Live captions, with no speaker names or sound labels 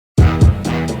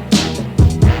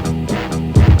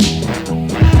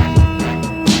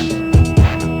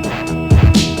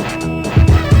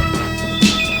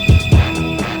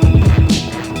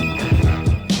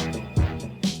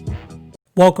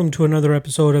Welcome to another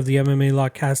episode of the MMA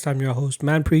Lockcast. I'm your host,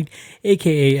 Manpreet,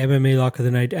 aka MMA Lock of the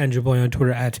Night, and your boy on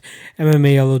Twitter at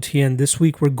MMALOTN. This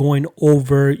week we're going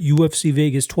over UFC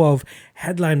Vegas 12,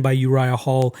 headlined by Uriah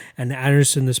Hall and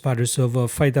Anderson the Spider Silva, a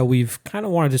fight that we've kind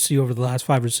of wanted to see over the last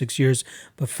 5 or 6 years,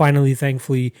 but finally,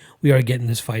 thankfully, we are getting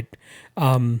this fight.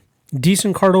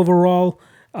 Decent card overall.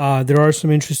 There are some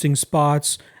interesting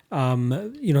spots.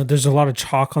 There's a lot of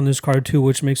chalk on this card too,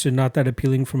 which makes it not that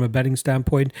appealing from a betting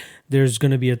standpoint. There's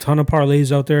going to be a ton of parlays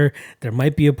out there. There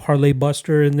might be a parlay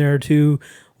buster in there too.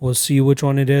 We'll see which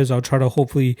one it is. I'll try to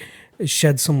hopefully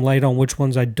shed some light on which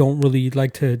ones I don't really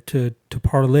like to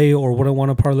parlay or what I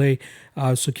want to parlay.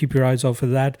 So keep your eyes out for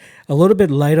that. A little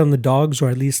bit light on the dogs, or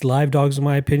at least live dogs in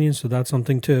my opinion. So that's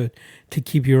something to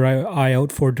keep your eye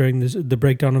out for during the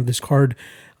breakdown of this card.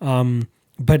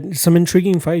 But some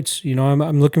intriguing fights.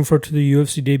 I'm looking forward to the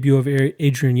UFC debut of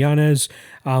Adrian Yanez.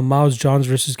 Miles Johns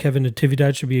versus Kevin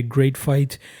Natividad should be a great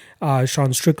fight.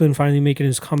 Sean Strickland finally making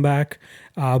his comeback.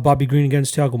 Bobby Green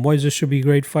against Thiago Moises should be a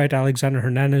great fight. Alexander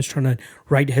Hernandez trying to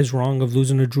right his wrong of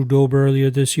losing to Drew Dober earlier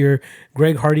this year.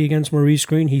 Greg Hardy against Maurice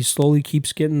Green. He slowly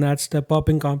keeps getting that step up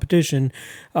in competition.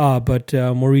 But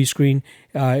Maurice Green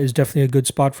is definitely a good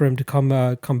spot for him to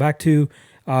come back to.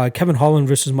 Kevin Holland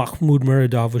versus Mahmoud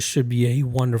Muradov, which should be a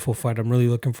wonderful fight. I'm really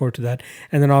looking forward to that.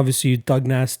 And then obviously Thug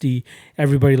Nasty.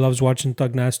 Everybody loves watching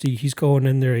Thug Nasty. He's going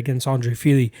in there against Andre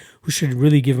Fili, who should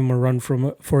really give him a run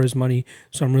for his money.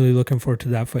 So I'm really looking forward to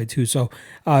that fight too. So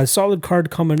solid card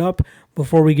coming up.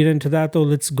 Before we get into that, though,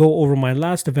 let's go over my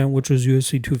last event, which was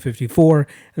UFC 254. And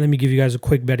let me give you guys a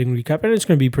quick betting recap. And it's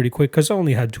going to be pretty quick because I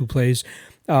only had 2 plays.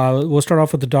 We'll start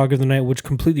off with the dog of the night, which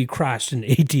completely crashed in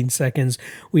 18 seconds.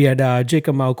 We had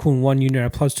Jacob Malkoun 1 unit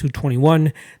at plus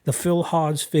 221. The Phil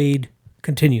Hawes fade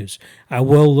continues. I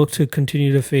will look to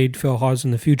continue to fade Phil Hawes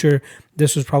in the future.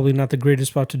 This was probably not the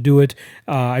greatest spot to do it.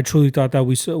 I truly thought that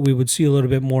we would see a little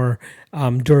bit more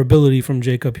durability from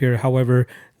Jacob here. However,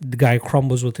 the guy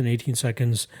crumbles within 18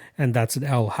 seconds, and that's an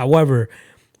L. However,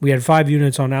 we had 5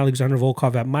 units on Alexander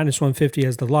Volkov at minus 150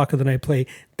 as the lock of the night play.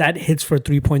 That hits for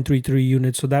 3.33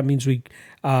 units, so that means we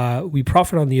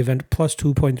profit on the event plus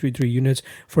 2.33 units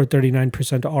for a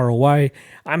 39% ROI.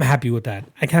 I'm happy with that.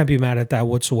 I can't be mad at that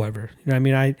whatsoever. You know what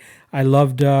I mean? I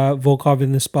loved Volkov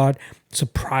in this spot.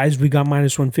 Surprised we got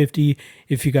minus 150.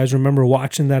 If you guys remember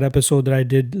watching that episode that I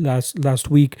did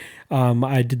last week,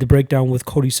 I did the breakdown with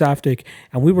Cody Saftik,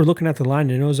 and we were looking at the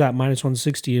line, and it was at minus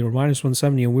 160 or minus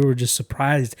 170, and we were just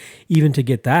surprised even to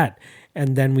get that.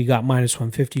 And then we got minus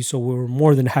 150, so we were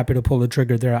more than happy to pull the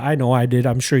trigger there. I know I did.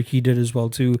 I'm sure he did as well,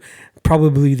 too.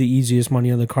 Probably the easiest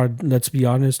money on the card, let's be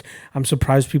honest. I'm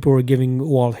surprised people were giving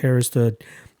Walt Harris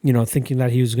thinking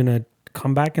that he was going to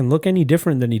come back and look any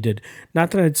different than he did.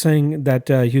 Not that it's saying that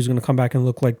he was going to come back and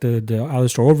look like the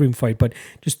Alistair Overeem fight, but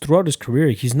just throughout his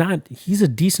career, he's a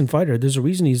decent fighter. There's a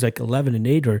reason he's like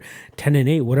 11-8 or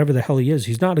 10-8, whatever the hell he is.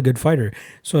 He's not a good fighter.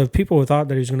 So if people thought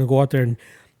that he's going to go out there and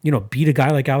beat a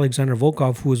guy like Alexander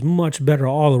Volkov, who is much better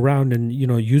all around and,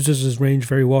 uses his range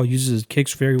very well, uses his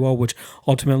kicks very well, which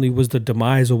ultimately was the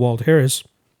demise of Walt Harris.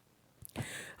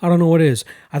 I don't know what it is.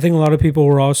 I think a lot of people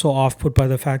were also off-put by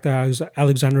the fact that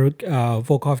Alexander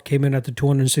Volkov came in at the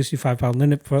 265-pound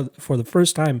limit for the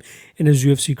first time in his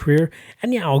UFC career.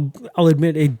 And yeah, I'll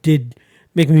admit it did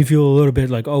make me feel a little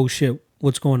bit like, oh shit,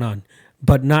 what's going on?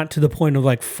 But not to the point of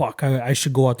like, fuck, I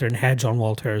should go out there and hedge on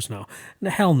Walt Harris now.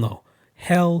 Hell no.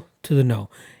 Hell to the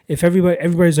no. If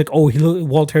everybody's like, oh,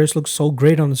 Walt Harris looks so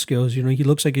great on the scales, he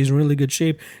looks like he's in really good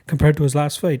shape compared to his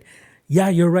last fight. Yeah,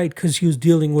 you're right, because he was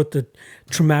dealing with the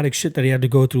traumatic shit that he had to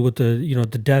go through with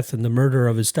the death and the murder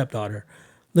of his stepdaughter.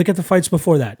 Look at the fights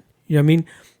before that. You know what I mean?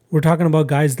 We're talking about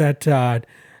guys that that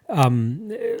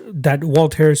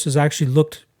Walt Harris has actually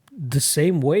looked the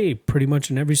same way pretty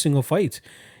much in every single fight.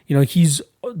 He's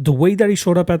the way that he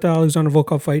showed up at the Alexander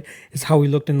Volkov fight is how he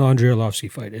looked in the Andrei Arlovski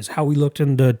fight, is how he looked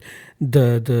in the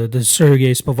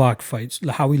Sergey Spivak fights,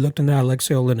 how he looked in the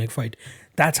Alexei Oleinik fight.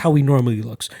 That's how he normally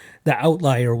looks. The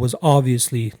outlier was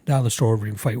obviously the Alistair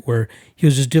Overeem fight, where he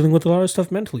was just dealing with a lot of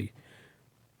stuff mentally.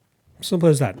 Simple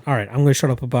as that. All right, I'm going to shut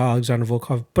up about Alexander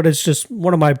Volkov, but it's just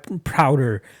one of my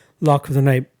prouder lock of the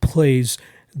night plays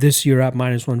this year at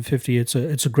minus 150. It's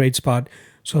a great spot.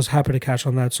 So I was happy to catch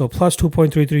on that. So plus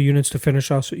 2.33 units to finish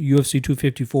off UFC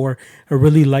 254. A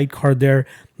really light card there.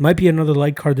 Might be another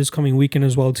light card this coming weekend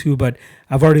as well too, but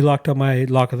I've already locked up my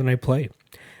lock of the night play.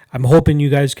 I'm hoping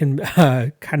you guys can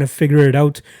kind of figure it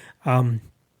out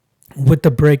with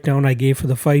the breakdown I gave for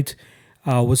the fight.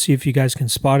 We'll see if you guys can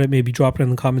spot it. Maybe drop it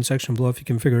in the comment section below if you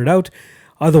can figure it out.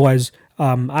 Otherwise,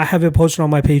 I have it posted on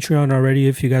my Patreon already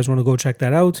if you guys want to go check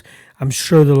that out. I'm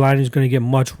sure the line is going to get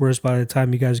much worse by the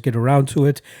time you guys get around to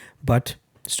it, but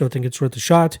still think it's worth a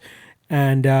shot.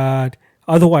 And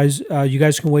otherwise, you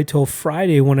guys can wait till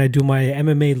Friday when I do my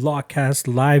MMA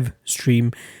Lockcast live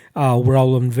stream, where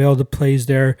I'll unveil the plays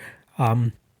there.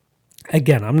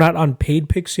 Again, I'm not on paid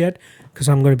picks yet because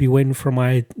I'm going to be waiting for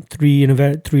my three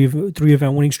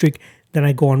event winning streak. Then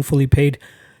I go on fully paid.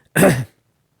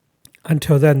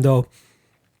 Until then, though,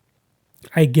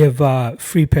 I give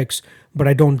free picks, but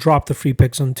I don't drop the free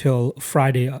picks until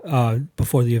Friday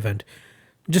before the event,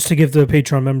 just to give the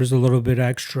Patreon members a little bit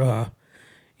extra,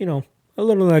 a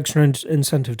little extra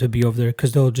incentive to be over there,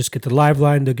 because they'll just get the live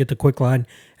line, they'll get the quick line,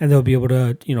 and they'll be able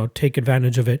to, take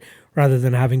advantage of it rather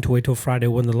than having to wait till Friday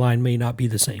when the line may not be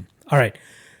the same. All right.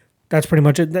 That's pretty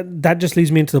much it. That just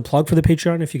leads me into the plug for the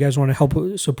Patreon. If you guys want to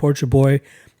help support your boy,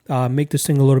 make this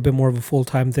thing a little bit more of a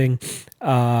full-time thing,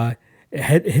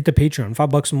 hit the Patreon.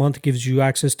 $5 a month gives you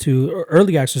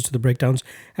early access to the breakdowns.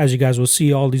 As you guys will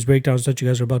see, all these breakdowns that you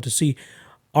guys are about to see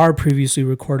are previously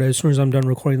recorded. As soon as I'm done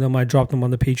recording them, I drop them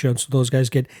on the Patreon, so those guys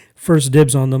get first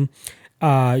dibs on them.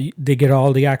 They get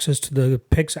all the access to the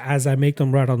picks as I make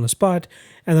them right on the spot.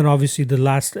 And then obviously the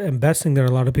last and best thing that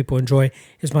a lot of people enjoy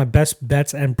is my best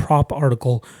bets and prop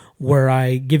article, where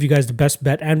I give you guys the best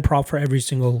bet and prop for every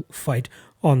single fight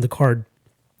on the card.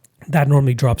 That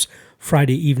normally drops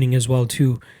Friday evening as well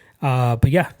too. But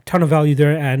yeah, ton of value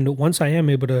there. And once I am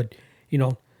able to,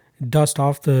 dust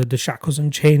off the shackles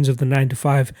and chains of the 9 to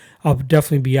 5, I'll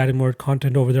definitely be adding more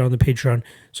content over there on the Patreon.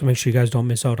 So make sure you guys don't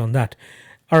miss out on that.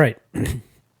 All right.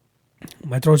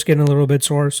 My throat's getting a little bit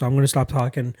sore, so I'm going to stop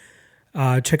talking.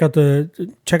 Check out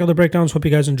the breakdowns. Hope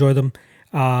you guys enjoy them.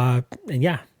 And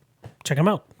yeah, check them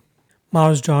out.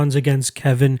 Miles Johns against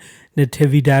Kevin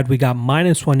Natividad. We got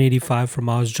minus 185 for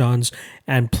Miles Johns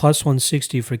and plus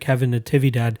 160 for Kevin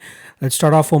Natividad. Let's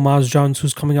start off with Miles Johns,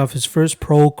 who's coming off his first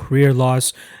pro career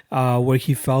loss, where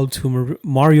he fell to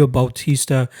Mario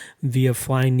Bautista via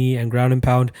flying knee and ground and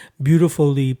pound.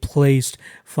 Beautifully placed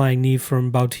flying knee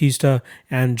from Bautista,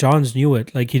 and Johns knew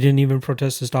it. Like, he didn't even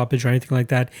protest the stoppage or anything like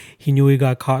that. He knew he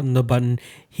got caught in the button.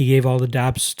 He gave all the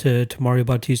daps to Mario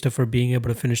Bautista for being able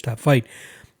to finish that fight.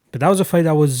 But that was a fight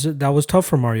that was tough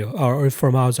for Mario, or for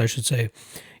Miles, I should say.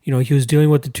 He was dealing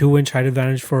with the 2-inch height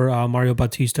advantage for Mario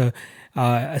Bautista,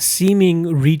 a seeming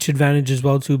reach advantage as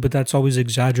well too, but that's always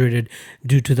exaggerated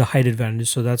due to the height advantage.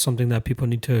 So that's something that people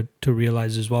need to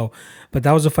realize as well. But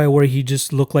that was a fight where he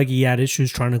just looked like he had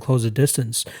issues trying to close the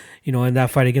distance. In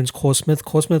that fight against Cole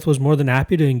Smith was more than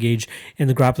happy to engage in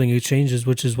the grappling exchanges,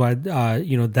 which is why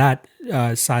that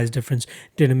size difference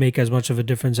didn't make as much of a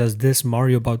difference as this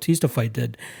Mario Bautista fight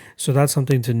did. So that's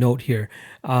something to note here.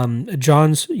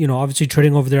 Johns, obviously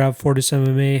trading over there at Fortis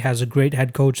MMA, has a great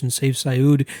head coach in Saif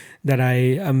Saud that I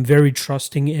am very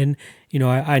trusting in.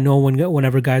 I know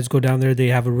whenever guys go down there, they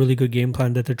have a really good game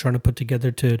plan that they're trying to put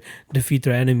together to defeat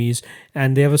their enemies,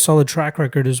 and they have a solid track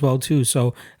record as well too.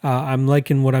 So I'm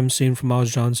liking what I'm seeing from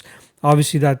Miles Johns.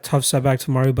 Obviously, that tough setback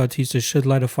to Mario Bautista should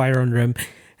light a fire under him,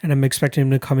 and I'm expecting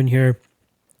him to come in here,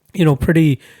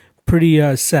 pretty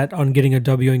set on getting a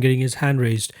W and getting his hand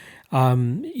raised.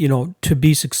 To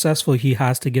be successful, he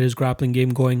has to get his grappling game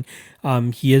going.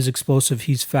 He is explosive.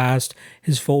 He's fast.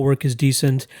 His footwork is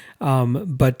decent.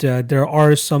 But there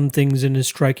are some things in his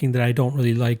striking that I don't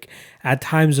really like. At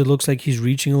times, it looks like he's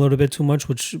reaching a little bit too much,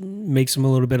 which makes him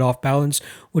a little bit off balance,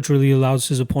 which really allows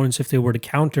his opponents, if they were to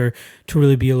counter, to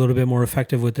really be a little bit more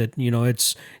effective with it.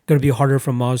 It's going to be harder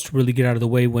for Miles to really get out of the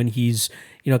way when he's,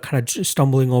 kind of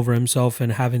stumbling over himself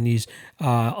and having these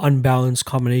unbalanced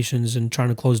combinations and trying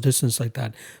to close distance like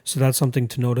that. So that's something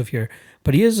to note of here.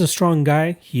 But he is a strong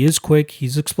guy. He is quick.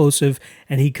 He's explosive.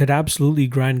 And he could absolutely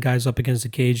grind guys up against the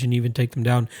cage and even take them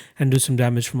down and do some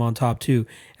damage from on top too.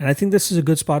 And I think this is a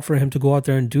good spot for him to go out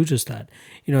there and do just that.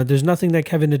 There's nothing that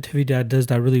Kevin Natividad does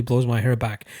that really blows my hair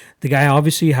back. The guy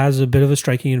obviously has a bit of a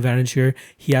striking advantage here.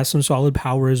 He has some solid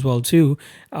power as well too.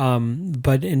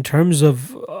 But in terms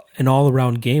of an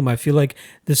all-around game, I feel like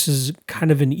this is kind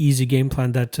of an easy game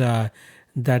plan that Saif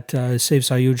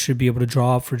Saud should be able to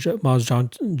draw up for Miles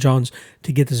Johns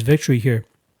to get this victory here.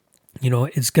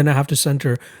 It's going to have to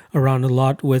center around a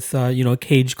lot with,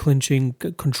 cage clinching,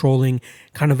 controlling,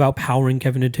 kind of outpowering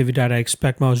Kevin Natividad. I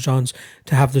expect Miles Johns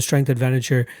to have the strength advantage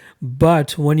here.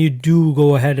 But when you do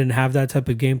go ahead and have that type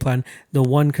of game plan, the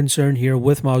one concern here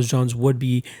with Miles Johns would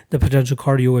be the potential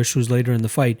cardio issues later in the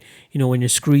fight. When you're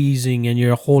squeezing and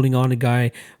you're holding on a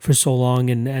guy for so long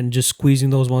and just squeezing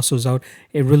those muscles out,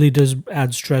 it really does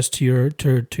add stress to your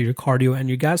cardio and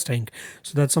your gas tank.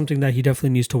 So that's something that he definitely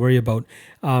needs to worry about.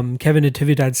 Kevin Kevin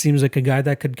Natividad seems like a guy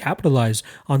that could capitalize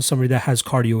on somebody that has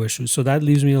cardio issues. So that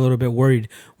leaves me a little bit worried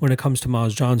when it comes to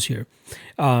Miles Johns here.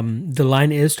 The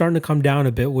line is starting to come down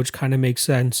a bit, which kind of makes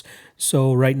sense.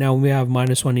 So right now we have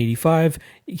minus 185.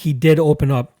 He did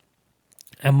open up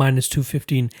at minus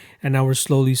 215, and now we're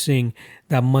slowly seeing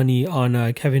that money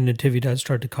on Kevin Natividad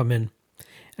start to come in.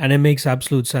 And it makes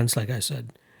absolute sense, like I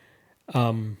said.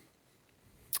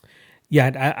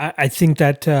 I think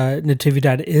that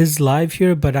Natividad is live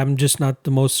here, but I'm just not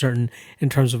the most certain in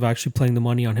terms of actually playing the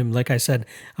money on him. Like I said,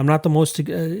 I'm not the most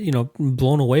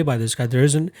blown away by this guy. There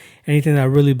isn't anything that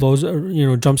really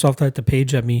jumps off the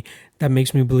page at me that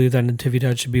makes me believe that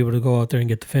Natividad should be able to go out there and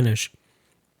get the finish,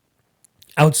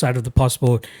 outside of the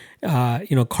possible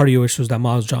cardio issues that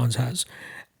Miles Johns has.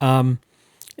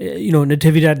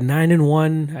 Natividad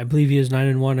 9-1. I believe he is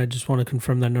 9-1. I just want to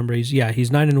confirm that number. He's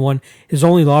 9-1. His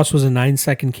only loss was a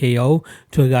 9-second KO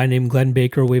to a guy named Glenn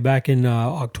Baker way back in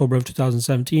October of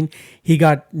 2017. He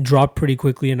got dropped pretty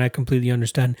quickly, and I completely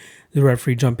understand the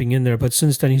referee jumping in there. But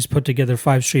since then, he's put together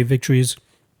 5 straight victories.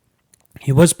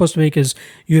 He was supposed to make his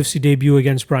UFC debut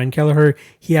against Brian Kelleher.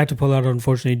 He had to pull out,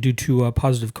 unfortunately, due to a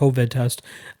positive COVID test.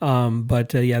 But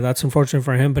that's unfortunate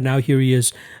for him. But now here he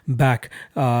is back,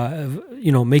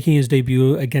 making his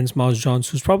debut against Miles Johns,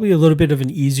 who's probably a little bit of an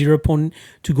easier opponent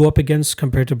to go up against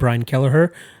compared to Brian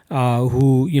Kelleher,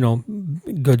 who,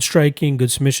 good striking, good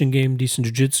submission game, decent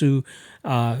jiu-jitsu.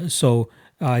 So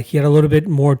he had a little bit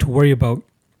more to worry about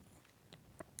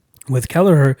with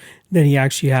Kelleher than he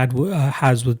actually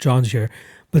has with Johns here.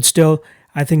 But still,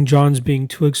 I think Johns being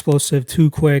too explosive, too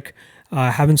quick,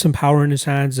 having some power in his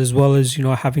hands, as well as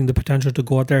having the potential to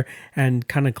go out there and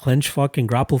kind of clinch fuck and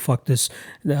grapple fuck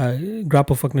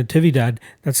Natividad.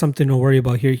 That's something to worry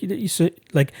about here.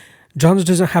 Johns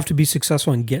doesn't have to be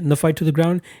successful in getting the fight to the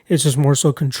ground. It's just more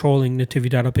so controlling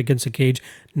Natividad up against the cage,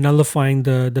 nullifying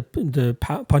the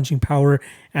punching power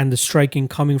and the striking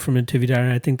coming from Natividad.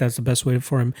 And I think that's the best way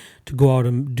for him to go out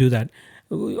and do that.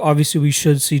 Obviously, we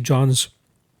should see Johns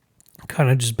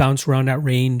kind of just bounce around at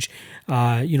range,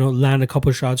 land a couple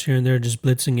shots here and there, just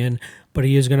blitzing in. But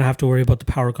he is going to have to worry about the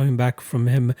power coming back from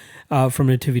him, from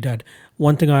Natividad.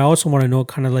 One thing I also want to know,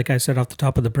 kind of like I said off the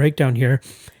top of the breakdown here,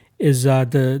 is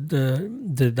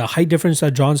the height difference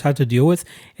that Johns had to deal with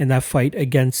in that fight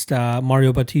against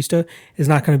Mario Bautista is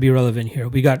not going to be relevant here.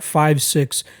 We got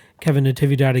 5'6" Kevin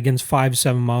Natividad against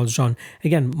 5'7" Miles Johns.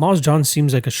 Again, Miles Johns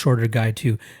seems like a shorter guy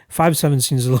too. 5'7"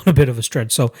 seems a little bit of a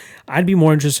stretch. So I'd be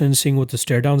more interested in seeing what the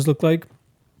stare downs look like.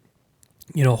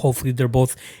 Hopefully they're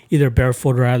both either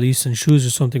barefoot or at least in shoes or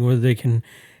something where they can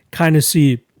kind of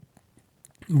see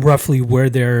roughly where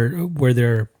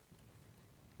their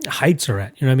heights are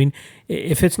at. You know what I mean?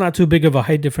 If it's not too big of a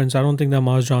height difference, I don't think that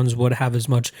Miles Johns would have as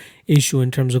much issue in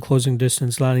terms of closing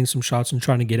distance, landing some shots, and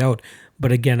trying to get out.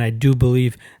 But again, I do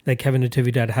believe that Kevin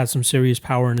Natividad has some serious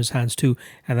power in his hands too,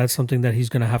 and that's something that he's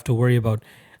going to have to worry about.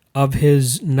 Of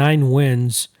his 9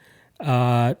 wins,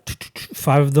 5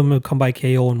 of them have come by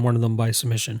KO and 1 of them by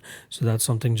submission. So that's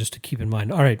something just to keep in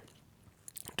mind. All right.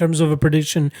 In terms of a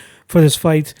prediction for this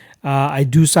fight, I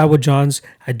do side with Johns.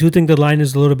 I do think the line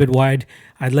is a little bit wide.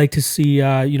 I'd like to see,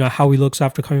 how he looks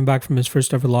after coming back from his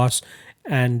first ever loss.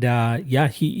 And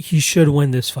he should win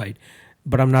this fight.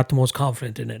 But I'm not the most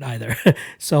confident in it either.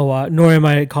 So, nor am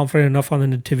I confident enough on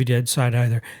the Natividad side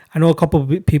either. I know a couple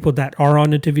of people that are on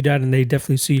Natividad, and they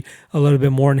definitely see a little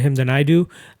bit more in him than I do.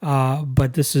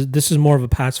 But this is more of a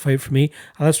pass fight for me.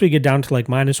 Unless we get down to like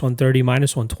minus 130,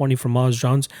 minus 120 for Miles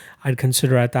Johns, I'd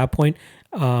consider at that point.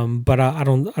 But I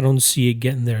don't see it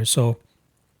getting there. So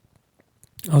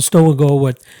I'll still go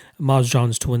with Miles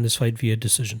Johns to win this fight via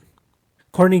decision.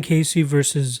 Courtney Casey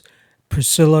versus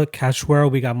Priscilla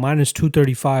Cachoeira. We got minus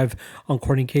 235 on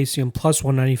Courtney Casey and plus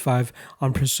 195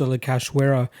 on Priscilla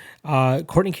Cachoeira.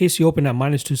 Courtney Casey opened at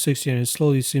minus 260, and it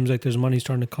slowly seems like there's money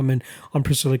starting to come in on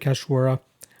Priscilla Cachoeira.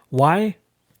 Why?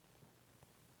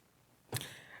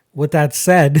 With that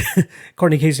said,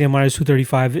 Courtney Casey at minus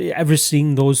 235, ever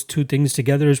seeing those two things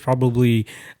together is probably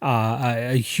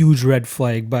a huge red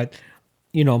flag. But,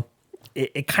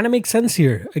 it kind of makes sense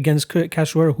here against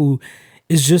Cachoeira, who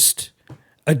is just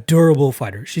a durable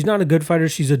fighter. She's not a good fighter.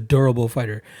 She's a durable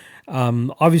fighter.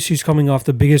 Obviously, she's coming off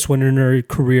the biggest win in her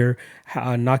career,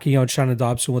 knocking out Shanna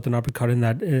Dobson with an uppercut in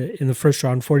the first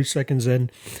round, 40 seconds in.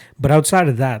 But outside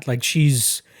of that,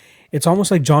 it's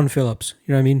almost like John Phillips.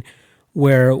 You know what I mean?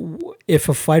 Where if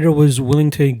a fighter was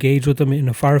willing to engage with them in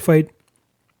a firefight,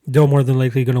 they're more than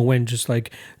likely going to win, just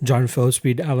like John Phillips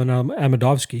beat Alan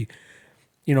Amadovsky.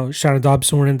 Shanna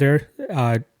Dobson went in there,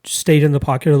 stayed in the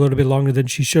pocket a little bit longer than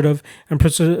she should have, and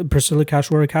Priscilla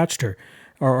Cachoeira catched her,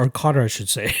 or caught her, I should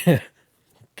say.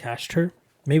 Catched her?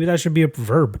 Maybe that should be a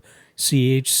verb.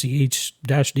 CH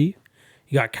You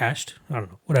got cashed. I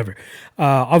don't know. Whatever.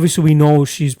 Obviously, we know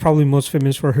she's probably most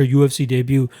famous for her UFC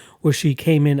debut, where she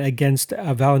came in against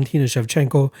Valentina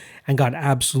Shevchenko and got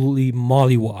absolutely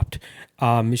mollywopped.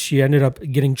 She ended up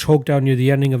getting choked out near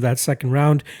the ending of that second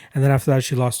round, and then after that,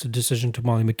 she lost a decision to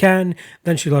Molly McCann.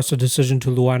 Then she lost a decision to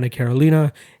Luana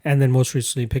Carolina, and then most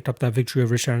recently picked up that victory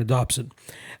over Shannon Dobson.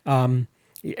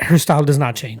 Her style does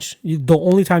not change. The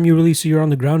only time you really see her on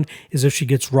the ground is if she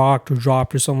gets rocked or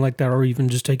dropped or something like that, or even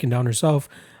just taken down herself.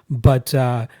 But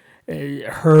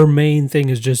her main thing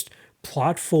is just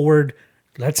plot forward.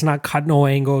 Let's not cut no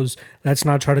angles. Let's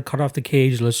not try to cut off the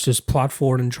cage. Let's just plot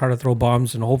forward and try to throw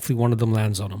bombs, and hopefully one of them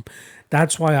lands on them.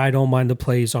 That's why I don't mind the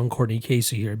plays on Courtney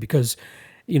Casey here, because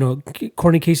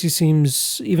Courtney Casey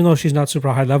seems, even though she's not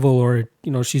super high level or,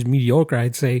 she's mediocre,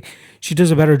 I'd say she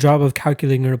does a better job of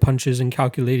calculating her punches and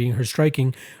calculating her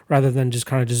striking rather than just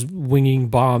kind of just winging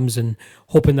bombs and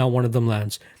hoping that one of them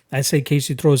lands. I'd say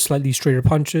Casey throws slightly straighter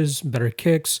punches, better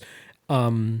kicks,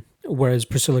 whereas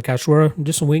Priscilla Cachoeira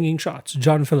just winging shots,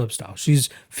 John Phillips style. She's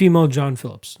female John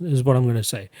Phillips is what I'm going to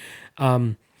say.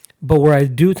 But where I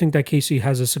do think that Casey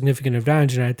has a significant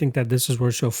advantage, and I think that this is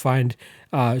where she'll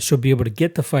be able to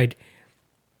get the fight,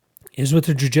 is with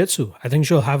her jiu-jitsu. I think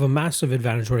she'll have a massive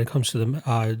advantage when it comes to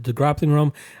the grappling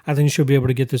realm. I think she'll be able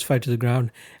to get this fight to the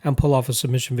ground and pull off a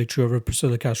submission victory over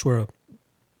Priscilla Cachoeira.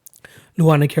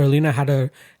 Luana Carolina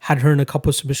had her in a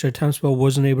couple of submission attempts, but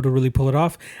wasn't able to really pull it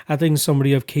off. I think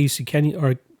somebody of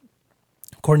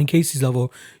Courtney Casey's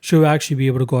level should actually be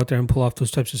able to go out there and pull off those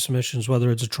types of submissions,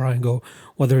 whether it's a triangle,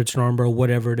 whether it's an armbar,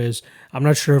 whatever it is. I'm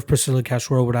not sure if Priscilla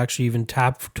Cachoeira would actually even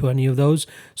tap to any of those,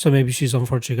 so maybe she's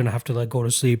unfortunately going to have to go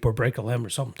to sleep or break a limb or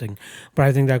something. But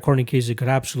I think that Courtney Casey could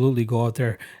absolutely go out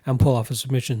there and pull off a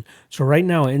submission. So right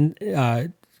now,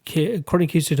 Courtney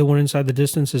Casey to win inside the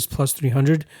distance is plus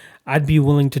 300. I'd be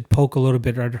willing to poke a little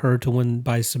bit at her to win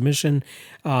by submission,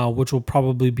 which will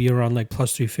probably be around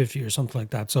plus 350 or something like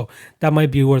that. So that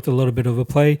might be worth a little bit of a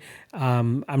play.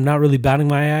 I'm not really batting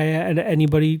my eye at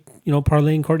anybody,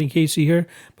 parlaying Courtney Casey here,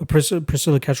 but Priscilla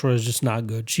Cachoeira is just not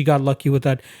good. She got lucky with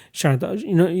that Shannon.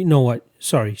 You know what?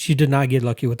 Sorry, she did not get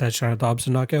lucky with that Shannon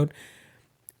Dobson knockout.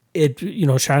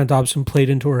 Shannon Dobson played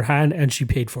into her hand and she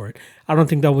paid for it. I don't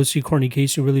think that we'll see Courtney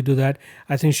Casey really do that.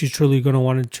 I think she's truly going to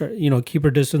want to, keep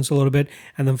her distance a little bit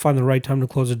and then find the right time to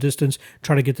close the distance,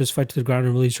 try to get this fight to the ground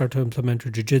and really start to implement her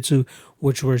jiu-jitsu,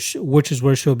 which is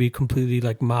where she'll be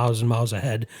completely miles and miles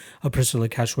ahead of Priscilla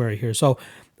Cachoeira here. So,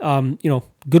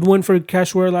 good win for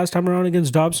Cachoeira last time around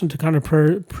against Dobson to kind of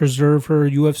preserve her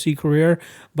UFC career,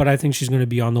 but I think she's going to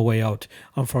be on the way out,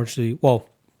 unfortunately. Well,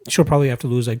 she'll probably have to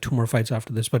lose 2 more fights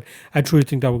after this, but I truly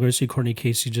think that we're going to see Courtney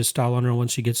Casey just style on her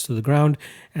once she gets to the ground,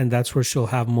 and that's where she'll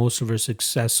have most of her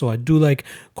success. So I do like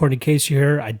Courtney Casey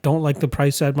here. I don't like the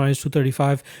price at minus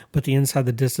 235, but the inside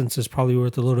the distance is probably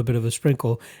worth a little bit of a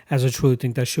sprinkle, as I truly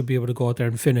think that should be able to go out there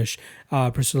and finish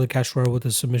Priscilla Cachoeira with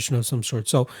a submission of some sort.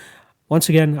 So once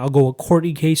again, I'll go with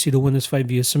Courtney Casey to win this fight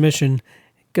via submission.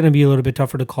 Going to be a little bit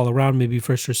tougher to call around, maybe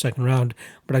first or second round,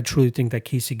 but I truly think that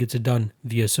Casey gets it done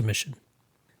via submission.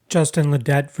 Justin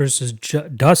Ledet versus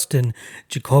Dustin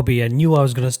Jacoby. I knew I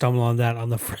was going to stumble on that on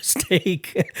the first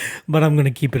take, but I'm going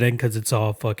to keep it in because it's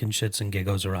all fucking shits and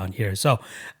giggles around here. So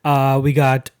we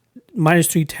got minus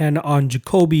 310 on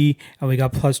Jacoby, and we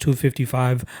got plus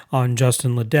 255 on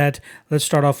Justin Ledet. Let's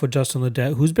start off with Justin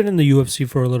Ledet, who's been in the UFC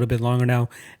for a little bit longer now.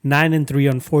 9-3,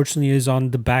 unfortunately, is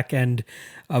on the back end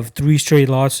of 3 straight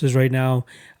losses right now.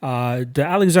 The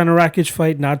Alexander Rakic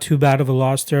fight, not too bad of a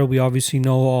loss there. We obviously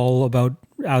know all about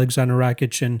Alexander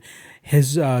Rakic and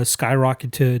his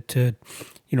skyrocket to the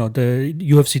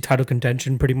UFC title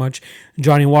contention pretty much.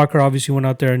 Johnny Walker obviously went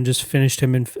out there and just finished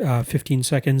him in 15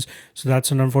 seconds, so that's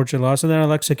an unfortunate loss. And then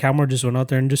Alexa Kammer just went out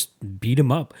there and just beat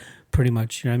him up pretty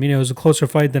much. It was a closer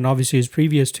fight than obviously his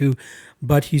previous 2,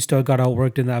 but he still got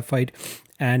outworked in that fight.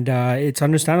 And it's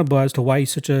understandable as to why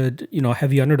he's such a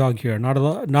heavy underdog here. Not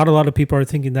a lot of people are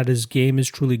thinking that his game is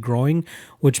truly growing,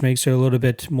 which makes it a little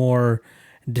bit more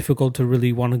difficult to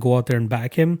really want to go out there and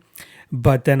back him.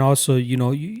 But then also,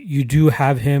 you do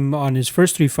have him on his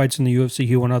first 3 fights in the UFC.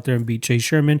 He went out there and beat Chase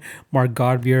Sherman, Mark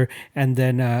Godbeer, and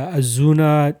then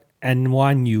Azuna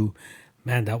Nwanyu.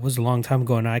 Man, that was a long time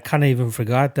ago, and I kind of even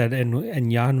forgot that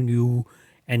Nwanyu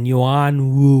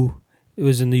it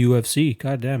was in the UFC.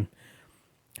 God damn.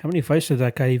 How many fights did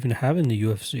that guy even have in the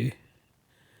UFC?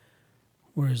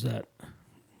 Where is that?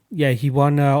 Yeah, he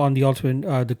won on the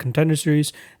Ultimate the Contender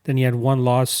Series. Then he had 1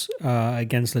 loss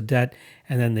against Ledet,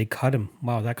 and then they cut him.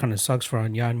 Wow, that kind of sucks for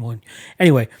Yan Won.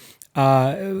 Anyway,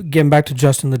 Getting back to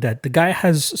Justin Ledet, the guy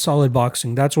has solid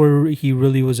boxing. That's where he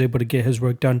really was able to get his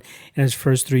work done in his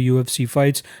first 3 UFC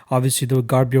fights. Obviously, the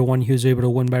Godbeer one, he was able to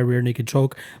win by rear naked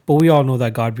choke. But we all know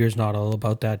that Godbeer is not all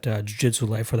about that jiu-jitsu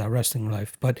life or that wrestling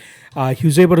life. But he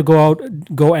was able to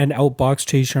go and outbox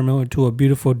Chase Sherman to a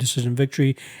beautiful decision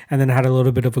victory, and then had a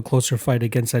little bit of a closer fight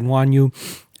against Nwanyu.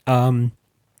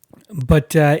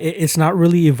 But it's not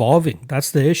really evolving.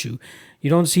 That's the issue. You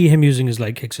don't see him using his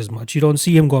leg kicks as much. You don't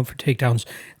see him going for takedowns,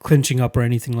 clinching up, or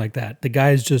anything like that. The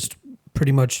guy is just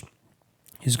pretty much,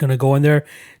 he's going to go in there,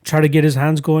 try to get his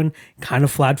hands going, kind of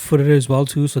flat-footed as well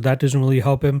too, so that doesn't really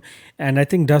help him. And I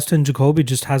think Dustin Jacoby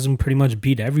just has him pretty much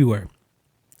beat everywhere.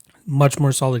 Much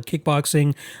more solid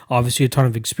kickboxing, obviously a ton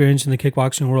of experience in the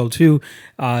kickboxing world too.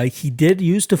 He did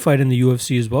used to fight in the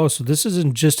UFC as well, so this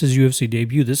isn't just his UFC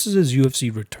debut. This is his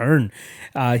UFC return.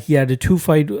 He had a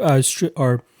two-fight run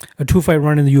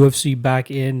in the UFC back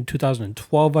in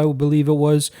 2012, I believe it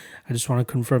was. I just want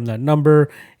to confirm that number.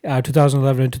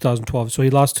 2011 and 2012. So he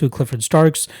lost to Clifford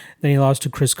Starks, then he lost to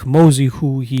Chris Camozzi,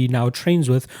 who he now trains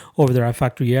with over there at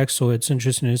Factory X. So it's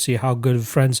interesting to see how good of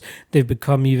friends they've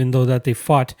become, even though that they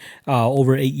fought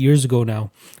over 8 years ago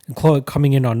now,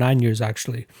 coming in on 9 years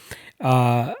actually.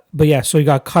 But yeah, so he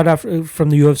got cut from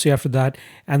the UFC after that,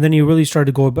 and then he really started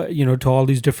to go, to all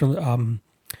these different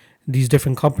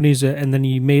companies, and then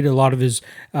he made a lot of his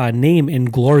name in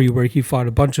Glory, where he fought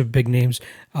a bunch of big names,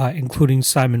 including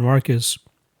Simon Marcus.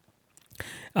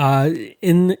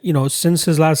 Since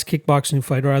his last kickboxing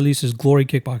fight, or at least his Glory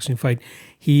kickboxing fight,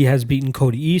 he has beaten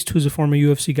Cody East, who's a former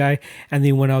UFC guy, and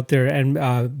they went out there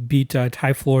and beat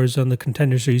Ty Flores on the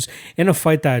Contender Series in a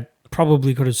fight that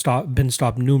probably could have been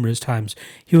stopped numerous times.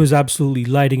 He was absolutely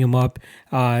lighting him up.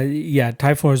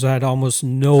 Ty Flores had almost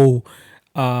had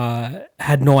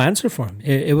no answer for him.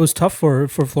 It was tough for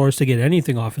Flores to get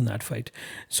anything off in that fight.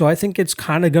 So I think it's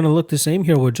kind of going to look the same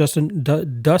here with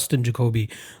Dustin Jacoby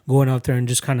going out there and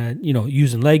just kind of,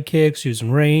 using leg kicks,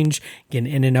 using range, getting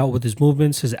in and out with his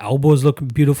movements. His elbows look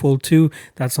beautiful too.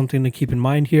 That's something to keep in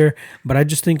mind here. But I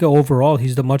just think overall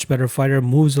he's the much better fighter,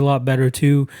 moves a lot better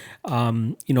too.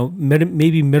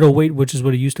 Maybe middleweight, which is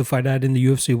what he used to fight at in the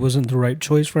UFC, wasn't the right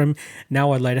choice for him.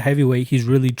 Now at light heavyweight, he's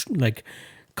really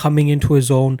coming into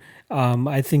his own.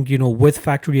 I think, with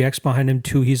Factory X behind him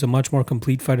too, he's a much more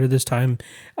complete fighter this time.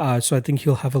 So I think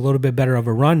he'll have a little bit better of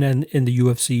a run in the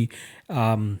UFC.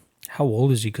 How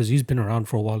old is he? Because he's been around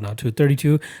for a while now too,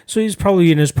 32. So he's probably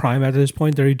in his prime at this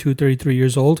point, 32, 33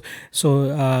 years old.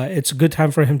 So it's a good time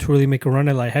for him to really make a run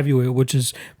at light heavyweight, which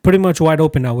is pretty much wide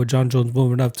open now with John Jones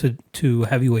moving up to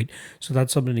heavyweight. So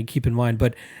that's something to keep in mind.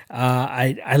 But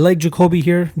I like Jacoby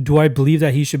here. Do I believe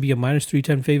that he should be a minus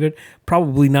 310 favorite?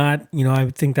 Probably not. I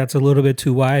think that's a little bit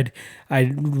too wide.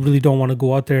 I really don't want to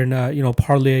go out there and,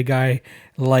 parlay a guy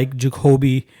like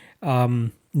Jacoby.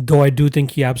 Though I do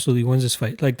think he absolutely wins this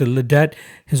fight. Like the Ledet,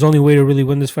 his only way to really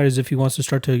win this fight is if he wants to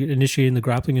start to initiate the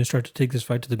grappling and start to take this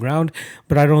fight to the ground.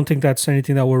 But I don't think that's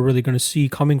anything that we're really going to see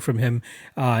coming from him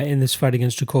in this fight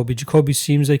against Jacoby. Jacoby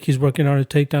seems like he's working on his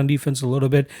takedown defense a little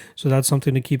bit, so that's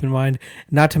something to keep in mind.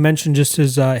 Not to mention just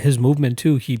his movement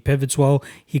too. He pivots well,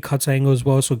 he cuts angles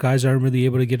well, so guys aren't really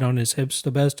able to get on his hips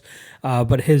the best.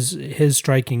 But his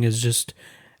striking is just...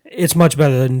 it's much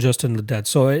better than Justin Ledet.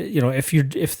 So,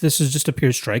 if this is just a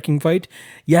pure striking fight,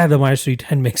 yeah, the minus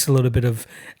 310 makes a little bit of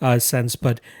sense.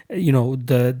 But,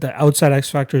 the outside X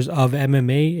factors of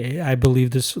MMA, I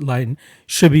believe this line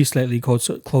should be slightly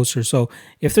closer. So,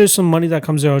 if there's some money that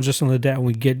comes there on Justin Ledet and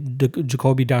we get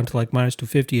Jacoby down to like minus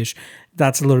 250-ish,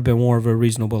 that's a little bit more of a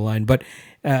reasonable line. But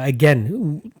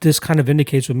again, this kind of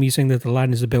indicates with me saying that the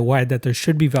line is a bit wide that there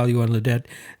should be value on Ledet.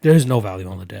 There is no value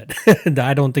on Ledet.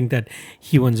 I don't think that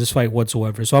he wins this fight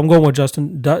whatsoever. So I'm going with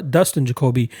Dustin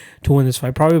Jacoby to win this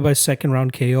fight, probably by second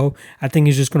round KO. I think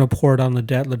he's just going to pour it on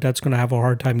Ledet. Ledet's going to have a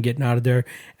hard time getting out of there.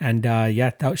 And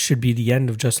that should be the end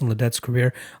of Justin Ledet's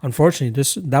career.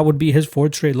 Unfortunately, that would be his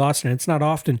fourth straight loss. And it's not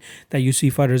often that you see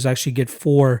fighters actually get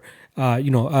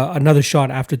another shot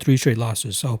after 3 straight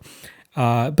losses. So,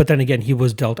 but then again, he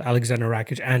was dealt Alexander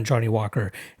Rakic and Johnny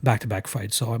Walker back-to-back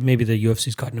fights. So maybe the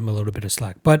UFC's gotten him a little bit of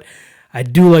slack. But I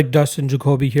do like Dustin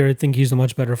Jacoby here. I think he's a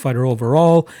much better fighter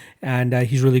overall. And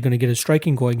he's really going to get his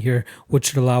striking going here, which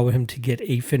should allow him to get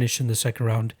a finish in the second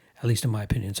round, at least in my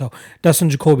opinion. So Dustin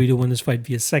Jacoby to win this fight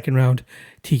via second round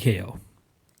TKO.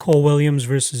 Cole Williams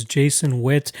versus Jason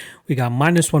Witt. We got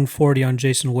minus 140 on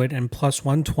Jason Witt and plus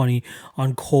 120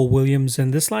 on Cole Williams.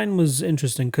 And this line was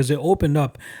interesting because it opened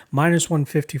up minus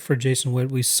 150 for Jason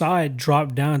Witt. We saw it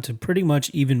drop down to pretty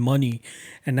much even money.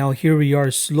 And now here we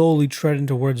are slowly treading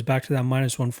towards back to that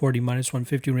minus 140, minus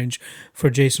 150 range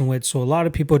for Jason Witt. So a lot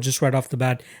of people just right off the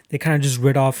bat, they kind of just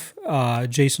rid off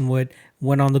Jason Witt,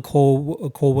 went on the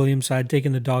Cole Williams side,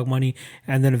 taking the dog money,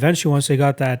 and then eventually once they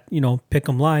got that, pick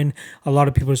 'em line, a lot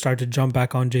of people started to jump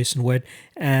back on Jason Witt.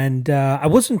 And I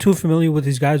wasn't too familiar with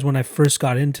these guys when I first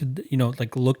got into,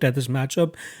 looked at this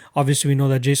matchup. Obviously, we know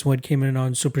that Jason Witt came in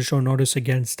on super short notice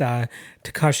against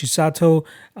Takashi Sato.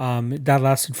 That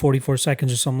lasted 44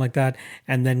 seconds or something like that.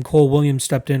 And then Cole Williams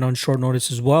stepped in on short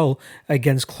notice as well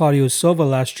against Claudio Silva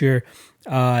last year.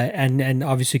 And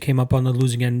obviously came up on the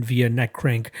losing end via neck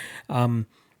crank.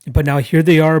 But now here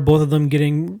they are, both of them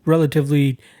getting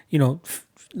relatively,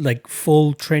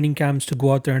 full training camps to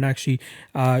go out there and actually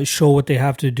show what they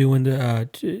have to do in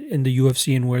the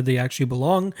UFC and where they actually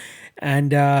belong.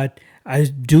 And I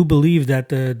do believe that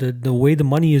the way the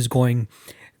money is going,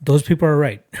 those people are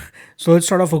right. So let's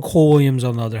start off with Cole Williams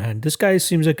on the other hand. This guy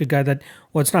seems like a guy that,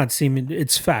 well, it's not seeming,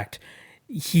 it's fact.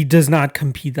 He does not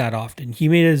compete that often. He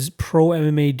made his pro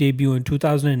MMA debut in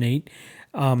 2008,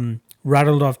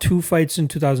 rattled off 2 fights in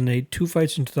 2008, 2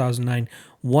 fights in 2009,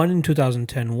 1 in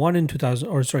 2010,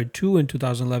 2 in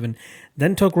 2011,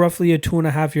 then took roughly a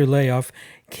 2.5 year layoff,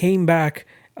 came back,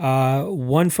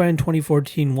 1 fight in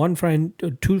 2014,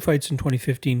 2 fights in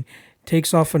 2015,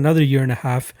 takes off another year and a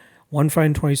half, 1 fight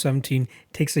in 2017,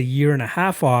 takes a year and a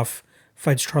half off,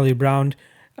 fights Charlie Brown,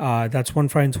 that's 1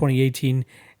 fight in 2018,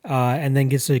 and then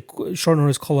gets a short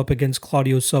notice call up against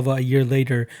Claudio Silva a year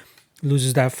later,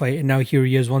 loses that fight, and now here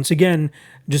he is once again,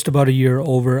 just about a year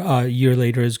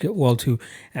later as well too,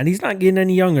 and he's not getting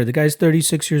any younger. The guy's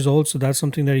 36 years old, so that's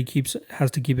something that he has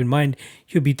to keep in mind.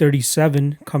 He'll be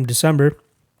 37 come December.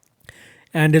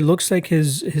 And it looks like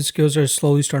his skills are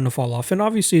slowly starting to fall off. And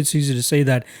obviously it's easy to say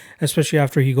that, especially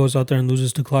after he goes out there and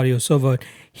loses to Claudio Silva.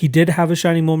 He did have a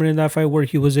shining moment in that fight where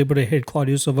he was able to hit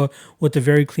Claudio Silva with a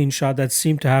very clean shot that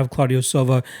seemed to have Claudio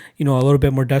Silva, a little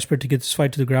bit more desperate to get this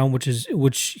fight to the ground,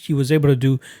 which he was able to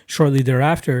do shortly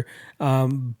thereafter.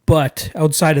 But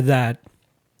outside of that,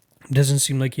 it doesn't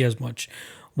seem like he has much.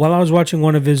 While I was watching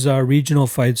one of his regional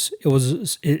fights, it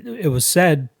was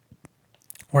said,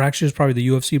 or actually it was probably the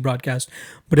UFC broadcast,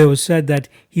 but it was said that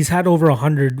he's had over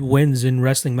 100 wins in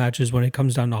wrestling matches when it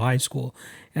comes down to high school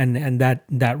and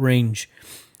that range.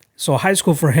 So high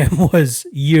school for him was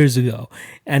years ago,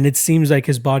 and it seems like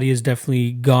his body has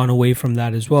definitely gone away from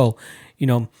that as well.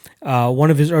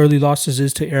 One of his early losses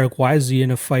is to Eric Wisely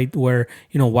in a fight where,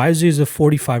 Wisely is a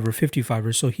 45 or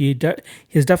 55er, so he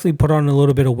has definitely put on a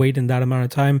little bit of weight in that amount of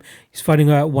time. He's fighting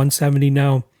at 170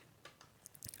 now.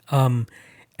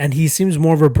 And he seems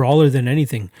more of a brawler than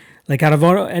anything. Like, out of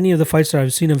any of the fights that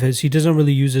I've seen of his, he doesn't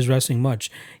really use his wrestling much.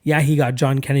 Yeah, he got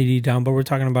John Kennedy down, but we're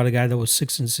talking about a guy that was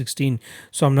 6-16.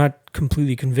 So I'm not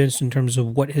completely convinced in terms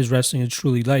of what his wrestling is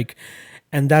truly like.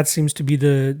 And that seems to be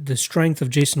the strength of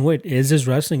Jason Witt, is his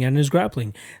wrestling and his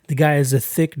grappling. The guy is a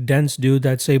thick, dense dude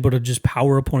that's able to just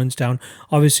power opponents down.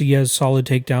 Obviously, he has solid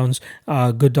takedowns,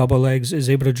 good double legs, is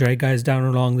able to drag guys down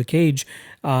along the cage,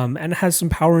 and has some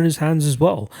power in his hands as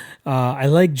well. I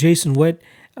like Jason Witt.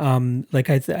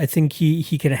 I think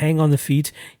he can hang on the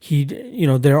feet.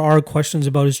 There are questions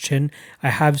about his chin.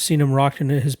 I have seen him rocked in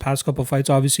his past couple fights.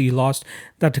 Obviously, he lost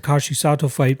that Takashi Sato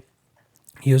fight.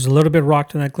 He was a little bit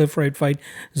rocked in that Cliff Wright fight.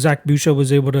 Zach Busha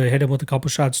was able to hit him with a couple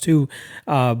shots too.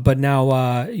 But now,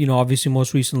 obviously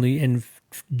most recently in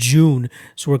June,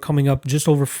 so we're coming up just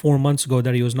over 4 months ago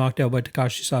that he was knocked out by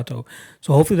Takashi Sato.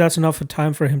 So hopefully that's enough of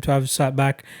time for him to have sat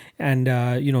back and,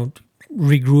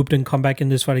 regrouped and come back in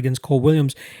this fight against Cole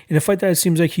Williams, in a fight that it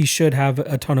seems like he should have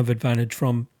a ton of advantage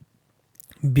from,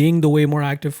 being the way more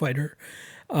active fighter.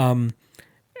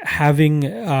 Having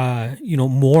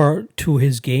more to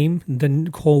his game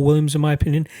than Cole Williams, in my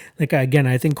opinion. Like, again,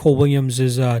 I think Cole Williams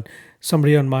is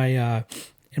somebody on my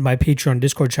in my Patreon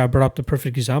Discord chat brought up the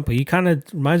perfect example. He kind of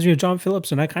reminds me of John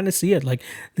Phillips, and I kind of see it. Like,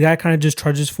 the guy kind of just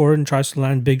charges forward and tries to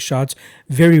land big shots.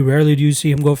 Very rarely do you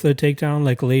see him go for the takedown.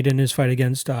 Like late in his fight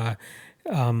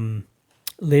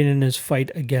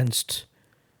against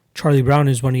Charlie Brown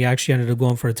is when he actually ended up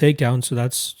going for a takedown. So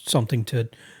that's something to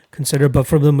consider. But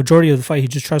for the majority of the fight, he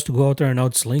just tries to go out there and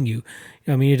outsling you.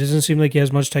 I mean, it doesn't seem like he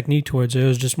has much technique towards it. It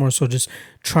was just more so just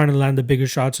trying to land the bigger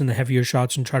shots and the heavier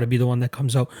shots and try to be the one that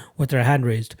comes out with their hand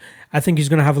raised. I think he's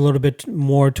going to have a little bit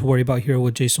more to worry about here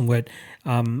with Jason Witt.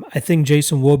 I think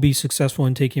Jason will be successful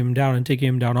in taking him down and taking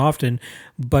him down often,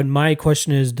 but my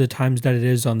question is the times that it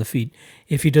is on the feet.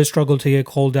 If he does struggle to get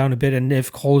Cole down a bit, and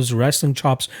if Cole's wrestling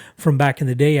chops from back in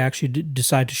the day actually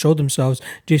decide to show themselves,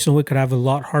 Jason Witt could have a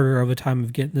lot harder of a time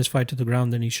of getting this fight to the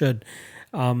ground than he should.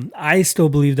 I still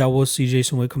believe that we'll see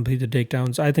Jason Witt complete the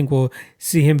takedowns. I think we'll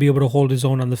see him be able to hold his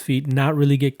own on the feet, not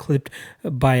really get clipped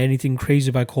by anything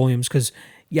crazy by Cole Williams. Because,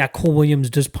 yeah, Cole Williams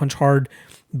does punch hard,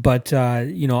 but, I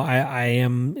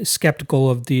am skeptical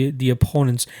of the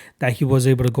opponents that he was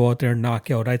able to go out there and knock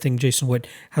out. I think Jason Witt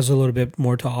has a little bit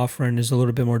more to offer and is a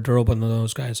little bit more durable than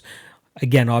those guys.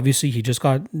 Again, obviously, he just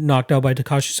got knocked out by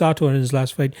Takashi Sato in his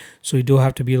last fight, so we do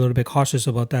have to be a little bit cautious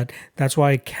about that. That's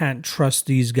why I can't trust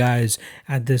these guys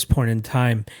at this point in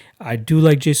time. I do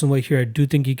like Jason Witt here. I do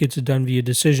think he gets it done via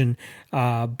decision,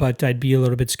 but I'd be a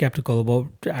little bit skeptical about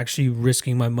actually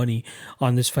risking my money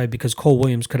on this fight because Cole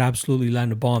Williams could absolutely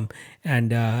land a bomb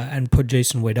and put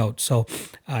Jason Witt out. So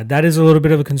that is a little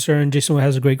bit of a concern. Jason Witt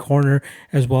has a great corner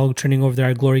as well, training over there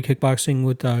at Glory Kickboxing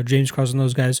with James Cross and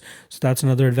those guys. So that's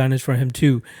another advantage for him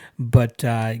too. But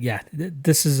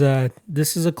this is a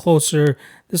close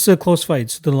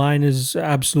fight. So the line is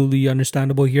absolutely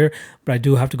understandable here, but I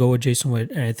do have to go with Jason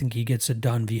Witt, and I think he gets it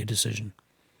done via decision.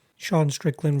 Sean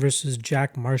Strickland versus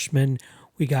Jack Marshman.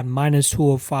 We got minus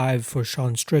 205 for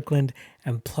Sean Strickland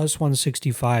and plus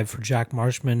 165 for Jack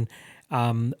Marshman.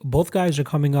 Both guys are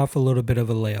coming off a little bit of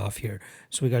a layoff here.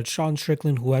 So we got Sean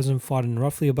Strickland, who hasn't fought in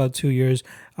roughly about 2 years.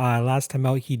 Last time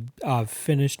out, he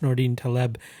finished Nordine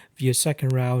Taleb via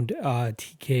second round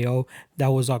TKO.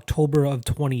 That was October of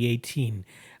 2018.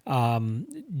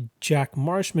 Jack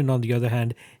Marshman, on the other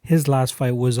hand, his last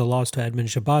fight was a loss to Edmund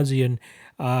Shabazian,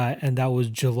 and that was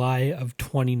July of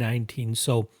 2019.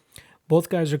 So both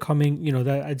guys are coming,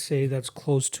 that I'd say that's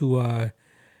close to,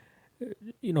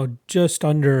 just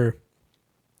under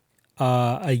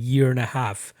a year and a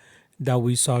half that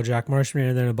we saw Jack Marshman,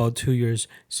 and then about 2 years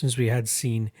since we had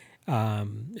seen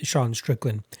Sean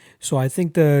Strickland. So I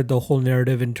think the whole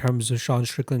narrative in terms of Sean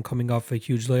Strickland coming off a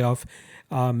huge layoff,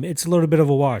 it's a little bit of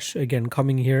a wash. Again,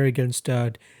 coming here against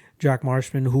Jack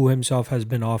Marshman, who himself has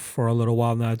been off for a little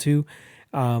while now too.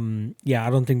 I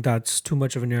don't think that's too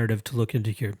much of a narrative to look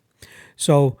into here.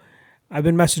 So I've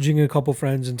been messaging a couple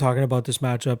friends and talking about this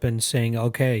matchup and saying,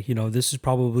 okay, this is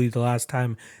probably the last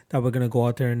time that we're going to go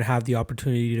out there and have the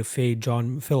opportunity to fade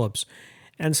John Phillips.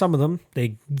 And some of them,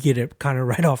 they get it kind of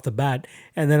right off the bat.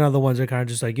 And then other ones are kind of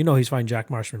just like, he's fighting Jack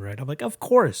Marshman, right? I'm like, of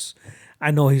course I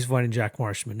know he's fighting Jack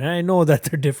Marshman. And I know that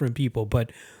they're different people,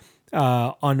 but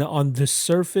on the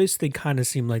surface, they kind of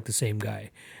seem like the same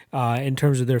guy in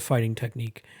terms of their fighting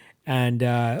technique. And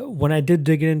when I did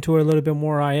dig into it a little bit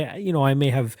more, I may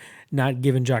have not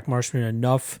given Jack Marshman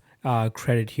enough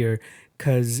credit here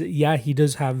because, he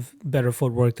does have better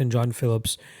footwork than John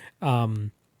Phillips.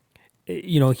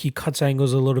 He cuts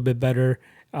angles a little bit better.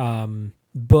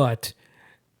 But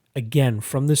again,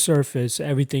 from the surface,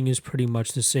 everything is pretty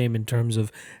much the same in terms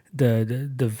of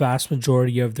the vast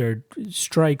majority of their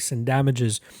strikes and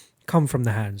damages come from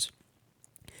the hands.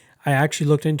 I actually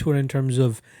looked into it in terms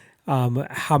of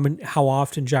how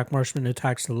often Jack Marshman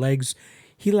attacks the legs.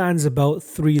 He lands about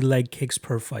 3 leg kicks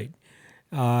per fight.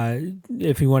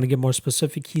 If you want to get more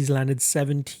specific, he's landed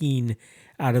 17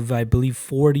 out of, I believe,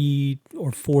 40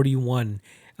 or 41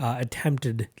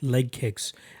 attempted leg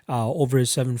kicks over his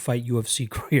 7-fight UFC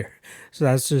career. So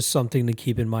that's just something to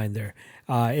keep in mind there.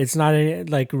 It's not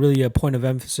really a point of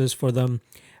emphasis for them.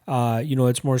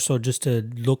 It's more so just to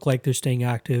look like they're staying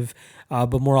active.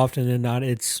 But more often than not,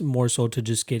 it's more so to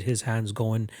just get his hands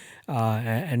going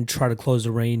and try to close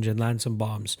the range and land some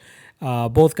bombs.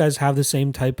 Both guys have the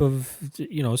same type of,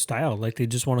 style. Like they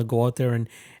just want to go out there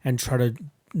and try to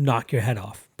knock your head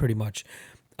off pretty much.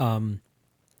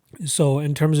 So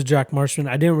in terms of Jack Marshman,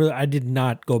 I did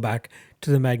not go back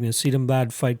to the Magnus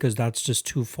Siedenblad fight because that's just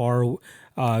too far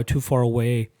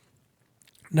away.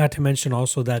 Not to mention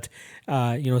also that,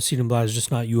 Siedenblad is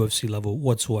just not UFC level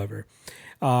whatsoever.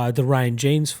 The Ryan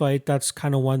James fight, that's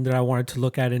kind of one that I wanted to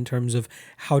look at in terms of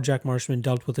how Jack Marshman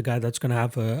dealt with a guy that's going to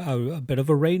have a bit of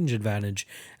a range advantage,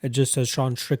 just as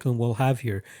Sean Strickland will have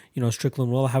here.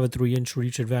 Strickland will have a 3-inch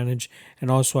reach advantage and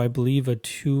also, I believe, a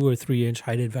 2 or 3-inch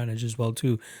height advantage as well,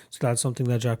 too. So that's something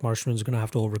that Jack Marshman is going to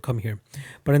have to overcome here.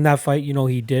 But in that fight,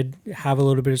 he did have a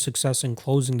little bit of success in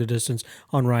closing the distance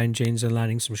on Ryan James and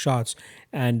landing some shots.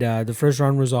 And the first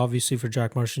round was obviously for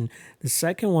Jack Marshman. The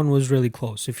second one was really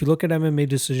close. If you look at MMA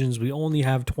decisions. We only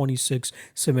have 26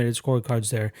 submitted scorecards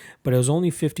there, but it was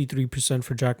only 53%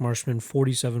 for Jack Marshman,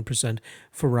 47%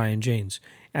 for Ryan James.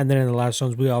 And then in the last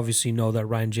rounds, we obviously know that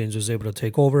Ryan James was able to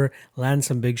take over, land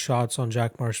some big shots on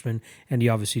Jack Marshman, and he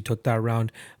obviously took that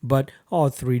round. But all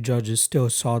three judges still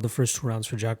saw the first two rounds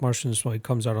for Jack Marshman, so he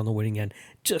comes out on the winning end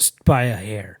just by a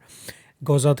hair.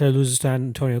 Goes out there, loses to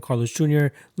Antonio Carlos Jr.,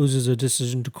 loses a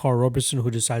decision to Carl Robertson, who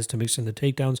decides to mix in the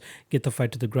takedowns, get the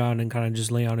fight to the ground, and kind of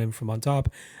just lay on him from on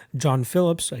top. John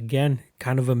Phillips, again,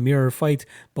 kind of a mirror fight,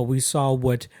 but we saw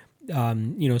what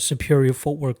superior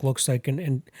footwork looks like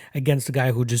and against the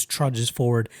guy who just trudges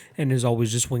forward and is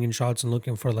always just winging shots and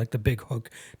looking for like the big hook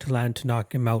to land to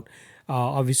knock him out.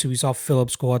 Obviously, we saw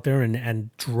Phillips go out there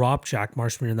and drop Jack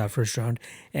Marshman in that first round.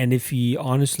 And if he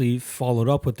honestly followed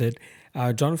up with it,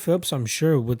 John Phillips, I'm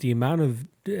sure, with the amount of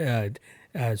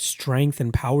strength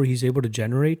and power he's able to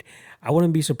generate, I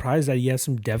wouldn't be surprised that he has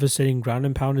some devastating ground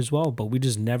and pound as well. But we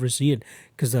just never see it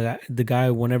because the guy,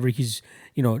 whenever he's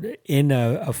in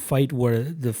a fight where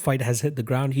the fight has hit the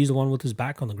ground, he's the one with his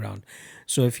back on the ground.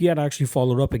 So if he had actually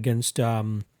followed up against Jack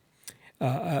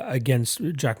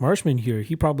Marshman here,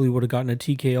 he probably would have gotten a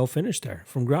TKO finish there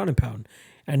from ground and pound,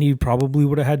 and he probably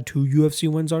would have had 2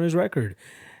 UFC wins on his record.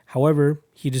 However,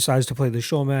 he decides to play the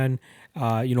showman,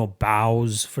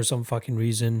 bows for some fucking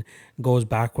reason, goes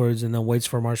backwards, and then waits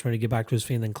for Marshman to get back to his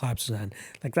feet and then claps his hand.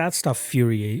 Like, that stuff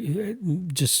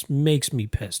just makes me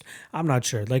pissed. I'm not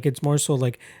sure. Like, it's more so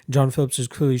like John Phillips is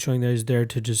clearly showing that he's there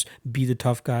to just be the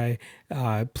tough guy,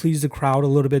 please the crowd a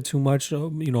little bit too much,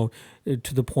 to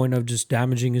the point of just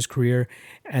damaging his career.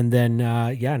 And then,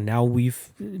 now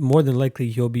more than likely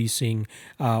he'll be seeing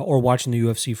or watching the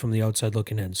UFC from the outside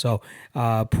looking in. So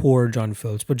poor John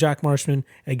Phillips. But Jack Marshman,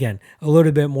 again, a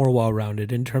little bit more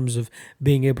well-rounded in terms of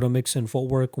being able to mix in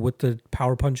footwork with the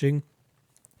power punching.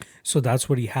 So that's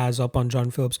what he has up on John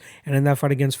Phillips. And in that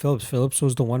fight against Phillips, Phillips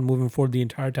was the one moving forward the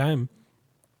entire time.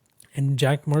 And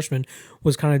Jack Marshman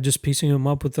was kind of just piecing him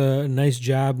up with a nice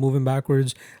jab, moving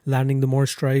backwards, landing the more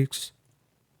strikes.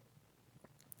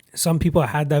 Some people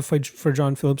had that fight for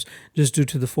John Phillips just due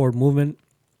to the forward movement.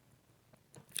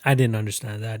 I didn't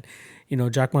understand that.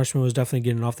 Jack Marshman was definitely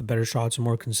getting off the better shots and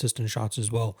more consistent shots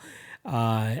as well.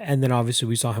 And then obviously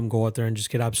we saw him go out there and just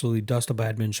get absolutely dusted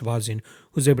by Edmen Shahbazyan,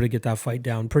 who's able to get that fight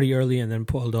down pretty early and then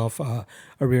pulled off a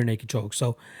rear naked choke.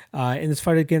 So in this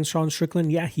fight against Sean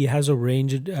Strickland, he has a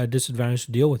range disadvantage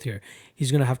to deal with here.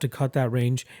 He's going to have to cut that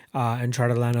range and try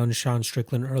to land on Sean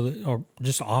Strickland early or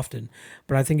just often.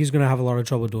 But I think he's going to have a lot of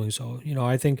trouble doing so.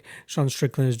 I think Sean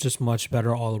Strickland is just much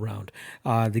better all around.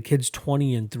 The kid's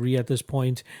 20-3 at this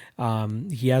point.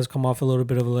 He has come off a little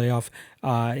bit of a layoff.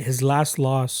 His last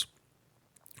loss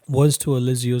was to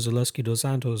Elizeu Zaleski dos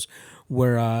Santos,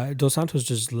 where dos Santos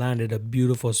just landed a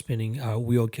beautiful spinning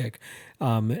wheel kick.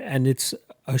 And it's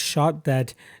a shot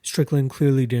that Strickland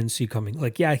clearly didn't see coming.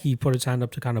 He put his hand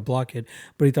up to kind of block it,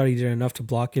 but he thought he did enough to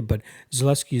block it. But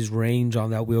Zaleski's range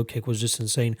on that wheel kick was just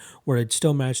insane, where it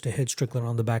still managed to hit Strickland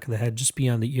on the back of the head, just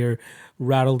beyond the ear,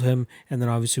 rattled him. And then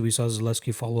obviously we saw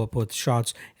Zaleski follow up with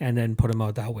shots and then put him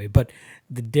out that way. But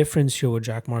the difference here with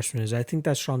Jack Marshman is I think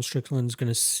that Sean Strickland's going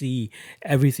to see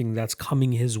everything that's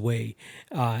coming his way.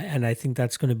 And I think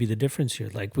that's going to be the difference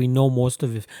here. We know most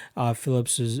of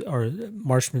Phillips's or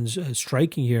Marshman's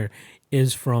striking here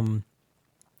is from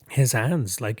his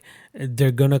hands.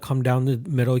 They're gonna come down the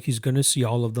middle. He's gonna see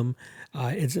all of them.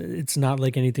 It's not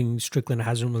like anything Strickland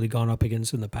hasn't really gone up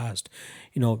against in the past.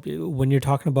 When you're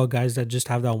talking about guys that just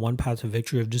have that one path to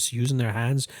victory of just using their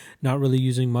hands, not really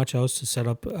using much else to set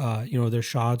up their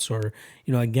shots, or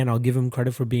again, I'll give him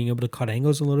credit for being able to cut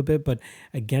angles a little bit, but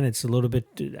again, it's a little bit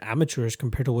amateurish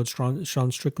compared to what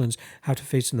Sean Strickland's had to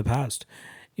face in the past.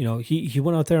 He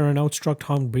went out there and outstruck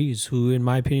Tom Breeze, who, in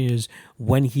my opinion, is,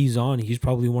 when he's on, he's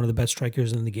probably one of the best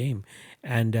strikers in the game.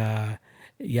 And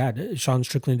Sean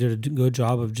Strickland did a good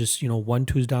job of just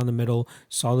 1-2s down the middle,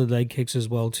 solid leg kicks as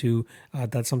well too.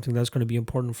 That's something that's going to be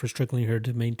important for Strickland here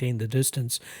to maintain the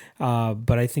distance.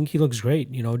 But I think he looks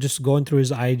great. Just going through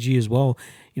his IG as well.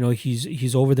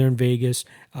 He's over there in Vegas.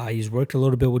 He's worked a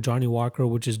little bit with Johnny Walker,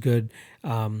 which is good.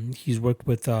 He's worked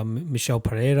with Michel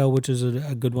Pereira, which is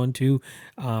a good one too.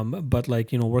 But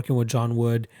working with John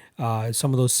Wood,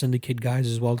 some of those syndicate guys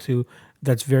as well too.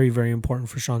 That's very, very important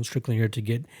for Sean Strickland here to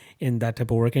get in that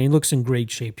type of work. And he looks in great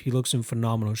shape. He looks in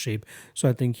phenomenal shape. So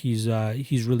I think he's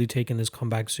really taken this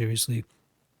comeback seriously.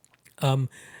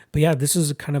 But yeah, this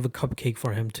is kind of a cupcake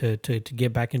for him to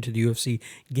get back into the UFC,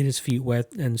 get his feet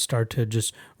wet, and start to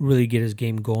just really get his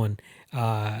game going.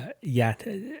 Yeah,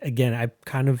 again, I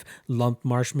kind of lump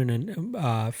Marshman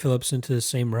and Phillips into the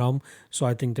same realm, so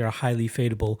I think they're highly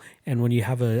fadeable. And when you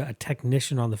have a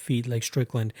technician on the feet like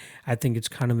Strickland, I think it's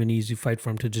kind of an easy fight for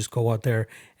him to just go out there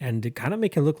and to kind of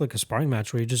make it look like a sparring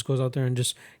match where he just goes out there and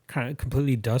just kind of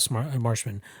completely dusts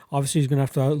Marshman. Obviously, he's going to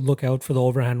have to look out for the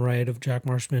overhand right of Jack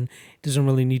Marshman. Doesn't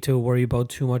really need to worry about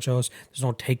too much else. There's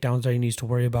no takedowns that he needs to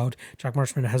worry about. Jack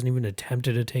Marshman hasn't even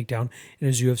attempted a takedown in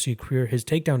his UFC career. His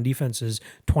takedown defense is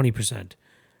 20%.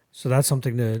 So that's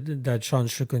something that Sean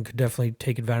Strickland could definitely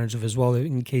take advantage of as well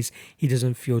in case he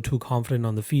doesn't feel too confident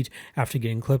on the feet after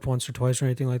getting clipped once or twice or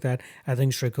anything like that. I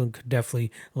think Strickland could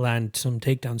definitely land some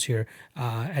takedowns here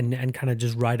and kind of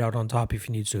just ride out on top if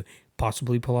he needs to.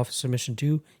 Possibly pull off a submission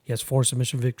too. He has 4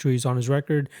 submission victories on his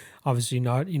record. Obviously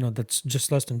not, that's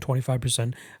just less than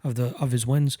 25% of his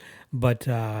wins. But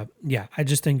yeah, I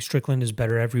just think Strickland is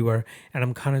better everywhere. And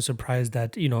I'm kind of surprised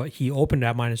that, he opened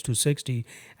at minus 260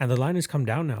 and the line has come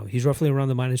down now. He's roughly around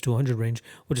the minus 200 range,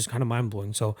 which is kind of mind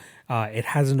blowing. So it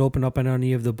hasn't opened up on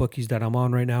any of the bookies that I'm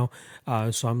on right now.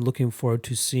 So I'm looking forward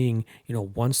to seeing,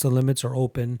 once the limits are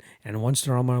open and once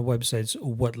they're on my websites,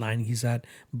 what line he's at.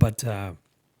 But,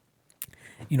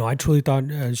 I truly thought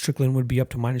Strickland would be up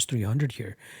to minus 300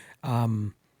 here.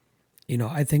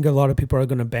 I think a lot of people are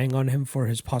going to bang on him for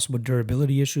his possible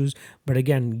durability issues. But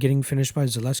again, getting finished by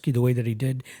Zaleski the way that he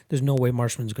did, there's no way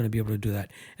Marshman's going to be able to do that.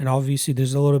 And obviously,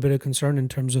 there's a little bit of concern in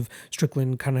terms of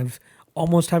Strickland kind of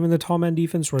almost having the tall man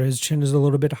defense where his chin is a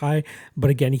little bit high. But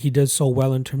again, he does so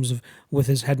well in terms of with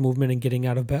his head movement and getting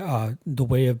out of the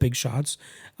way of big shots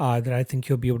that I think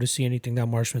he'll be able to see anything that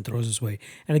Marshman throws his way.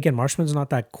 And again, Marshman's not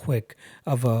that quick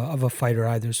of a fighter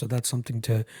either. So that's something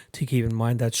to keep in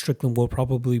mind, that Strickland will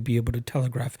probably be able to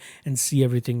telegraph and see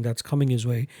everything that's coming his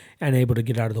way and able to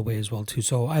get out of the way as well too.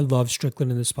 So I love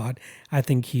Strickland in this spot. I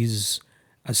think he's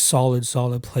a solid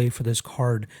play for this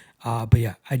card. But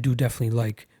yeah, I do definitely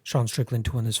like Sean Strickland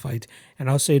to win this fight. And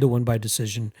I'll say to win by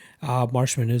decision.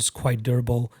 Marshman is quite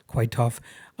durable, quite tough.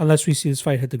 Unless we see this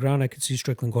fight hit the ground, I could see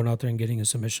Strickland going out there and getting a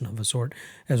submission of a sort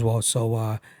as well.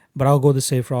 So, but I'll go the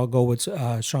safer. I'll go with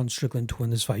Sean Strickland to win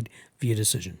this fight via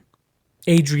decision.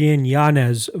 Adrian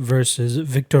Yanez versus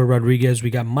Victor Rodriguez.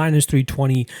 We got minus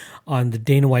 320 on the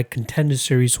Dana White Contender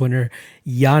Series winner,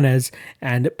 Yanez,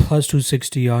 and plus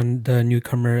 260 on the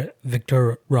newcomer,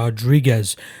 Victor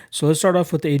Rodriguez. So let's start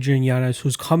off with Adrian Yanez,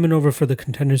 who's coming over for the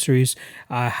Contender Series.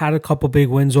 Had a couple big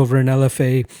wins over in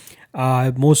LFA.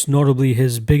 Most notably,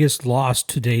 his biggest loss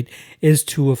to date is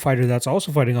to a fighter that's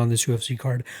also fighting on this UFC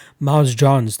card, Miles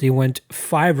Johns. They went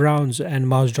 5 rounds, and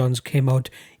Miles Johns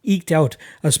eked out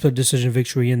a split decision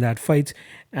victory in that fight.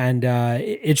 And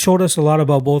it showed us a lot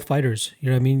about both fighters. You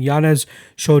know what I mean? Yanez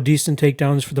showed decent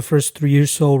takedowns for the first 3 or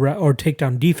so, or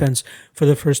takedown defense for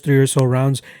the first 3 or so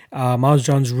rounds. Miles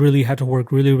Johns really had to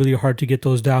work really hard to get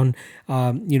those down.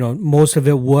 Most of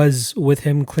it was with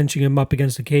him clinching him up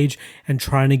against the cage and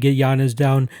trying to get Yanez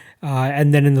down.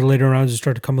 And then in the later rounds, it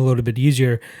started to come a little bit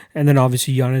easier. And then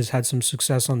obviously Yanez had some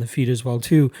success on the feet as well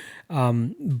too.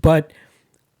 But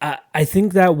I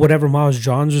think that whatever Miles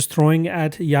Johns was throwing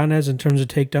at Yanez in terms of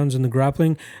takedowns and the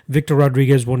grappling, Victor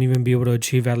Rodriguez won't even be able to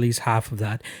achieve at least half of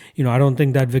that. I don't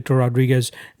think that Victor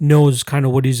Rodriguez knows kind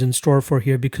of what he's in store for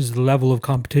here, because the level of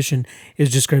competition is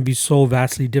just going to be so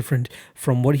vastly different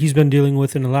from what he's been dealing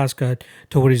with in Alaska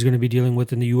to what he's going to be dealing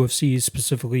with in the UFC,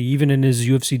 specifically even in his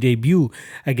UFC debut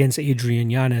against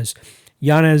Adrian Yanez.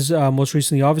 Yanez, most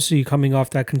recently, obviously coming off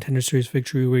that Contender Series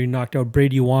victory where he knocked out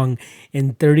Brady Wong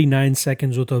in 39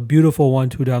 seconds with a beautiful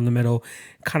 1-2 down the middle,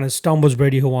 kind of stumbles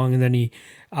Brady Wong, and then he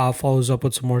follows up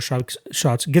with some more shots.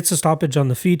 Gets a stoppage on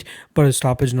the feet, but a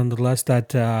stoppage nonetheless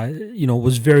that,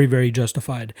 was very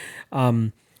justified.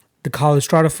 The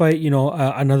Kalistrata fight,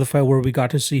 another fight where we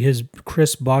got to see his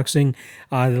crisp boxing.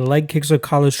 The leg kicks of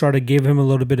Kalistrata gave him a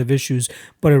little bit of issues,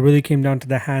 but it really came down to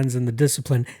the hands and the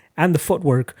discipline and the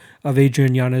footwork of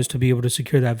Adrian Yanez to be able to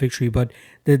secure that victory. But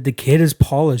the kid is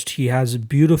polished. He has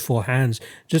beautiful hands,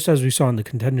 just as we saw in the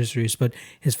Contender Series. But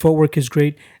his footwork is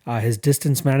great. His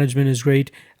distance management is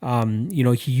great.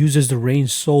 He uses the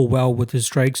range so well with his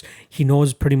strikes. He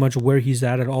knows pretty much where he's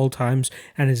at all times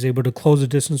and is able to close the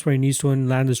distance where he needs to and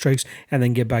land the strikes and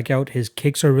then get back out. His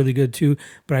kicks are really good too.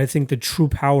 But I think the true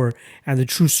power and the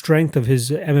true strength of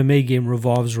his MMA game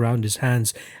revolves around his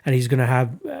hands. And he's going to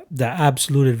have the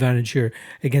absolute advantage here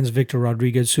against Victor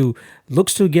Rodriguez, who,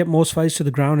 looks to get most fights to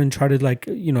the ground and try to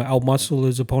outmuscle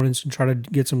his opponents and try to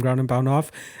get some ground and pound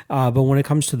off. But when it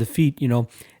comes to the feet,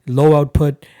 low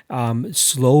output,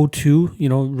 slow too,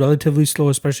 relatively slow,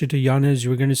 especially to Yanez.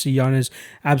 You're going to see Yanez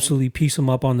absolutely piece him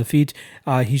up on the feet.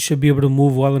 He should be able to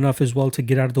move well enough as well to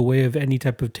get out of the way of any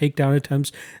type of takedown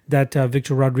attempts that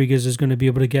Victor Rodriguez is going to be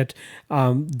able to get.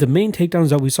 The main takedowns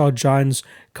that we saw Johns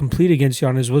complete against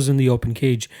Yanez was in the open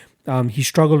cage. He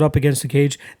struggled up against the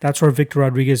cage. That's where Victor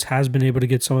Rodriguez has been able to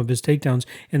get some of his takedowns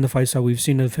in the fights that we've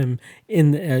seen of him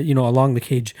in, along the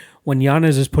cage. When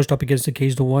Yanez is pushed up against the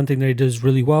cage, the one thing that he does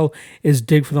really well is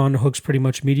dig for the underhooks pretty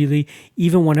much immediately.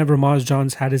 Even whenever Maz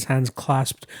Johns had his hands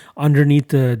clasped underneath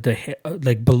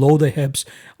below the hips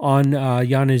on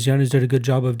Yanez did a good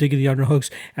job of digging the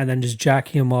underhooks and then just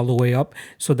jacking him all the way up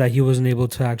so that he wasn't able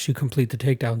to actually complete the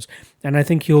takedowns. And I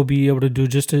think he'll be able to do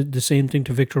just the same thing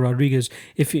to Victor Rodriguez,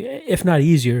 if not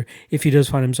easier, if he does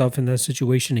find himself in that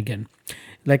situation again.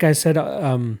 Like I said,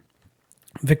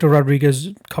 Victor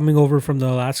Rodriguez coming over from the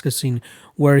Alaska scene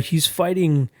where he's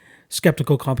fighting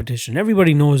skeptical competition.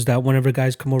 Everybody knows that whenever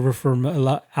guys come over from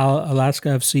Alaska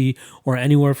FC or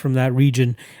anywhere from that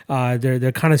region,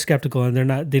 they're kind of skeptical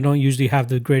and they don't usually have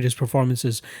the greatest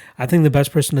performances. I think the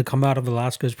best person to come out of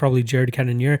Alaska is probably Jared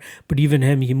Cannonier, but even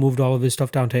him, he moved all of his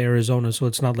stuff down to Arizona, so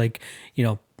it's not like,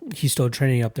 he's still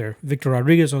training up there. Victor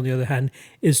Rodriguez, on the other hand,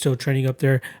 is still training up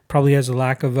there. Probably has a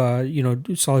lack of,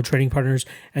 solid training partners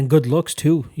and good looks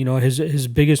too. His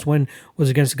biggest win was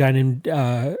against a guy named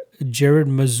Jared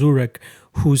Mazurek,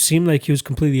 who seemed like he was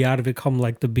completely out of it come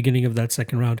like the beginning of that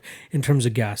second round in terms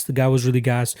of gas. The guy was really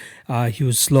gassed. He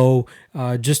was slow,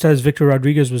 just as Victor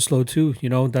Rodriguez was slow too.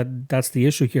 That's the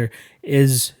issue here.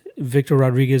 Is Victor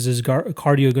Rodriguez's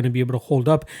cardio going to be able to hold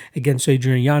up against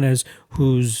Adrian Yanez,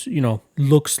 who's,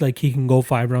 looks like he can go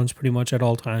 5 rounds pretty much at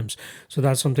all times. So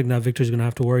that's something that Victor's going to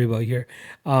have to worry about here.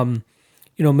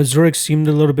 Mazurek seemed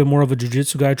a little bit more of a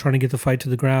jiu-jitsu guy trying to get the fight to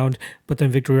the ground, but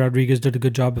then Victor Rodriguez did a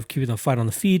good job of keeping the fight on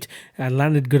the feet and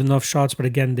landed good enough shots, but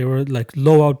again, they were like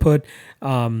low output,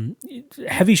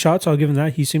 heavy shots. I'll give him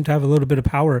that. He seemed to have a little bit of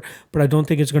power, but I don't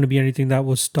think it's going to be anything that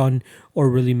will stun or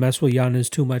really mess with Yanez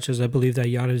too much, as I believe that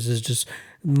Yanez is just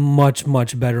much,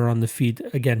 much better on the feet.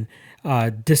 Again,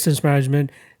 distance management,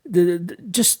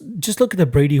 just look at the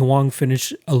Brady Wong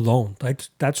finish alone. Like,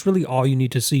 that's really all you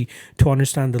need to see to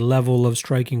understand the level of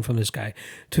striking from this guy.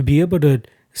 To be able to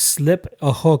slip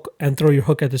a hook and throw your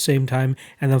hook at the same time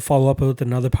and then follow up with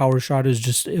another power shot was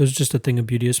just a thing of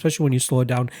beauty, especially when you slow it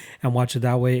down and watch it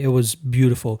that way. It was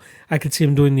beautiful. I could see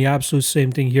him doing the absolute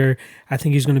same thing here. I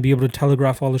think he's going to be able to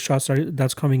telegraph all the shots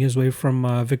that's coming his way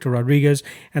from Victor Rodriguez,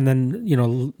 and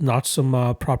then notch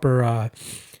some proper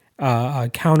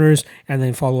counters and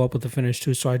then follow up with the finish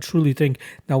too. So I truly think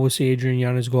that we'll see Adrian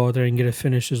Yanez go out there and get a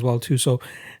finish as well too. So,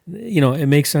 it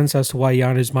makes sense as to why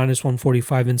Yanez minus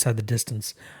 145 inside the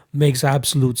distance. Makes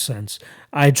absolute sense.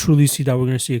 I truly see that we're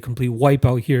going to see a complete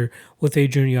wipeout here with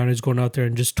Adrian Yanez going out there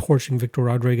and just torching Victor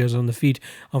Rodriguez on the feet.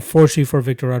 Unfortunately for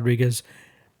Victor Rodriguez,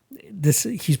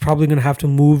 he's probably going to have to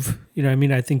move.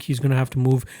 I think he's going to have to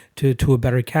move to a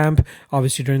better camp.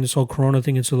 Obviously, during this whole Corona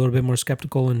thing, it's a little bit more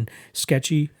skeptical and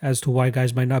sketchy as to why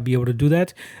guys might not be able to do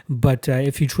that. But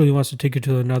if he truly wants to take it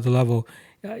to another level,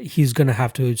 he's going to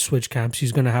have to switch camps.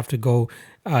 He's going to have to go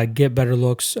get better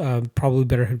looks, probably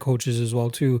better head coaches as well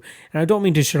too. And I don't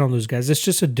mean to shit on those guys. It's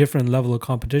just a different level of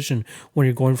competition when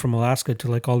you're going from Alaska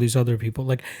to like all these other people.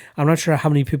 Like, I'm not sure how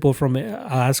many people from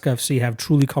Alaska FC have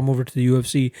truly come over to the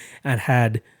UFC and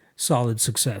had solid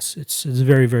success. It's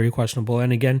very, very questionable.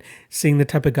 And again, seeing the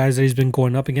type of guys that he's been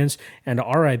going up against, and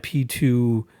RIP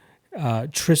to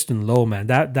Tristan Lowe, man.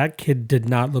 That kid did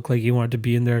not look like he wanted to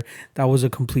be in there. That was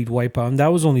a complete wipeout. And that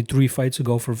was only 3 fights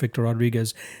ago for Victor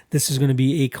Rodriguez. This is going to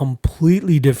be a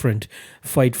completely different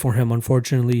fight for him,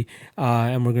 unfortunately.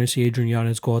 And we're going to see Adrian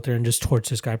Yanez go out there and just torch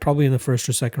this guy, probably in the first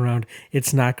or second round.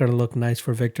 It's not going to look nice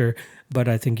for Victor, but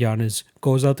I think Yanez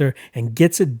goes out there and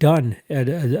gets it done at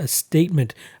a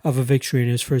statement of a victory in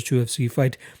his first UFC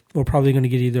fight. We're probably going to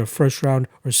get either a first round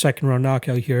or second round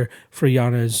knockout here for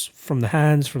Yanez from the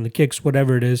hands, from the kicks,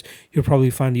 whatever it is. He'll probably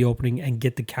find the opening and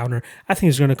get the counter. I think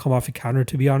he's going to come off a counter,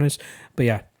 to be honest. But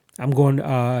yeah, I'm going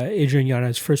Adrian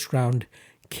Yanez first round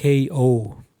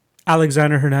KO.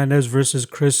 Alexander Hernandez versus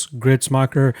Chris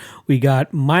Gruetzemacher. We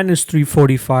got minus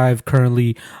 345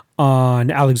 currently on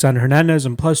Alexander Hernandez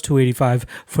and plus 285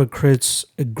 for Chris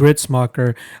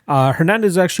Gruetzemacher.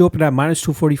 Hernandez actually opened at minus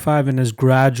 245 and has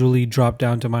gradually dropped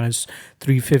down to minus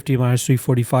 350, minus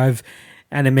 345.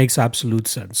 And it makes absolute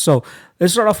sense. So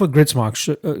let's start off with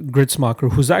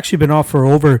Gruetzemacher, who's actually been off for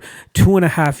over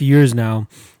 2.5 years now.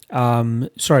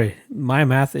 Sorry, my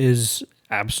math is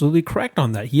absolutely correct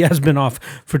on that. He has been off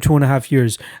for 2.5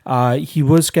 years. He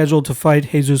was scheduled to fight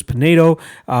Jesus Pinedo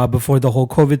before the whole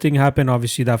COVID thing happened.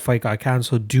 Obviously, that fight got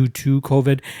canceled due to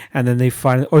COVID. And then they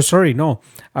finally, or sorry, no,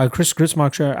 Chris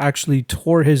Gruetzemacher actually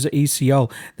tore his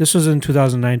ACL. This was in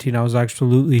 2019. I was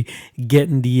absolutely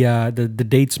getting the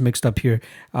dates mixed up here.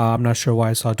 I'm not sure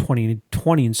why I saw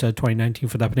 2020 instead of 2019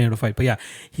 for that Pinedo fight. But yeah,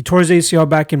 he tore his ACL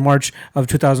back in March of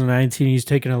 2019. He's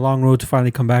taken a long road to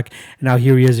finally come back. And now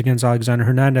here he is against Alexander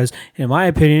Hernandez. In my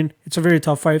opinion, it's a very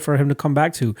tough fight for him to come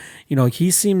back to.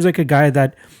 He seems like a guy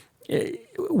that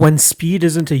when speed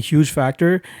isn't a huge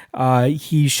factor,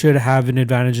 he should have an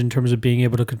advantage in terms of being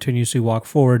able to continuously walk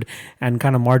forward and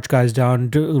kind of march guys down,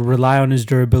 rely on his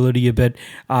durability a bit,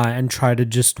 and try to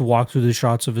just walk through the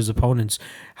shots of his opponents.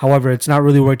 However, it's not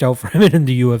really worked out for him in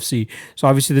the UFC. So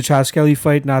obviously the Chas Skelly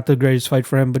fight, not the greatest fight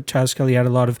for him, but Chas Skelly had a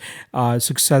lot of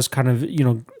success kind of,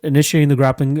 initiating the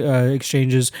grappling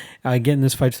exchanges, getting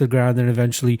this fight to the ground, and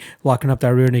eventually locking up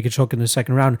that rear naked choke in the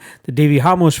second round. The Davy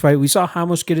Ramos fight, we saw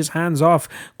Ramos get his hands off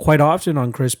quite often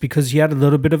on Chris because he had a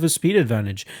little bit of a speed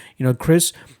advantage.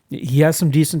 Chris, he has some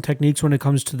decent techniques when it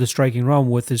comes to the striking realm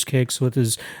with his kicks, with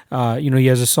his, he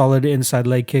has a solid inside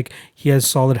leg kick. He has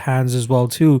solid hands as well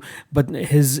too. But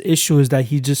his issue is that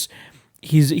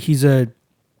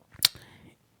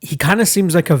he kind of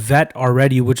seems like a vet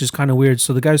already, which is kind of weird.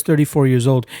 So the guy's 34 years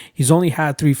old. He's only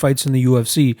had 3 fights in the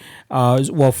UFC.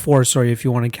 4, sorry, if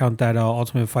you want to count that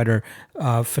Ultimate Fighter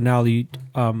finale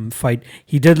fight.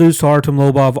 He did lose to Artem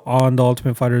Lobov on the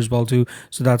Ultimate Fighter as well too.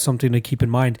 So that's something to keep in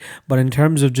mind. But in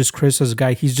terms of just Chris as a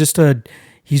guy, he's just an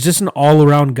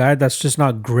all-around guy that's just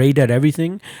not great at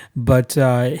everything, but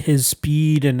his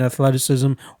speed and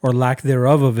athleticism, or lack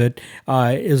thereof of it,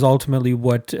 is ultimately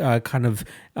what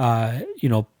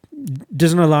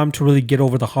doesn't allow him to really get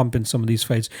over the hump in some of these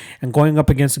fights. And going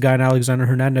up against a guy in Alexander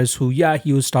Hernandez, who,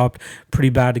 he was stopped pretty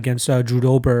bad against Drew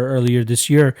Dober earlier this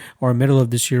year, or middle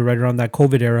of this year, right around that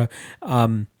COVID era.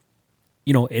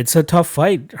 It's a tough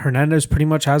fight. Hernandez pretty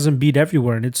much hasn't beat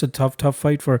everywhere, and it's a tough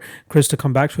fight for Chris to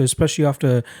come back to, especially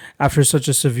after such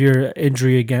a severe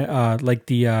injury again, like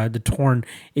the torn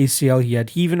ACL he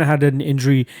had. He even had an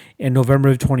injury in November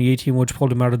of 2018, which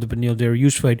pulled him out of the Beneil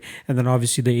Dariush fight, and then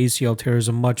obviously the ACL tear is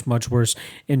a much worse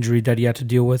injury that he had to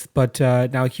deal with. But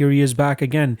now here he is back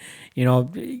again.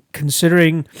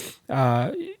 Considering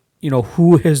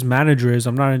who his manager is.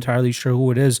 I'm not entirely sure who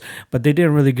it is, but they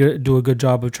didn't really do a good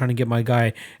job of trying to get my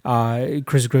guy,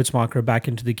 Chris Gruetzemacher, back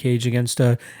into the cage against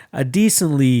a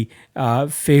decently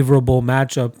favorable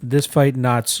matchup. This fight,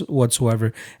 not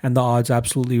whatsoever, and the odds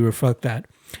absolutely reflect that.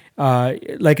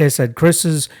 Like I said,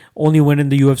 Chris's only win in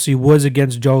the UFC was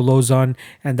against Joe Lauzon,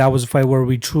 and that was a fight where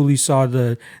we truly saw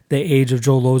the age of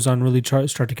Joe Lauzon really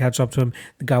start to catch up to him.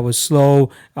 The guy was slow,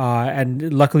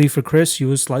 and luckily for Chris, he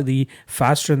was slightly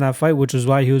faster in that fight, which is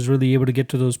why he was really able to get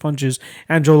to those punches.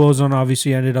 And Joe Lauzon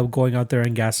obviously ended up going out there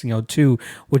and gassing out too,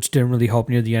 which didn't really help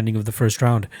near the ending of the first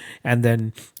round. And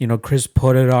then, Chris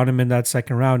put it on him in that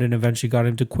second round and eventually got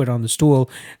him to quit on the stool.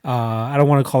 I don't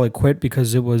want to call it quit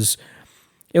because it was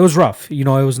rough. It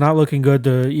was not looking good.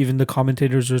 Even the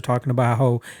commentators were talking about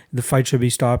how the fight should be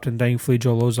stopped, and thankfully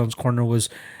Joe Lauzon's corner was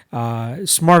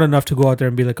smart enough to go out there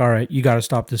and be like, all right, you got to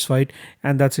stop this fight,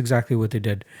 and that's exactly what they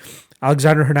did.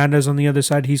 Alexander Hernandez on the other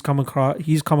side, he's come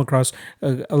across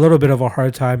a little bit of a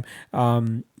hard time.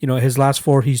 His last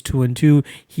 4, he's 2-2.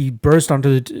 He burst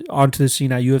onto the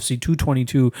scene at UFC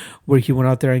 222, where he went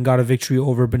out there and got a victory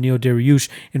over Beneil Dariush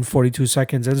in 42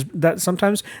 seconds. And that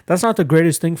sometimes that's not the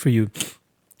greatest thing for you.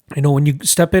 When you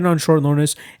step in on short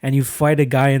notice and you fight a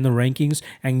guy in the rankings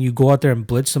and you go out there and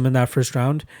blitz him in that first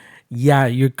round,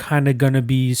 you're kind of going to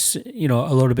be,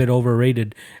 a little bit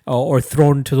overrated or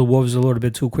thrown to the wolves a little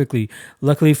bit too quickly.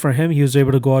 Luckily for him, he was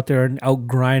able to go out there and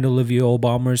outgrind Olivier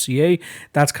Aubin-Mercier.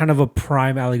 That's kind of a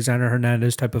prime Alexander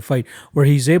Hernandez type of fight where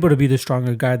he's able to be the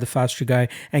stronger guy, the faster guy,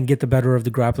 and get the better of the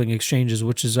grappling exchanges,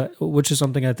 which is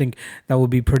something I think that would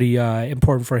be pretty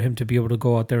important for him to be able to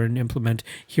go out there and implement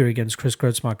here against Chris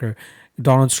Gruetzemacher.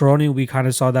 Donald Cerrone, we kind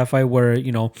of saw that fight where,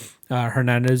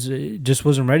 Hernandez just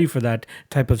wasn't ready for that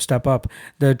type of step up.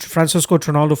 The Francisco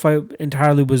Trinaldo fight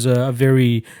entirely was a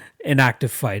very inactive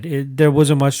fight. There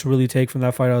wasn't much to really take from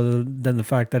that fight other than the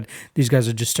fact that these guys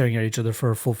are just staring at each other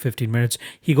for a full 15 minutes.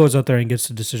 He goes out there and gets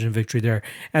the decision victory there.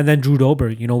 And then Drew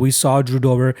Dober, we saw Drew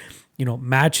Dober.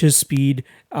 match his speed,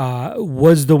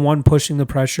 was the one pushing the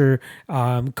pressure,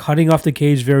 cutting off the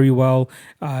cage very well.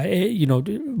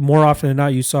 More often than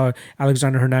not, you saw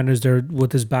Alexander Hernandez there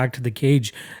with his back to the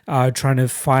cage, trying to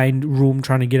find room,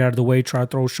 trying to get out of the way, try to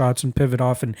throw shots and pivot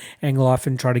off and angle off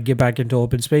and try to get back into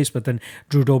open space. But then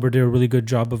Drew Dober did a really good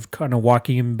job of kind of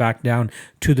walking him back down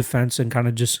to the fence and kind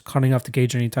of just cutting off the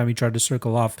cage anytime he tried to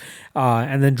circle off.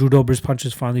 And then Drew Dober's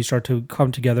punches finally start to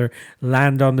come together,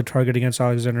 land on the target against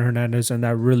Alexander Hernandez, and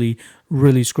that really,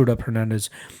 really screwed up Hernandez.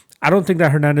 I don't think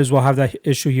that Hernandez will have that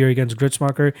issue here against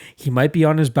Gritzmacher. He might be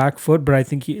on his back foot, but I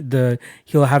think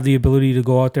he'll have the ability to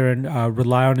go out there and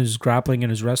rely on his grappling and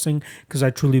his wrestling, because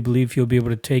I truly believe he'll be able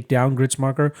to take down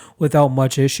Gritzmacher without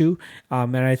much issue,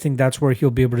 and I think that's where he'll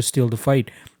be able to steal the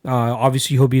fight.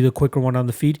 Obviously, he'll be the quicker one on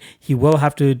the feet. He will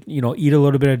have to, eat a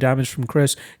little bit of damage from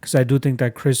Chris, because I do think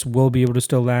that Chris will be able to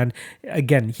still land.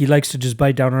 Again, he likes to just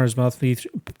bite down on his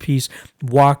mouthpiece,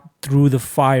 walk through the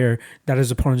fire that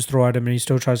his opponents throw at him, and he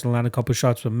still tries to land a couple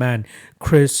shots. But man,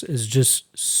 Chris is just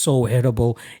so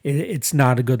hittable. It's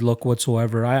not a good look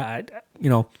whatsoever. I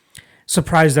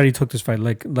surprised that he took this fight,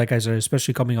 like I said,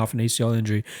 especially coming off an ACL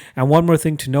injury. And one more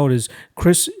thing to note is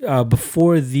Chris,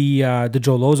 before the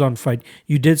Joe Lozon fight,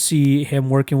 you did see him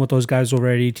working with those guys over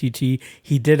at ATT.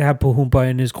 He did have Pahumpa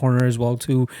in his corner as well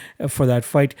too for that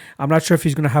fight. I'm not sure if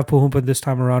he's going to have Pahumpa this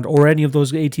time around, or any of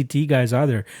those ATT guys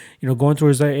either. Going through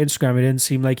his Instagram, it didn't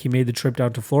seem like he made the trip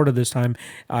down to Florida this time.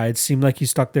 It seemed like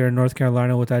he's stuck there in North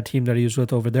Carolina with that team that he was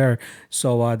with over there.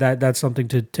 So that's something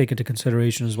to take into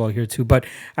consideration as well here too. But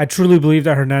I truly believe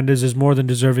that Hernandez is more than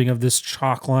deserving of this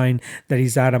chalk line that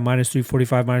he's at minus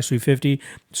 345, minus 350.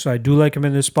 So I do like him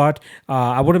in this spot.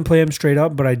 I wouldn't play him straight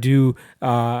up, but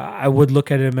I would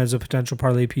look at him as a potential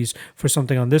parlay piece for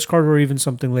something on this card, or even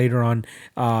something later on,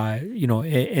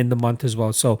 in the month as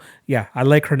well. So yeah, I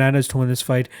like Hernandez to win this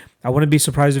fight. I wouldn't be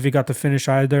surprised if he got the finish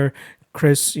either.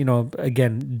 Chris,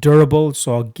 again, durable,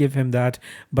 so I'll give him that.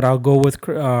 But I'll go with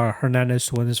Hernandez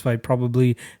to win this fight,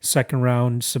 probably second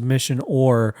round submission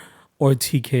or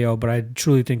TKO, but I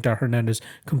truly think that Hernandez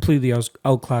completely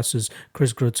outclasses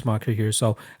Chris Grutzmacher here.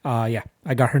 So, I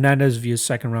got Hernandez via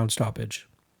second round stoppage.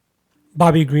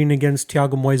 Bobby Green against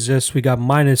Thiago Moises. We got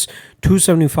minus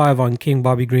 275 on King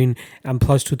Bobby Green and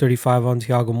plus 235 on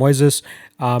Thiago Moises.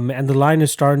 And the line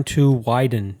is starting to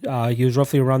widen. He was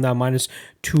roughly around that minus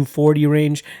 240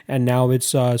 range, and now it's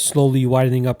slowly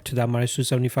widening up to that minus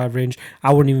 275 range.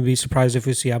 I wouldn't even be surprised if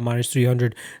we see at minus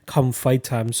 300 come fight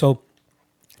time. So,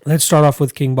 let's start off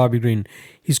with King Bobby Green.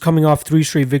 He's coming off 3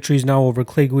 straight victories now over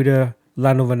Clay Guida,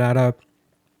 Lando Venata,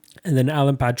 and then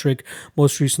Alan Patrick,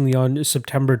 most recently on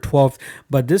September 12th.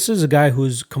 But this is a guy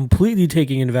who's completely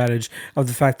taking advantage of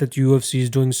the fact that the UFC is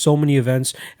doing so many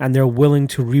events, and they're willing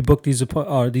to rebook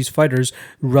these fighters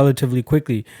relatively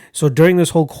quickly. So during this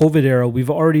whole COVID era, we've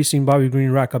already seen Bobby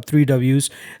Green rack up 3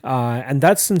 Ws, and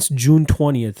that's since June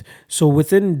 20th. So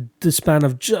within the span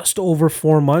of just over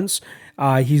 4 months,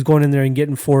 he's going in there and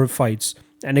getting 4 fights.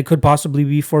 And it could possibly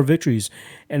be 4 victories.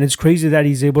 And it's crazy that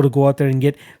he's able to go out there and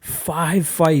get 5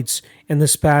 fights in the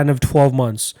span of 12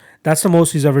 months. That's the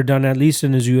most he's ever done, at least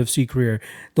in his UFC career.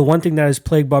 The one thing that has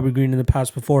plagued Bobby Green in the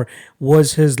past before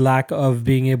was his lack of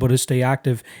being able to stay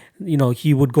active.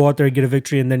 He would go out there and get a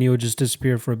victory, and then he would just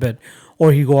disappear for a bit.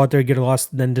 Or he'd go out there and get a loss,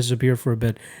 then disappear for a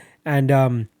bit.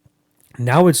 And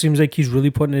now it seems like he's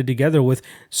really putting it together with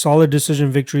solid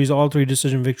decision victories, all 3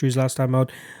 decision victories last time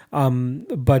out.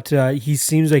 But he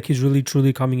seems like he's really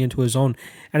truly coming into his own.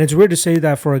 And it's weird to say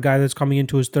that for a guy that's coming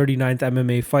into his 39th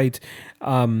MMA fight.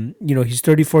 He's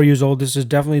 34 years old. This is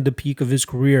definitely the peak of his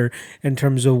career in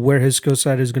terms of where his skill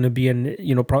set is going to be, and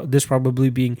this probably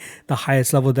being the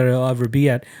highest level that he'll ever be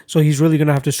at. So he's really going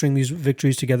to have to string these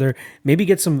victories together, maybe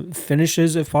get some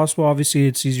finishes if possible. Obviously,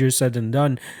 it's easier said than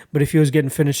done, but if he was getting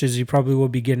finishes, he probably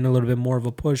would be getting a little bit more of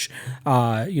a push,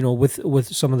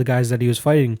 with some of the guys that he was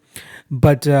fighting.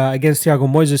 But against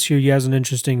Thiago Moises here, he has an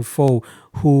interesting foe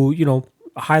who,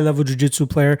 high-level jiu-jitsu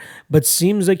player, but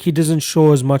seems like he doesn't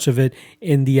show as much of it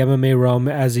in the MMA realm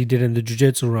as he did in the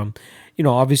jiu-jitsu realm.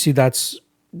 Obviously that's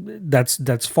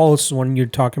false when you're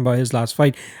talking about his last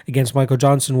fight against Michael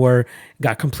Johnson, where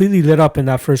got completely lit up in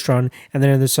that first round, and then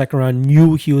in the second round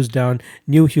knew he was down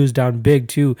big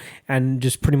too, and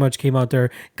just pretty much came out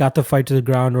there, got the fight to the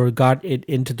ground, or got it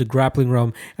into the grappling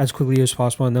realm as quickly as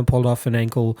possible, and then pulled off an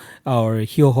ankle or a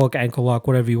heel hook, ankle lock,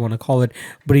 whatever you want to call it.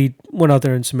 But he went out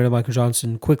there and submitted Michael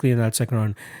Johnson quickly in that second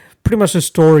round. pretty much the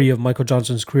story of Michael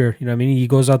Johnson's career. You know what I mean? He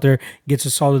goes out there, gets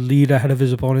a solid lead ahead of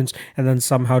his opponents, and then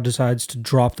somehow decides to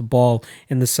drop the ball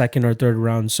in the second or third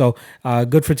round. So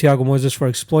good for Thiago Moises for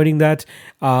exploiting that.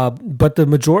 But the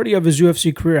majority of his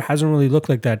UFC career hasn't really looked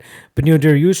like that. Beneil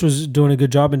Dariush was doing a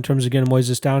good job in terms of getting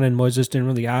Moises down, and Moises didn't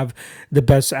really have the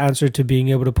best answer to being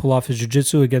able to pull off his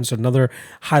jiu-jitsu against another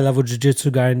high-level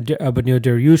jiu-jitsu guy in Beneil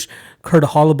Dariush. Kurt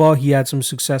Hollabaugh, he had some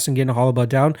success in getting Hollabaugh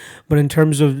down, but in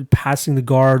terms of passing the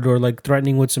guard or like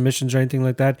threatening with submissions or anything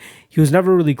like that, he was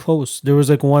never really close. There was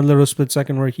like one little split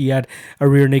second where he had a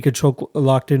rear naked choke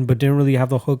locked in, but didn't really have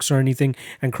the hooks or anything,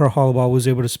 and Kurt Hollabaugh was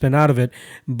able to spin out of it.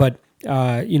 But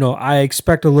I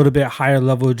expect a little bit higher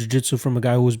level of jiu-jitsu from a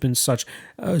guy who's been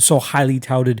so highly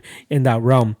touted in that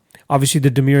realm. Obviously,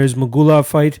 the Damir Ismagulov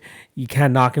fight, you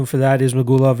can't knock him for that.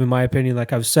 Ismagulov, in my opinion,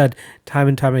 like I've said time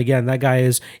and time again, that guy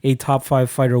is a top 5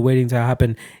 fighter waiting to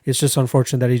happen. It's just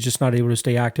unfortunate that he's just not able to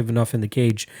stay active enough in the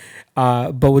cage.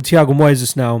 But with Thiago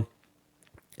Moises now,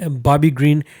 Bobby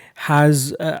Green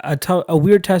has a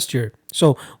weird test here.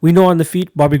 So we know on the feet,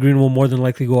 Bobby Green will more than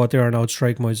likely go out there and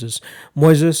outstrike Moises.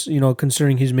 Moises,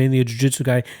 considering he's mainly a jiu-jitsu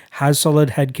guy, has solid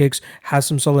head kicks, has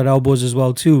some solid elbows as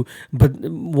well too. But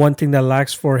one thing that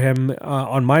lacks for him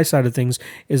on my side of things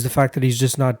is the fact that he's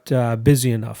just not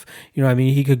busy enough.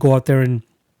 He could go out there and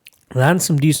land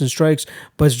some decent strikes,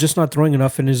 but is just not throwing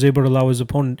enough and is able to allow his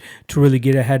opponent to really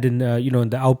get ahead in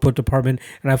the output department.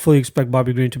 And I fully expect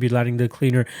Bobby Green to be landing the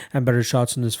cleaner and better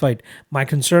shots in this fight. My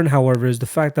concern, however, is the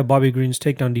fact that Bobby Green's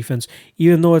takedown defense,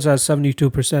 even though it's at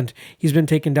 72%, he's been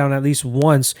taken down at least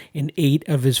once in 8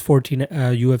 of his 14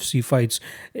 UFC fights.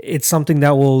 It's something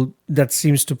that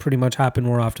seems to pretty much happen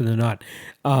more often than not.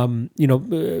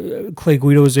 Clay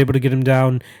Guida was able to get him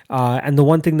down. And the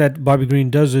one thing that Bobby Green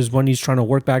does is when he's trying to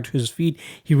work back to his feet,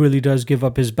 he really does give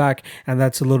up his back. And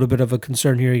that's a little bit of a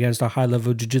concern here against a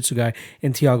high-level jiu-jitsu guy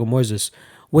in Thiago Moises.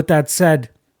 With that said,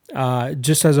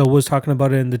 just as I was talking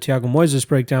about it in the Thiago Moises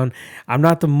breakdown, I'm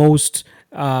not the most...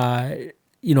 I'm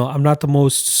not the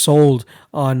most sold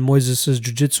on Moises'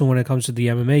 jiu-jitsu when it comes to the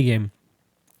MMA game.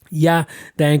 Yeah,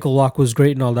 the ankle lock was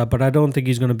great and all that, but I don't think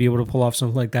he's going to be able to pull off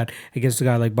something like that against a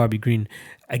guy like Bobby Green.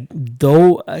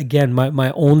 Though, again,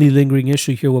 my only lingering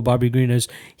issue here with Bobby Green is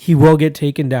he will get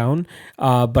taken down,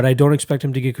 but I don't expect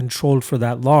him to get controlled for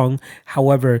that long.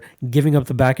 However, giving up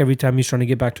the back every time he's trying to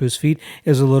get back to his feet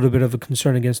is a little bit of a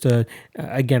concern against a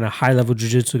high-level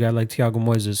jiu-jitsu guy like Thiago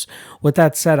Moises. With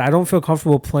that said, I don't feel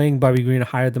comfortable playing Bobby Green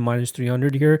higher than minus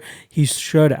 300 here. He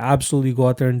should absolutely go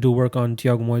out there and do work on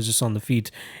Thiago Moises on the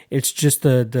feet. It's just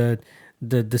the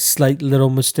slight little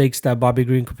mistakes that Bobby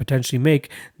Green could potentially make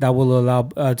that will allow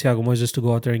Thiago Moises to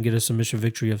go out there and get a submission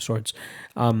victory of sorts.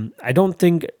 I don't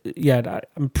think yet.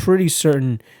 I'm pretty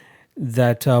certain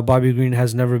that Bobby Green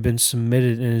has never been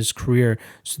submitted in his career,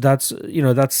 so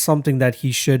that's something that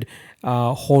he should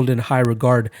hold in high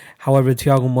regard. However,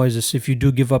 Thiago Moises, if you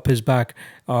do give up his back,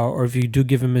 or if you do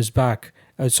give him his back.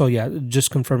 Just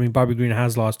confirming Bobby Green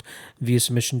has lost via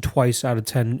submission twice out of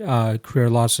 10 career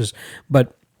losses,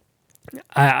 but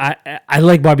I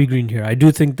like Bobby Green here. I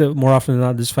do think that more often than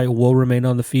not, this fight will remain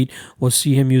on the feet. We'll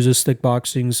see him use his stick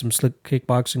boxing, some slick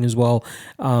kickboxing as well,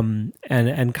 and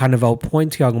kind of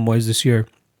outpoint Thiago Moises this year.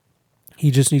 He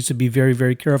just needs to be very,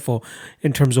 very careful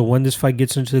in terms of when this fight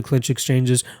gets into the clinch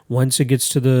exchanges. Once it gets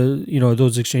to the,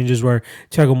 those exchanges where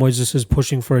Thiago Moises is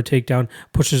pushing for a takedown,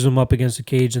 pushes him up against the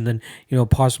cage, and then,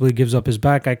 possibly gives up his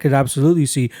back. I could absolutely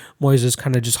see Moises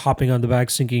kind of just hopping on the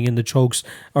back, sinking in the chokes,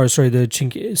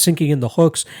 sinking in the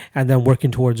hooks, and then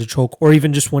working towards a choke, or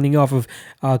even just winning off of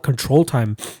control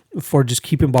time for just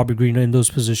keeping Bobby Green in those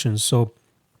positions. So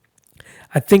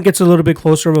I think it's a little bit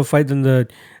closer of a fight than the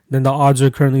odds are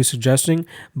currently suggesting.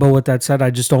 But with that said, I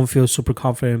just don't feel super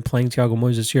confident in playing Thiago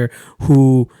Moises here,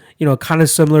 who, kind of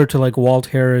similar to like Walt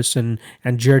Harris and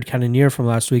Jared Cannonier from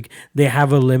last week, they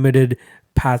have a limited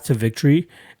path to victory.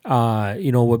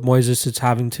 With Moises, it's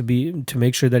having to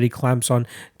make sure that he clamps on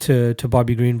to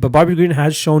Bobby Green. But Bobby Green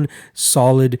has shown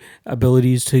solid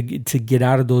abilities to get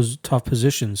out of those tough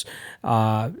positions.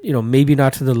 Maybe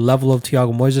not to the level of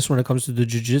Thiago Moises when it comes to the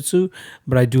jiu-jitsu,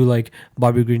 but I do like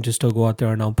Bobby Green to still go out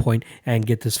there and outpoint and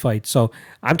get this fight. So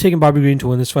I'm taking Bobby Green to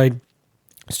win this fight.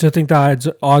 Still think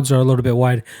the odds are a little bit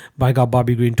wide, but I got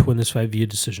Bobby Green to win this fight via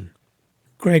decision.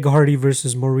 Greg Hardy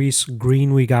versus Maurice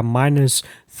Green. We got minus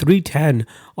 310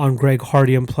 on Greg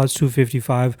Hardy and plus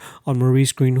 255 on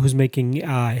Maurice Green, who's making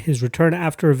his return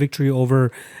after a victory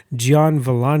over Gian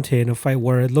Vellante in a fight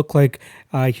where it looked like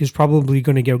he was probably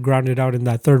going to get grounded out in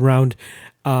that third round.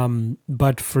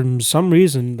 But for some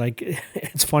reason, like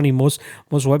it's funny, most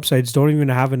websites don't even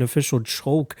have an official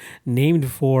choke named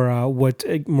for what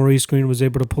Maurice Green was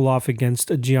able to pull off against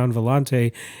Gian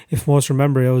Vellante. If most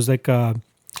remember, it was like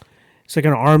it's like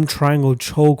an arm triangle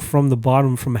choke from the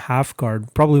bottom from half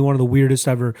guard. Probably one of the weirdest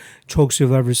ever chokes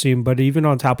you've ever seen. But even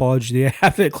on Tapology, they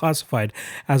have it classified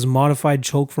as modified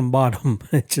choke from bottom.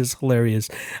 It's just hilarious.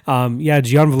 Gian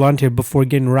Vellante, before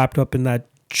getting wrapped up in that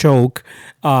choke,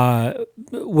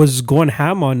 was going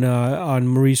ham on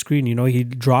Maurice Green. You know, he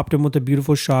dropped him with a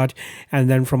beautiful shot, and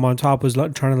then from on top was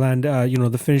trying to land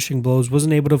the finishing blows.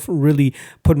 Wasn't able to really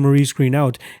put Maurice Green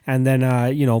out, and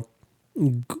then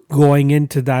going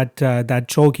into that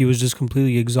choke, he was just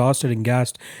completely exhausted and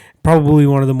gassed. Probably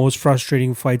one of the most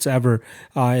frustrating fights ever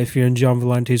if you're in Gian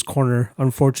Vellante's corner.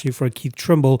 Unfortunately for Keith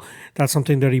Trimble, that's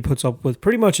something that he puts up with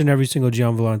pretty much in every single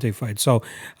Gian Vellante fight. So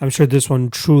I'm sure this one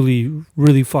truly,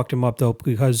 really fucked him up, though,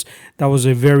 because that was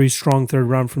a very strong third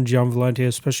round from Gian Vellante,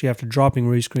 especially after dropping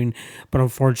Maurice Green. But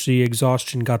unfortunately,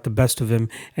 exhaustion got the best of him,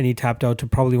 and he tapped out to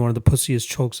probably one of the pussiest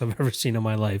chokes I've ever seen in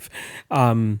my life.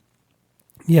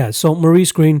 So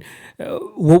Maurice Green,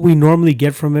 what we normally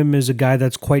get from him is a guy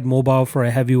that's quite mobile for a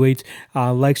heavyweight,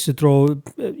 likes to throw,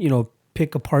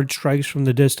 pick apart strikes from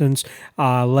the distance,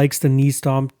 likes the knee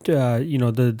stomp,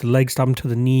 the leg stomp to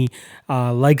the knee,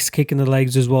 likes kicking the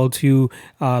legs as well too,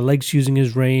 likes using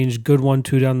his range, good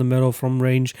 1-2 down the middle from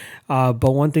range.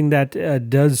 But one thing that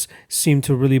does seem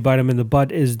to really bite him in the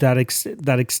butt is that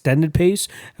extended pace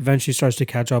eventually starts to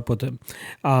catch up with him.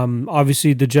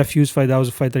 Obviously, the Jeff Hughes fight, that was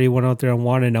a fight that he went out there and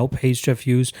won and outpaced Jeff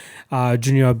Hughes.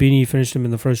 Junior Albini finished him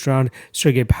in the first round.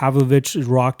 Sergey Pavlovich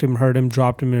rocked him, hurt him,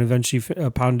 dropped him, and eventually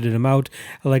pounded him out.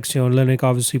 Alexei Oleinik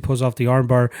obviously pulls off the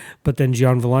armbar, but then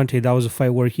Gian Vellante, that was a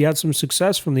fight where he had some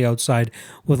success from the outside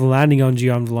with landing on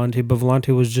Gian Vellante, but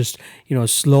Vellante was just,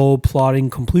 slow,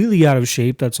 plodding, completely out of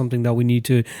shape. That's something that we need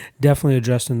to definitely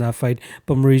address in that fight.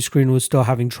 But Maurice Green was still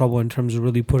having trouble in terms of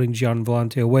really putting Gian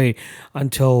Vellante away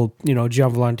until,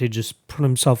 Gian Vellante just put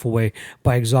himself away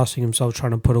by exhausting himself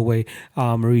trying to put away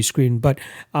Maurice Green. But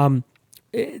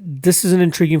this is an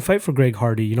intriguing fight for Greg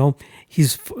Hardy.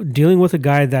 He's dealing with a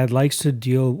guy that likes to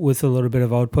deal with a little bit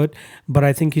of output, but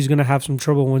I think he's going to have some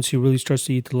trouble once he really starts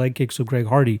to eat the leg kicks of Greg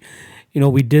Hardy.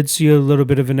 We did see a little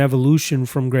bit of an evolution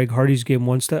from Greg Hardy's game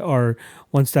once that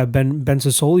Ben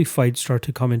Sassoli fight started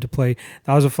to come into play.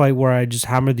 That was a fight where I just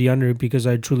hammered the under because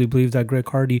I truly believe that Greg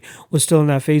Hardy was still in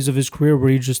that phase of his career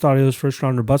where he just thought it was first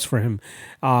rounder bust for him.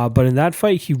 But in that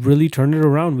fight, he really turned it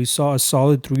around. We saw a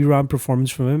solid 3-round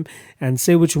performance from him. And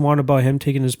say what you want about him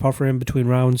taking his puffer in between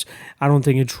rounds, I don't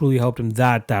think it truly helped him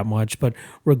that much. But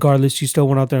regardless, he still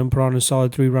went out there and put on a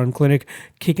solid 3-round clinic,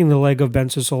 kicking the leg of Ben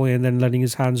Sassoli and then letting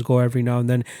his hands go every now and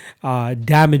then,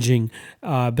 damaging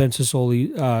Ben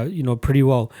Sassoli, pretty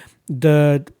well.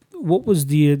 What was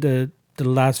the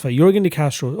last fight? Yorgan De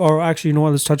Castro, or actually, you know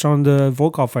what? Let's touch on the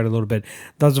Volkov fight a little bit.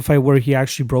 That was a fight where he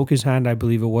actually broke his hand, I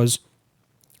believe it was.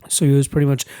 So he was pretty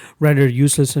much rendered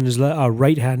useless in his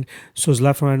right hand. So his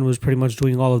left hand was pretty much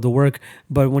doing all of the work.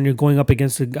 But when you're going up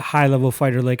against a high-level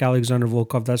fighter like Alexander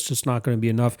Volkov, that's just not going to be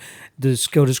enough. The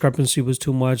skill discrepancy was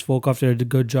too much. Volkov did a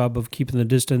good job of keeping the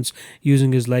distance,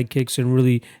 using his leg kicks, and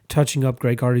really touching up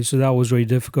Greg Hardy. So that was really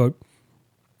difficult.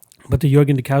 But the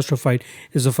Yorgan De Castro fight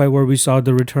is a fight where we saw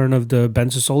the return of the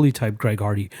Ben Sassoli type Greg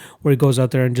Hardy, where he goes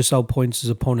out there and just outpoints his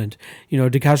opponent.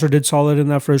 De Castro did solid in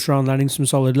that first round, landing some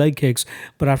solid leg kicks,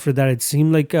 but after that it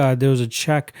seemed like there was a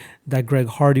check that Greg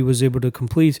Hardy was able to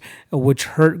complete, which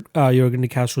hurt Yorgan De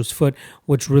Castro's foot,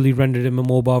 which really rendered him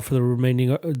immobile for the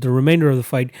remainder of the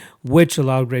fight, which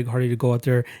allowed Greg Hardy to go out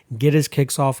there, get his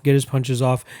kicks off, get his punches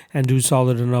off, and do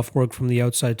solid enough work from the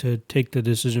outside to take the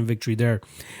decision victory there.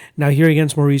 Now here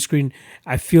against Maurice Green,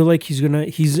 I feel like he's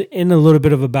in a little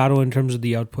bit of a battle in terms of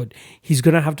the output. He's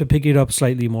gonna have to pick it up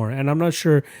slightly more, and I'm not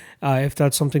sure if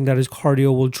that's something that his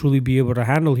cardio will truly be able to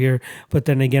handle here. But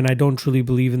then again, I don't truly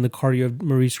believe in the cardio of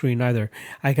Maurice Green either.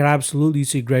 I could absolutely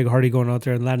see Greg Hardy going out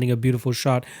there and landing a beautiful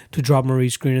shot to drop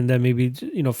Maurice Green and then maybe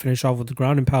finish off with the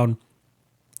ground and pound.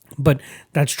 But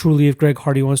that's truly if Greg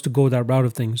Hardy wants to go that route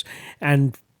of things.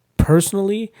 And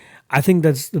personally, I think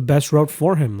that's the best route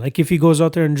for him. Like if he goes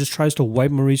out there and just tries to wipe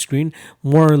Maurice Green,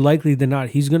 more likely than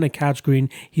not, he's going to catch Green,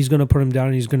 he's going to put him down,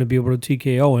 and he's going to be able to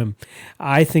TKO him.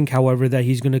 I think, however, that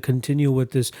he's going to continue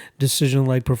with this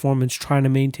decision-like performance, trying to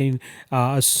maintain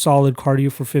a solid cardio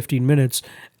for 15 minutes.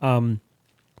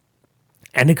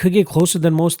 And it could get closer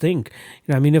than most think.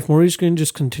 You know, I mean, if Maurice Green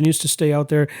just continues to stay out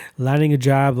there, landing a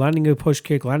jab, landing a push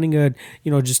kick, landing a,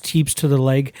 just teeps to the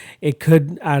leg, it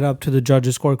could add up to the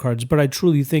judges' scorecards. But I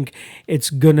truly think it's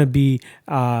going to be,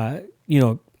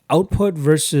 output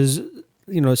versus,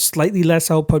 slightly less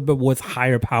output, but with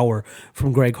higher power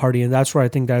from Greg Hardy. And that's where I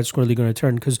think that's really going to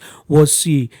turn, because we'll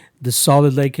see the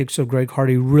solid leg kicks of Greg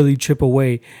Hardy really chip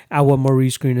away at what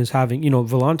Maurice Green is having.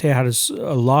 Vellante had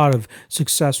a lot of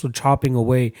success with chopping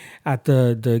away at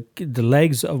the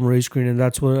legs of Maurice Green, and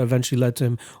that's what eventually led to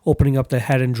him opening up the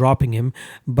head and dropping him.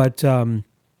 But, one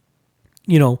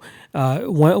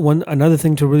another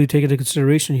thing to really take into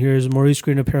consideration here is Maurice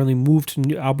Green apparently moved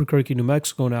to Albuquerque, New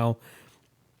Mexico now,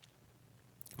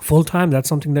 full time. That's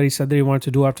something that he said that he wanted to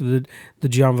do after the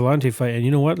Gian Vellante fight. And you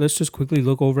know what? Let's just quickly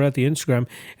look over at the Instagram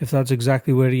if that's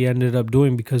exactly what he ended up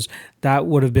doing, because that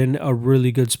would have been a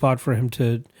really good spot for him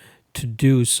to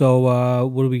do. So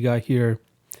what do we got here?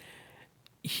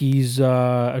 He's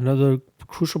another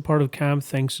crucial part of camp.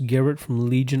 Thanks, Garrett from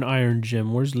Legion Iron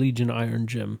Gym. Where's Legion Iron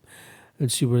Gym?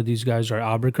 Let's see where these guys are.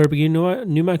 Albuquerque,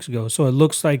 New Mexico. So it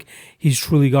looks like he's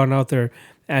truly gone out there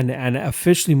and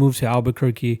officially moved to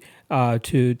Albuquerque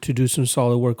to do some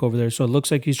solid work over there. So it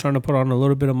looks like he's trying to put on a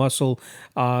little bit of muscle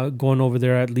going over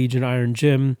there at Legion Iron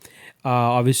Gym.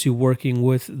 Obviously working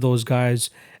with those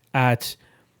guys at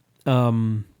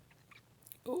Jackson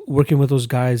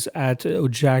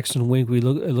Wink. It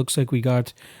looks like we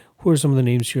got, who are some of the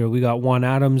names here? We got Juan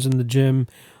Adams in the gym.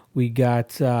 We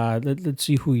got let's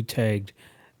see who he tagged.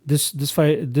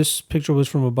 This picture was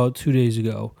from about 2 days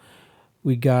ago.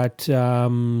 We got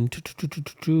some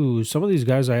of these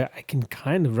guys I can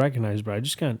kind of recognize, but I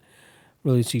just can't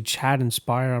really see. Chad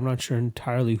Inspire, I'm not sure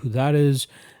entirely who that is.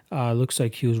 Looks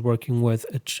like he was working with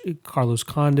Carlos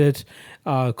Condit.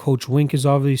 Coach Wink is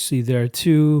obviously there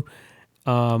too.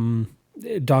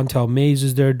 Dontel Mays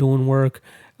is there doing work.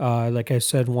 Like I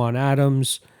said, Juan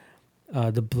Adams.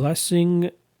 The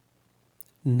Blessing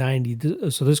 90.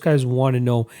 So this guy's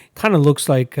 1-0. Kind of looks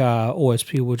like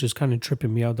OSP, which is kind of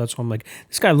tripping me out. That's why I'm like,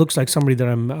 this guy looks like somebody that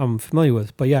I'm familiar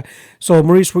with. But yeah, so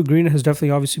Maurice Green has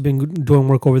definitely obviously been doing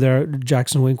work over there at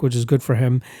Jackson Wink, which is good for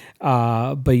him.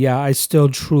 But yeah, I still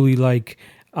truly like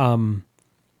Greg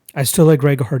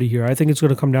Hardy here. I think it's going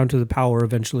to come down to the power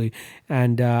eventually,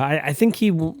 and I think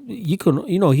he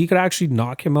could actually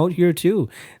knock him out here too.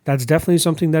 That's definitely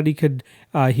something that he could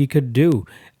do.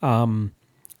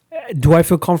 Do I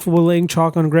feel comfortable laying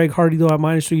chalk on Greg Hardy though at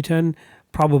minus 310?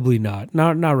 Probably not.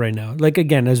 Not right now. Like,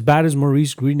 again, as bad as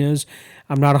Maurice Green is,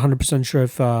 I'm not 100% sure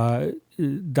if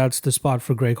that's the spot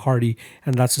for Greg Hardy,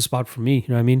 and that's the spot for me. You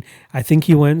know what I mean? I think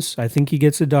he wins. I think he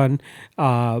gets it done.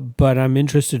 But I'm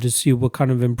interested to see what kind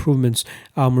of improvements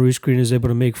Maurice Green is able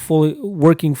to make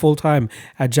working full time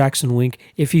at Jackson Wink,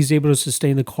 if he's able to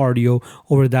sustain the cardio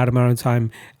over that amount of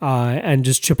time and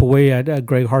just chip away at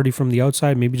Greg Hardy from the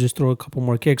outside, maybe just throw a couple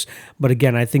more kicks. But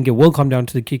again, I think it will come down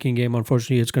to the kicking game.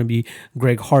 Unfortunately, it's going to be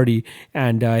Greg Hardy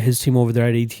and his team over there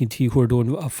at AT&T, who are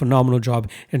doing a phenomenal job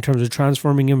in terms of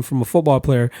transforming him from a football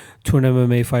player to an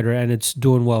MMA fighter, and it's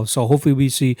doing well. So hopefully we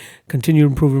see continued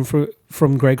improvement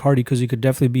from Greg Hardy, because he could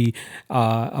definitely be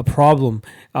a problem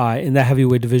in that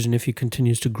heavyweight division if he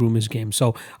continues to groom his game.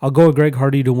 So I'll go with Greg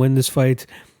Hardy to win this fight.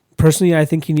 Personally, I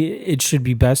think it should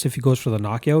be best if he goes for the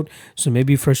knockout. So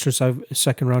maybe first or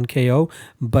second round KO,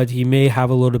 but he may have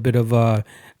a little bit of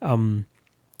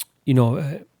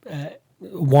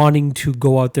wanting to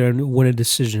go out there and win a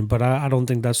decision, but I don't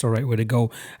think that's the right way to go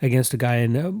against a guy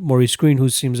in Maurice Green, who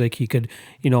seems like he could,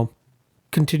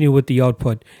 continue with the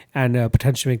output and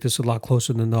potentially make this a lot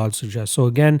closer than the odds suggest. So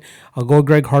again, I'll go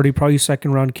Greg Hardy, probably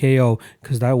second round KO,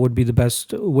 because that would be the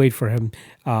best weight for him,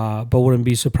 but wouldn't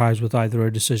be surprised with either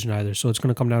a decision either. So it's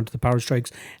going to come down to the power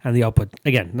strikes and the output.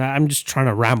 Again, I'm just trying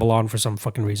to ramble on for some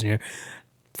fucking reason here.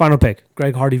 Final pick,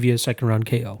 Greg Hardy via second round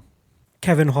KO.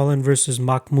 Kevin Holland versus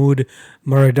Mahmoud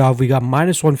Muradov. We got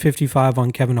minus 155 on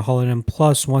Kevin Holland and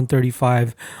plus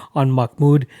 135 on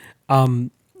Mahmoud.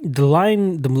 The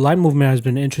line movement has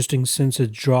been interesting since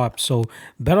it dropped. So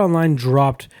BetOnline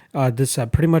dropped this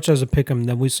pretty much as a pick'em.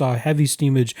 Then we saw heavy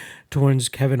steamage towards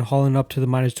Kevin Holland up to the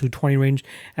minus 220 range,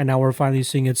 and now we're finally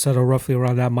seeing it settle roughly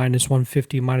around that minus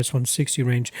 150, minus 160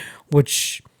 range,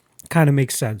 which kind of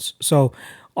makes sense. So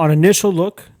on initial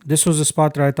look, this was a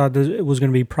spot that I thought that it was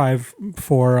going to be prime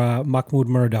for Mahmoud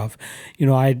Muradov.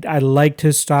 I liked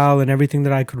his style and everything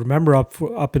that I could remember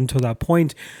up until that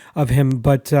point of him,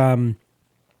 but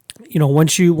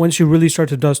once you really start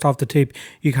to dust off the tape,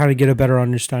 you kind of get a better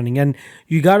understanding. And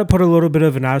you got to put a little bit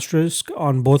of an asterisk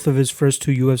on both of his first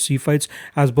two UFC fights,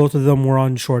 as both of them were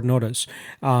on short notice.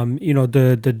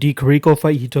 The D Carrico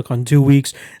fight he took on 2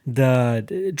 weeks,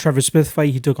 the Trevor Smith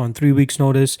fight he took on 3 weeks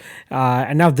notice,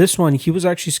 and now this one he was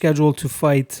actually scheduled to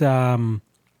fight. I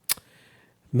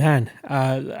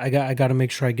got to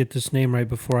make sure I get this name right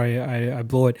before I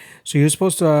blow it. So he was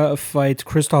supposed to fight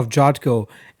Christoph Jotko,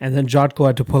 and then Jotko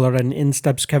had to pull out, and in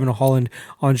steps Kevin Holland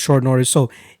on short notice. So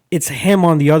it's him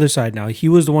on the other side now. He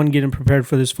was the one getting prepared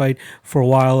for this fight for a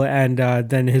while, and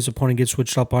then his opponent gets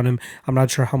switched up on him. I'm not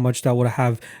sure how much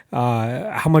that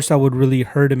how much that would really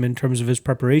hurt him in terms of his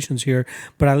preparations here,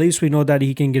 but at least we know that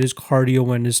he can get his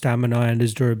cardio and his stamina and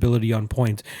his durability on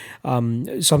point.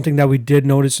 Something that we did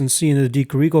notice and see in the Di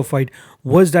Carrico fight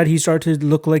was that he started to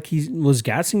look like he was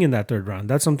gassing in that third round.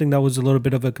 That's something that was a little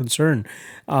bit of a concern.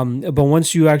 But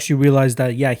once you actually realize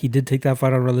that, yeah, he did take that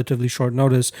fight on relatively short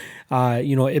notice,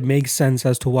 it makes sense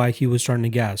as to why he was starting to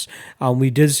gas.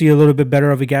 We did see a little bit better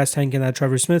of a gas tank in that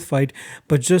Trevor Smith fight,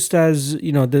 but just as,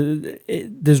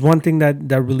 there's one thing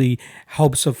that really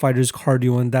helps a fighter's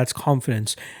cardio, and that's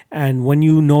confidence. And when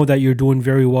you know that you're doing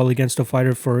very well against a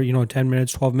fighter for 10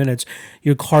 minutes, 12 minutes,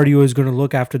 your cardio is going to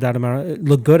look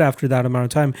good after that amount of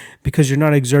time, because you're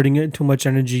not exerting it too much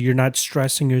energy, you're not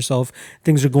stressing yourself,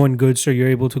 things are going good, so you're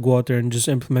able to go out there and just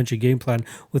implement your game plan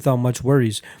without much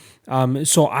worries.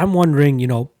 So I'm wondering,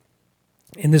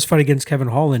 in this fight against Kevin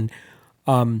Holland,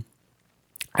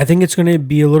 I think it's going to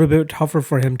be a little bit tougher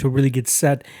for him to really get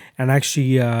set and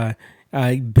actually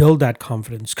build that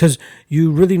confidence, because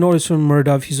you really notice from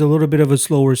Muradov, he's a little bit of a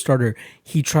slower starter.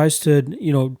 He tries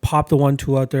to pop the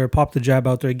 1-2 out there, pop the jab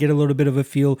out there, get a little bit of a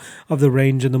feel of the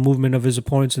range and the movement of his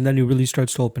opponents, and then he really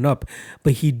starts to open up.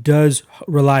 But he does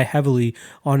rely heavily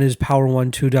on his power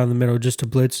 1-2 down the middle just to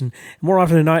blitz, and more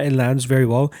often than not it lands very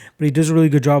well, but he does a really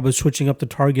good job of switching up the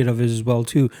target of his as well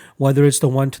too, whether it's the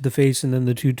 1 to the face and then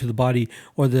the 2 to the body,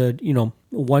 or the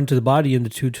 1 to the body and the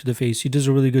 2 to the face. He does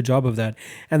a really good job of that.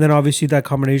 And then obviously that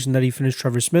combination that he finished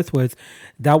Trevor Smith with,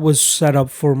 that was set up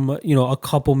from a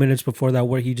couple minutes before that,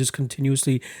 where he just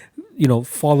continuously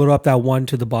followed up that 1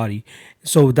 to the body.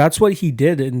 So that's what he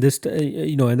did in this,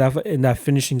 in that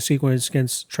finishing sequence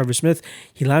against Trevor Smith.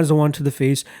 He lands the 1 to the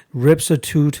face, rips a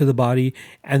 2 to the body,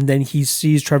 and then he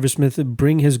sees Trevor Smith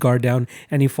bring his guard down,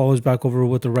 and he follows back over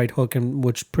with the right hook, and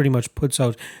which pretty much puts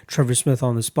out Trevor Smith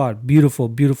on the spot. Beautiful,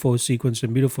 beautiful sequence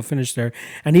and beautiful finish there,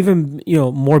 and even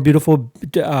more beautiful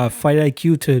fight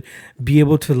IQ to be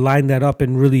able to line that up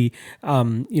and really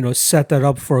set that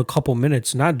up for a couple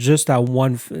minutes, not just that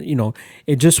one.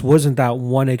 It just wasn't that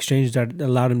one exchange that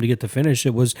allowed him to get the finish.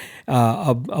 It was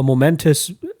a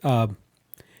momentous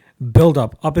build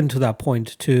up into that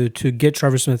point to get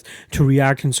Trevor Smith to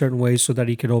react in certain ways so that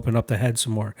he could open up the head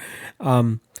some more.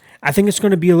 I think it's going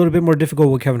to be a little bit more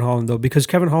difficult with Kevin Holland, though, because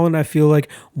Kevin Holland, I feel like,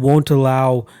 won't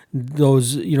allow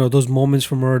those moments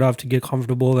for Muradov to get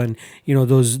comfortable, and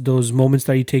those moments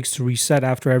that he takes to reset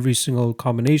after every single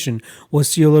combination. We'll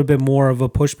see a little bit more of a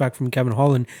pushback from Kevin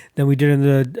Holland than we did in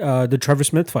the Trevor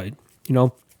Smith fight.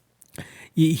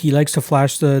 He likes to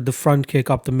flash the front kick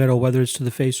up the middle, whether it's to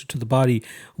the face or to the body,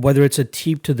 whether it's a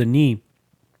teep to the knee.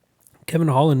 Kevin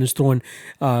Holland is throwing,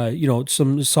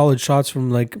 some solid shots from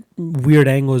like weird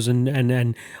angles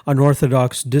and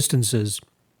unorthodox distances.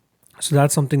 So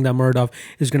that's something that Muradov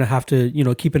is going to have to,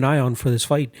 keep an eye on for this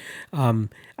fight.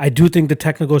 I do think the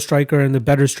technical striker and the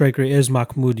better striker is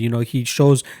Mahmoud. He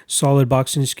shows solid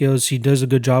boxing skills. He does a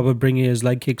good job of bringing his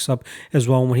leg kicks up as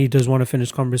well when he does want to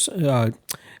finish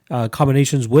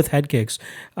combinations with head kicks.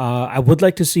 I would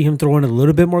like to see him throw in a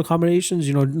little bit more combinations.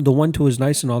 The 1-2 is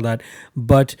nice and all that,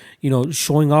 but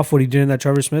showing off what he did in that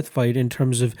Trevor Smith fight in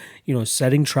terms of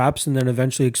setting traps and then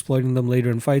eventually exploiting them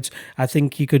later in fights, I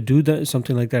think he could do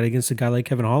something like that against a guy like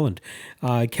Kevin Holland.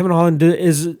 Kevin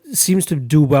Holland seems to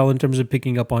do well in terms of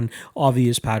picking up on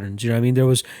obvious patterns. There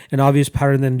was an obvious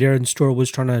pattern that Darren Stewart was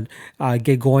trying to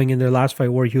get going in their last fight,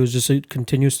 where he was just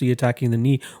continuously attacking the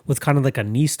knee with kind of like a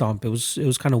knee stomp. It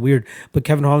was kind of weird, but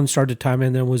Kevin Holland started time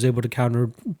and then was able to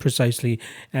counter precisely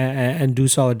and do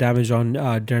solid damage on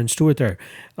Darren Stewart there.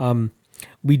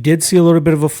 We did see a little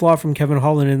bit of a flaw from Kevin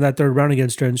Holland in that third round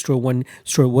against Darren Stewart, when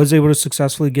Stewart was able to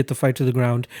successfully get the fight to the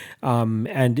ground,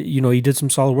 and he did some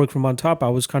solid work from on top. I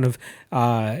was kind of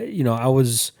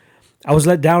I was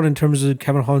let down in terms of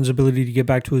Kevin Holland's ability to get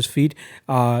back to his feet,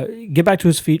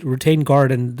 retain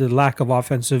guard, and the lack of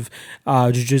offensive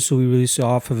jiu-jitsu we really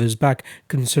saw off of his back,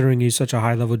 considering he's such a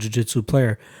high-level jiu-jitsu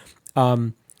player.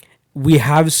 we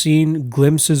have seen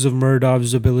glimpses of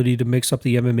Muradov's ability to mix up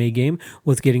the MMA game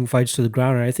with getting fights to the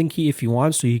ground. And I think if he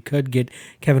wants to, he could get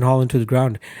Kevin Holland to the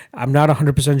ground. I'm not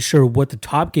 100% sure what the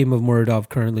top game of Muradov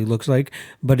currently looks like,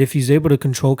 but if he's able to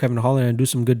control Kevin Holland and do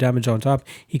some good damage on top,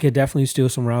 he could definitely steal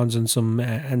some rounds and some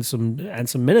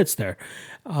minutes there.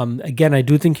 Again, I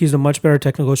do think he's a much better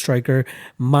technical striker.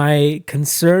 My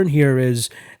concern here is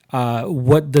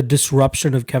what the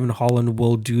disruption of Kevin Holland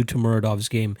will do to Muradov's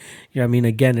game. You know, what I mean,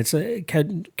 again,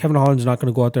 Kevin Holland's not going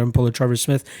to go out there and pull a Trevor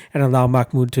Smith and allow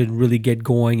Mahmoud to really get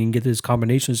going and get his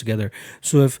combinations together.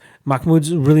 So if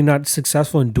Mahmoud's really not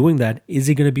successful in doing that, is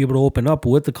he going to be able to open up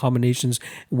with the combinations,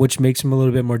 which makes him a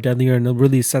little bit more deadlier and it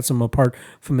really sets him apart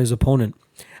from his opponent?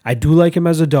 I do like him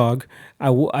as a dog.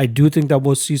 I do think that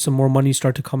we'll see some more money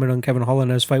start to come in on Kevin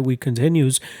Holland as fight week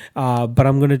continues. But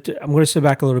I'm gonna sit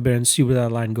back a little bit and see where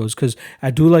that line goes because I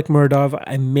do like Muradov.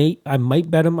 I might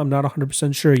bet him. I'm not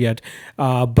 100% sure yet.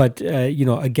 But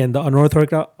again, the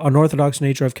unorthodox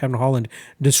nature of Kevin Holland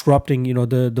disrupting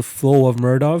the flow of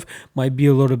Muradov might be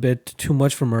a little bit too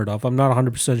much for Muradov. I'm not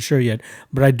 100% sure yet,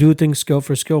 but I do think skill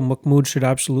for skill, Mahmoud should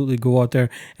absolutely go out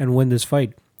there and win this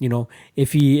fight.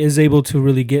 If he is able to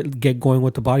really get going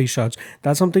with the body shots,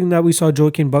 that's something that we saw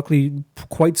Joaquin Buckley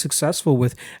quite successful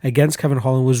with against Kevin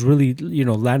Holland, was really,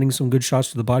 landing some good shots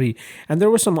to the body. And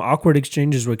there were some awkward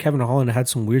exchanges where Kevin Holland had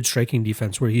some weird striking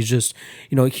defense where he's just,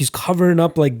 he's covering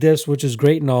up like this, which is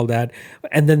great and all that.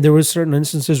 And then there was certain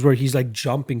instances where he's like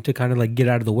jumping to kind of like get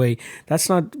out of the way. That's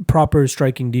not proper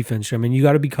striking defense. I mean, you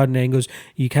got to be cutting angles.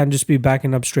 You can't just be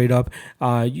backing up straight up.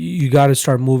 You got to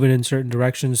start moving in certain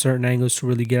directions, certain angles to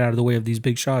really get out of the way of these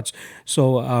big shots.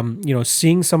 So,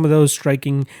 seeing some of those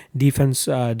striking defense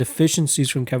deficiencies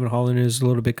from Kevin Holland is a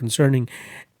little bit concerning.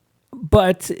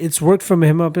 But it's worked for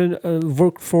him up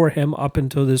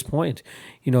until this point.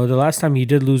 The last time he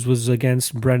did lose was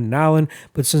against Brendan Allen,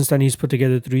 but since then he's put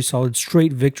together 3 solid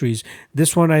straight victories.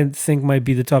 This one I think might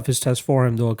be the toughest test for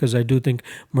him, though, because I do think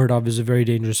Muradov is a very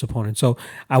dangerous opponent. So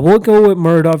I will go with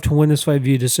Muradov to win this fight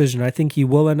via decision. I think he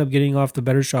will end up getting off the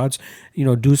better shots,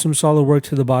 do some solid work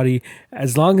to the body,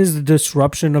 as long as the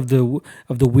disruption of the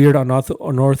weird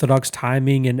unorthodox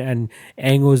timing and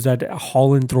angles that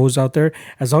Holland throws out there,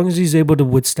 as long as he's able to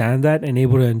withstand that and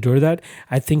able to endure that,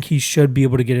 I think he should be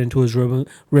able to get into his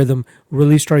rhythm,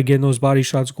 really start getting those body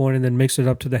shots going, and then mix it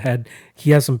up to the head.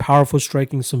 He has some powerful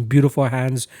striking, some beautiful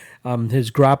hands.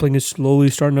 His grappling is slowly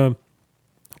starting to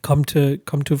come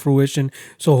to fruition.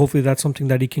 So hopefully that's something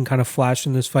that he can kind of flash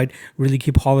in this fight. Really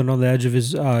keep Holland on the edge of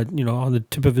his, on the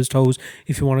tip of his toes,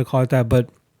 if you want to call it that. But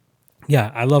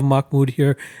yeah, I love Mahmoud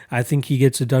here. I think he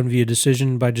gets it done via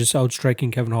decision by just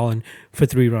outstriking Kevin Holland for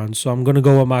 3 rounds. So I'm going to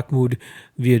go with Mahmoud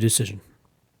via decision.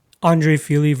 Andre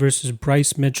Fili versus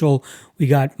Bryce Mitchell. We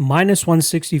got minus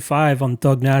 165 on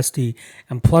Thug Nasty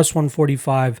and plus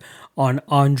 145 on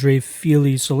Andre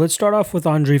Fili. So let's start off with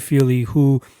Andre Fili,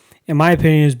 who, in my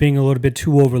opinion, is being a little bit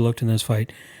too overlooked in this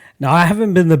fight. Now, I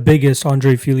haven't been the biggest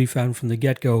Andre Fili fan from the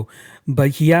get-go,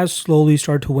 but he has slowly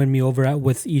started to win me over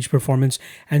with each performance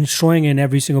and showing in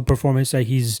every single performance that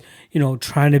he's,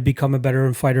 trying to become a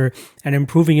better fighter and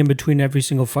improving in between every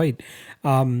single fight.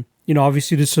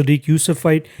 Obviously the Sodiq Yusuff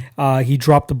fight, he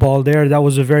dropped the ball there. That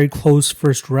was a very close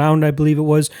first round, I believe it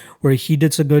was, where he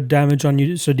did some good damage on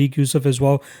Sodiq Yusuff as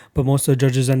well, but most of the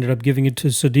judges ended up giving it to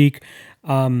Sodiq.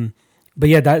 But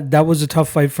yeah, that was a tough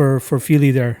fight for Fili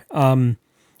there.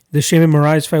 The Sheymon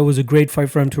Moraes fight was a great fight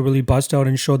for him to really bust out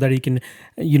and show that he can,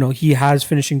 he has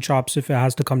finishing chops if it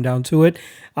has to come down to it.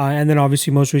 And then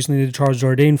obviously most recently the Charles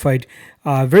Jourdain fight,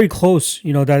 very close.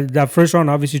 That first round,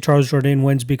 obviously Charles Jourdain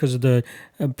wins because of the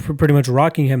pretty much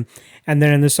rocking him. And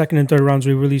then in the second and third rounds,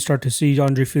 we really start to see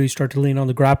Andre Fili start to lean on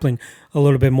the grappling a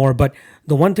little bit more. But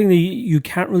the one thing that you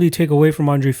can't really take away from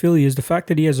Andre Fili is the fact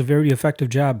that he has a very effective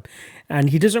jab. And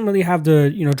he doesn't really have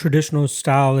the traditional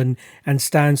style and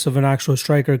stance of an actual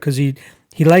striker because he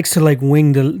likes to like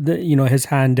wing the his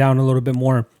hand down a little bit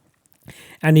more.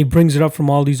 And he brings it up from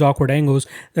all these awkward angles.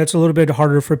 That's a little bit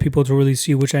harder for people to really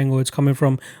see which angle it's coming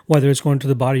from, whether it's going to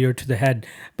the body or to the head.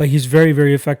 But he's very,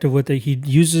 very effective with it. He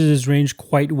uses his range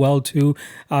quite well too.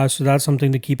 So that's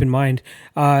something to keep in mind.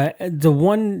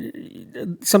 Something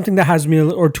that has me,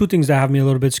 or 2 things that have me a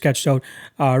little bit sketched out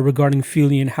regarding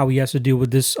Fili and how he has to deal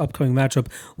with this upcoming matchup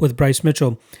with Bryce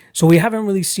Mitchell. So we haven't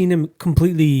really seen him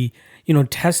completely,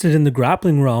 tested in the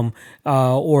grappling realm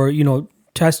or,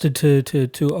 tested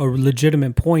to a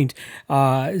legitimate point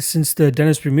since the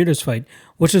Dennis Bermudez fight,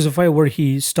 which is a fight where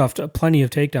he stuffed plenty of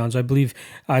takedowns. I believe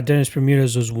Dennis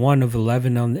Bermudez was 1 of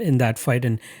 11 in that fight,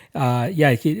 and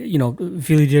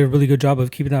Fili did a really good job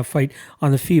of keeping that fight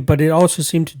on the feet. But it also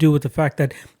seemed to do with the fact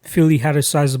that Fili had a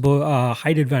sizable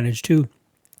height advantage too.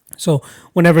 So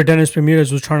whenever Dennis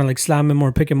Bermudez was trying to like slam him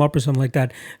or pick him up or something like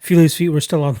that, Fili's feet were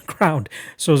still on the ground.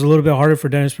 So it was a little bit harder for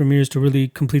Dennis Bermudez to really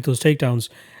complete those takedowns.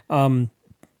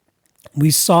 We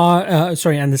saw,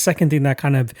 and the second thing that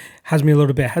kind of has me a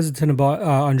little bit hesitant about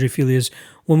Andre Fili is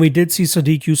when we did see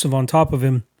Sodiq Yusuff on top of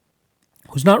him,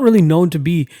 who's not really known to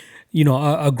be,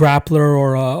 a grappler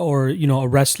or a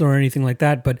wrestler or anything like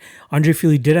that. But Andre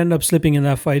Fili did end up slipping in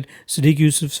that fight. Sodiq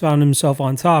Yusuff found himself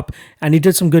on top, and he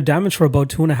did some good damage for about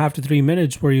 2.5 to 3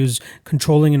 minutes, where he was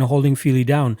controlling and holding Fili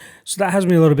down. So that has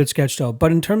me a little bit sketched out.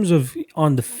 But in terms of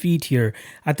on the feet here,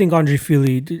 I think Andre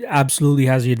Fili absolutely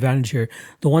has the advantage here.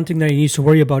 The one thing that he needs to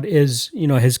worry about is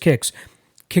his kicks.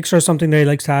 Kicks are something that he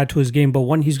likes to add to his game, but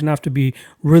one, he's gonna have to be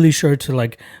really sure to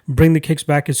like bring the kicks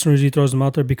back as soon as he throws them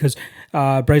out there, because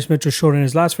Bryce Mitchell showed in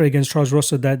his last fight against Charles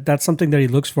Rosa that that's something that he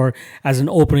looks for as an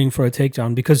opening for a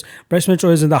takedown, because Bryce Mitchell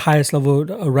isn't the highest level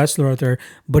wrestler out there,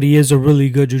 but he is a really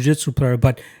good jiu-jitsu player.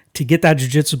 But to get that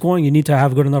jiu-jitsu going, you need to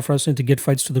have good enough wrestling to get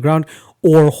fights to the ground,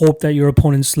 or hope that your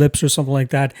opponent slips or something like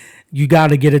that. You got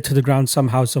to get it to the ground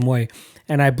somehow, some way.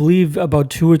 And I believe about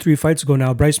 2 or 3 fights ago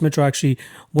now, Bryce Mitchell actually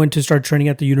went to start training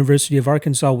at the University of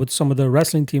Arkansas with some of the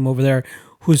wrestling team over there,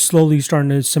 who's slowly starting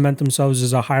to cement themselves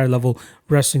as a higher level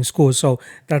wrestling school. So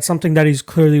that's something that he's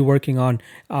clearly working on.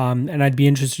 And I'd be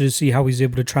interested to see how he's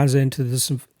able to translate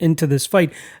into this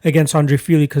fight against Andre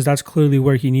Fili, because that's clearly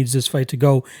where he needs this fight to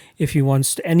go if he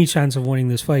wants any chance of winning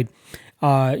this fight.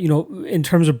 In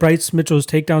terms of Bryce Mitchell's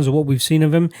takedowns and what we've seen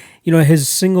of him, his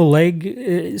single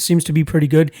leg seems to be pretty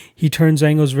good. He turns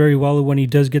angles very well when he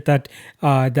does get that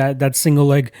single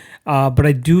leg. But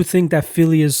I do think that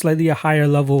Fili is slightly a higher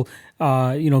level,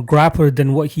 grappler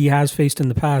than what he has faced in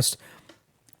the past,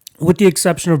 with the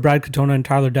exception of Brad Katona and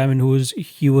Tyler Diamond,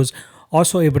 he was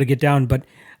also able to get down. But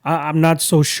I'm not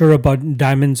so sure about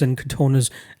Diamond's and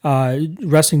Katona's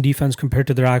wrestling defense compared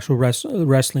to their actual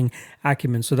wrestling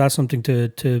acumen. So that's something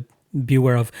to be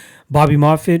aware of. Bobby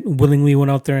Moffitt willingly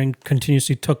went out there and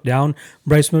continuously took down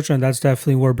Bryce Mitchell, and that's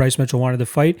definitely where Bryce Mitchell wanted to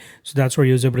fight. So that's where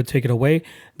he was able to take it away.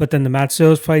 But then the Matt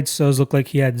Sales fight, Sales looked like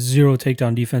he had zero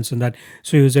takedown defense in that,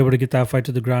 so he was able to get that fight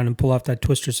to the ground and pull off that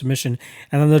twister submission.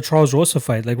 And then the Charles Rosa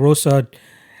fight, like Rosa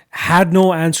had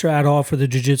no answer at all for the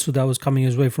jiu-jitsu that was coming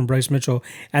his way from Bryce Mitchell.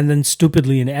 And then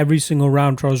stupidly in every single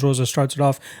round, Charles Rosa starts it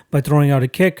off by throwing out a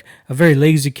kick, a very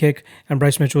lazy kick, and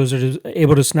Bryce Mitchell was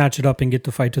able to snatch it up and get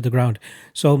the fight to the ground.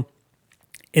 So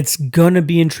it's going to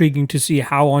be intriguing to see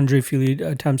how Andre Fili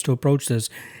attempts to approach this,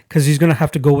 because he's going to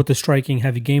have to go with the striking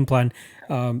heavy game plan,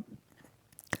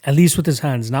 at least with his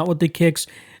hands, not with the kicks,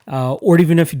 or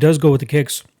even if he does go with the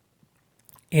kicks,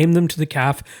 aim them to the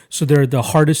calf so they're the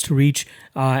hardest to reach,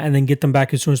 and then get them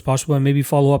back as soon as possible, and maybe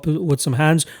follow up with some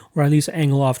hands, or at least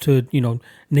angle off to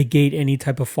negate any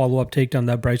type of follow-up takedown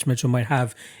that Bryce Mitchell might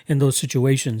have in those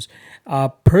situations.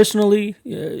 Personally,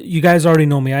 you guys already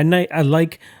know me. I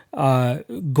like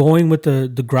going with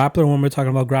the grappler when we're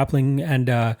talking about grappling and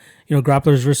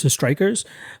grapplers versus strikers,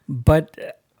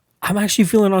 but I'm actually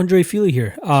feeling Andre Fili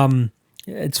here.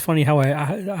 It's funny how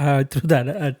I threw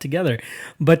that together.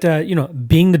 But,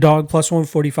 being the dog plus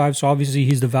 145, so obviously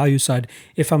he's the value side.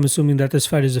 If I'm assuming that this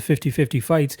fight is a 50-50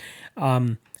 fight,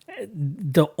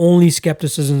 the only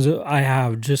skepticisms I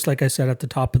have, just like I said at the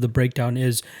top of the breakdown,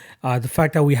 is the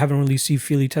fact that we haven't really seen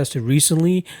Fili tested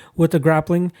recently with the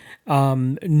grappling,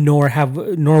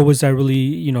 nor was I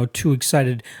really too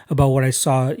excited about what I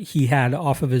saw he had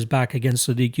off of his back against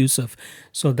Sodiq Yusuff.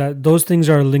 So that those things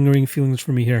are lingering feelings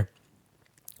for me here.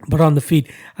 But on the feet,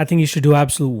 I think he should do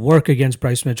absolute work against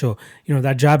Bryce Mitchell.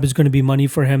 That jab is going to be money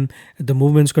for him. The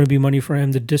movement's going to be money for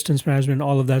him. The distance management,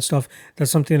 all of that stuff,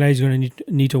 that's something that he's going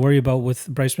to need to worry about with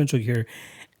Bryce Mitchell here.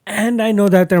 And I know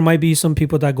that there might be some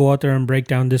people that go out there and break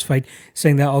down this fight,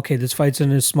 saying that, okay, this fight's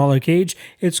in a smaller cage,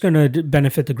 it's going to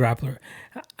benefit the grappler.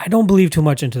 I don't believe too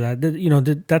much into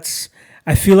that. That's...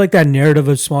 I feel like that narrative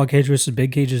of small cage versus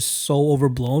big cage is so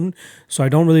overblown, so I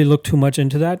don't really look too much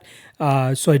into that.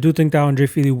 So I do think that Andre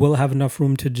Fili will have enough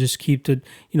room to just keep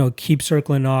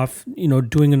circling off,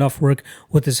 doing enough work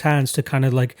with his hands to kind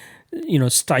of like,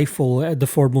 stifle the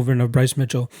forward movement of Bryce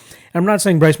Mitchell. And I'm not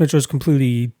saying Bryce Mitchell is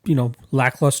completely,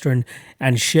 lackluster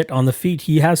and shit on the feet.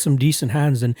 He has some decent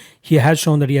hands, and he has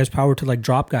shown that he has power to like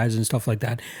drop guys and stuff like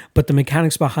that. But the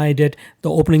mechanics behind it, the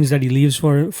openings that he leaves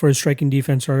for his striking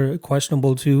defense are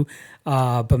questionable too.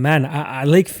 But man, I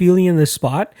like Fili in this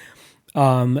spot.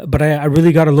 But I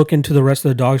really got to look into the rest of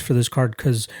the dogs for this card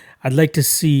because I'd like to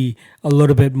see a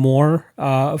little bit more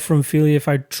from Feely if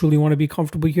I truly want to be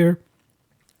comfortable here.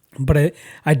 But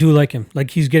I do like him.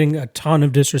 Like, he's getting a ton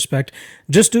of disrespect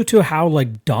just due to how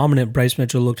like dominant Bryce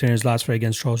Mitchell looked in his last fight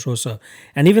against Charles Rosa,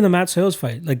 and even the Matt Sales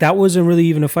fight. Like, that wasn't really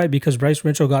even a fight because Bryce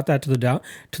Mitchell got that to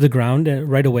the ground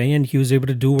right away, and he was able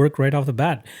to do work right off the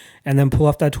bat, and then pull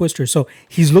off that twister. So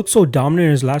he's looked so dominant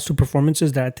in his last two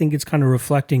performances that I think it's kind of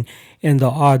reflecting in the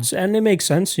odds, and it makes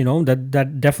sense. That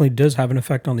definitely does have an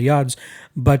effect on the odds.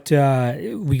 But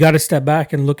we got to step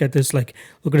back and look at this. Like,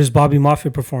 look at his Bobby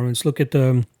Moffitt performance. Look at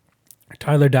the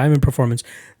Tyler Diamond performance.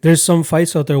 There's some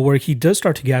fights out there where he does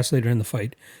start to gas later in the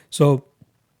fight. So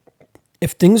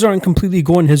if things aren't completely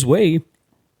going his way,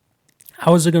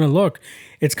 how is it going to look?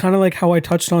 It's kind of like how I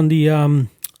touched on the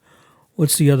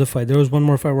what's the other fight? There was one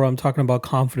more fight where I'm talking about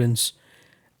confidence.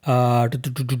 I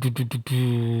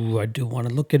do want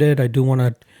to look at it. I do want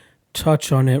to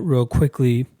touch on it real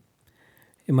quickly.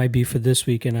 It might be for this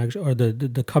weekend or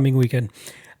the coming weekend.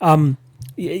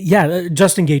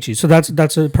 Justin Gaethje. So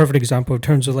that's a perfect example in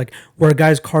terms of like where a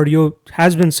guy's cardio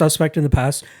has been suspect in the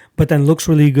past, but then looks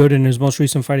really good in his most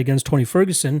recent fight against Tony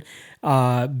Ferguson,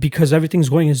 because everything's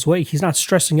going his way. He's not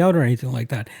stressing out or anything like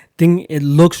that. It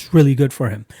looks really good for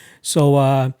him. So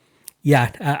I'm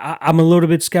a little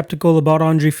bit skeptical about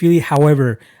Andre Feely.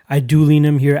 However, I do lean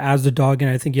him here as the dog,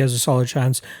 and I think he has a solid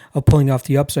chance of pulling off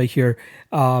the upside here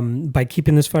by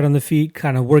keeping this fight on the feet,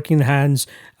 kind of working the hands,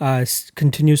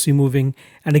 continuously moving.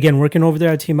 And again, working over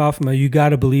there at Team Alpha, you got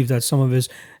to believe that some of his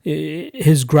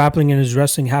grappling and his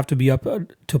wrestling have to be up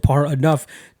to par enough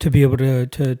to be able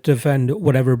to defend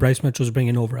whatever Bryce Mitchell's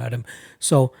bringing over at him.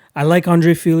 So I like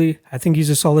Andre Feely. I think he's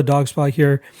a solid dog spot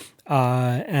here.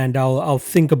 And I'll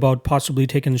think about possibly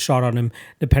taking a shot on him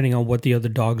depending on what the other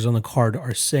dogs on the card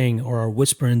are saying or are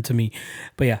whispering to me.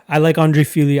 But yeah, I like Andre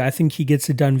Feely. I think he gets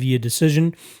it done via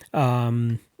decision.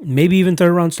 Maybe even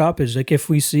third round stoppage. Like, if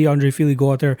we see Andre Feely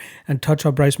go out there and touch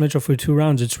up Bryce Mitchell for 2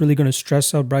 rounds, it's really going to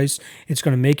stress out Bryce. It's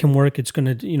going to make him work. It's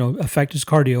going to, affect his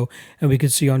cardio. And we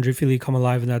could see Andre Feely come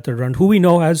alive in that third round, who we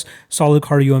know has solid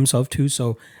cardio himself too.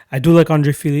 So I do like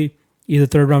Andre Feely, either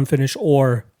third round finish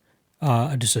or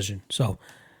a decision. So,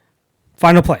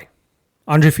 final play,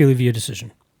 Andre Feely via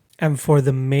decision. And for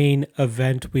the main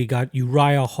event, we got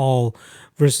Uriah Hall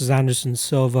versus Anderson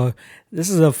Silva. This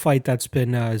is a fight that's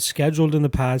been scheduled in the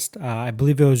past. I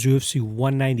believe it was UFC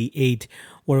 198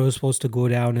 where it was supposed to go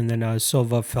down, and then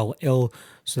Silva fell ill,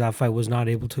 so that fight was not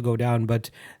able to go down.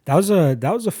 But that was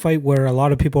a fight where a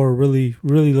lot of people are really,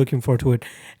 really looking forward to it.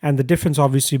 And the difference,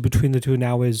 obviously, between the two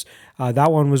now is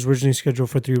that one was originally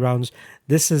scheduled for 3 rounds.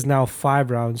 This is now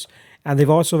 5 rounds. And they've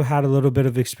also had a little bit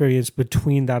of experience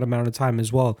between that amount of time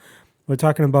as well. We're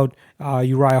talking about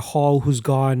Uriah Hall, who's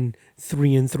gone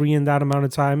 3-3 in that amount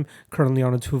of time, currently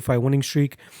on a 2-fight winning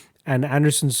streak. And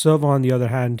Anderson Silva, on the other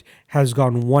hand, has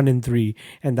gone 1-3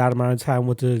 in that amount of time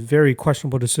with a very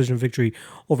questionable decision victory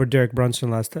over Derek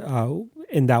Brunson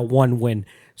in that one win.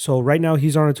 So right now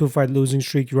he's on a 2-fight losing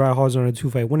streak. Uriah Hall's on a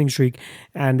 2-fight winning streak,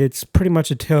 and it's pretty much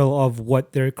a tale of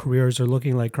what their careers are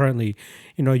looking like currently.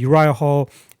 Uriah Hall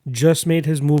just made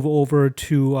his move over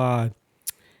to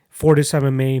Fortis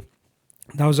MMA.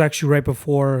 That was actually right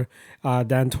before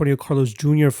the Antonio Carlos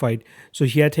Jr. fight. So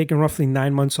he had taken roughly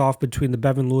 9 months off between the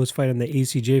Bevin Lewis fight and the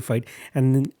ACJ fight.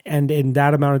 And in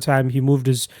that amount of time, he moved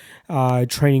his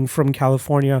training from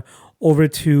California over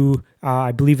to,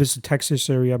 I believe it's the Texas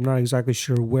area. I'm not exactly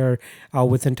sure where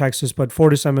within Texas, but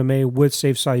Fortis MMA with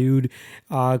Saif Sayoud.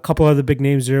 A couple other big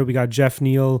names there. We got Jeff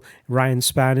Neal, Ryan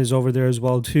Spann is over there as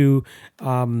well too.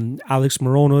 Alex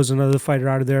Morono is another fighter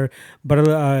out of there.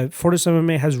 But Fortis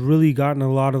MMA has really gotten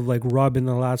a lot of like rub in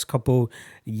the last couple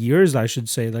years, I should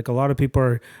say. Like, a lot of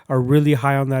people are really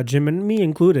high on that gym, and me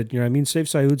included. Saif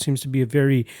Sayoud seems to be a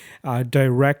very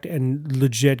direct and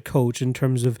legit coach in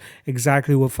terms of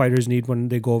exactly what fighters need when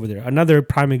they go over there. Another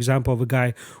prime example of a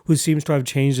guy who seems to have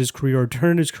changed his career or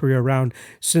turned his career around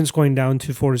since going down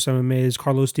to Fortis MMA is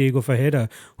Carlos Diego Fajeda,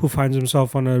 who finds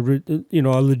himself on a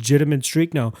legitimate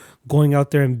streak now, going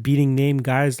out there and beating name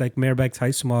guys like Mairbek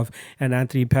Taisumov and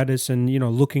Anthony Pettis, and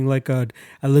looking like a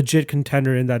legit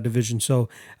contender in that division. So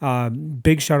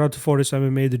big shout out to Fortis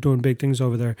MMA. They're doing big things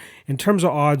over there. In terms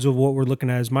of odds of what we're looking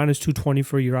at is -220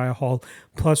 for Uriah Hall,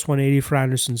 +180 for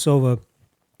Anderson Silva.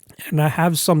 And I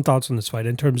have some thoughts on this fight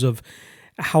in terms of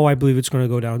how I believe it's going to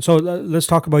go down. So let's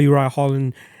talk about Uriah Hall.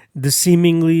 And the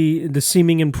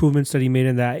seeming improvements that he made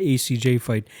in that ACJ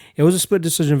fight. It was a split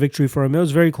decision victory for him. It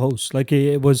was very close. Like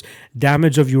it was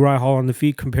damage of Uriah Hall on the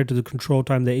feet compared to the control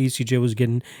time that ACJ was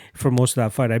getting for most of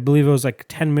that fight. I believe it was like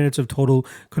 10 minutes of total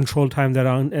control time that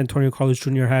Antonio Carlos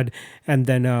Jr. had, and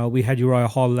then we had Uriah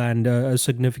Hall land a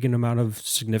significant amount of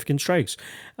significant strikes.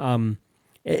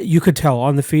 You could tell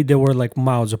on the feet they were like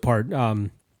miles apart.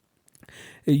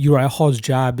 Uriah Hall's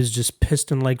jab is just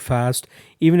piston-like fast.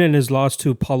 Even in his loss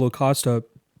to Paulo Costa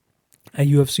at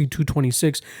UFC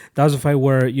 226, that was a fight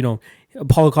where,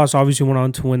 Paulo Costa obviously went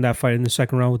on to win that fight in the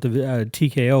second round with the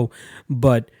TKO,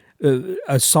 but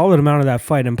a solid amount of that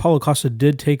fight, and Paulo Costa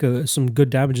did take some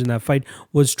good damage in that fight,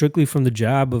 was strictly from the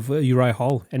jab of Uriah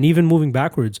Hall. And even moving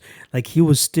backwards, like he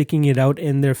was sticking it out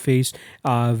in their face,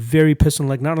 very piston.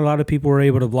 Like not a lot of people were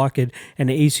able to block it,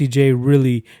 and ACJ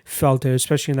really felt it,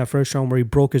 especially in that first round where he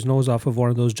broke his nose off of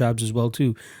one of those jabs as well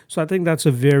too. So I think that's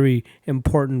a very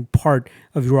important part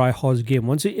of Uriah Hall's game.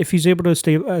 If he's able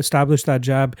to establish that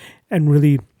jab and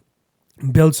really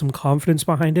build some confidence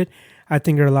behind it, I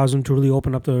think it allows him to really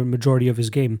open up the majority of his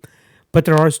game. But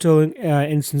there are still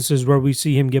instances where we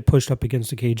see him get pushed up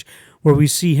against the cage, where we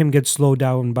see him get slowed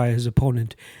down by his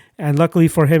opponent. And luckily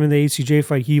for him in the ACJ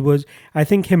fight, I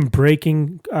think him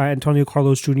breaking Antonio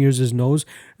Carlos Jr.'s nose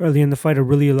early in the fight, it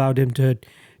really allowed him to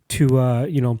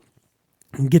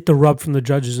get the rub from the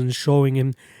judges and showing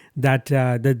him that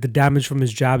the damage from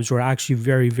his jabs were actually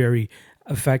very, very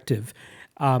effective.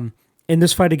 In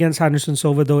this fight against Anderson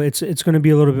Silva, though, it's going to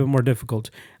be a little bit more difficult.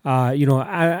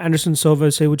 Anderson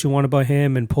Silva, say what you want about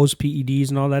him and post PEDs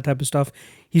and all that type of stuff,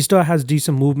 he still has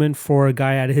decent movement for a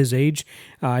guy at his age.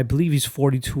 I believe he's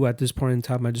 42 at this point in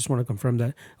time. I just want to confirm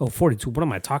that. Oh, 42. What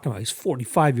am I talking about? He's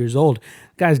 45 years old.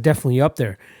 Guy's definitely up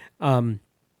there.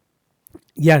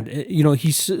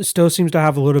 He still seems to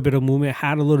have a little bit of movement,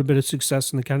 had a little bit of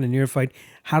success in the Cannonier fight,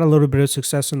 had a little bit of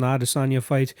success in the Adesanya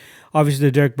fight. Obviously,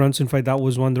 the Derek Brunson fight, that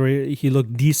was one where he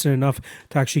looked decent enough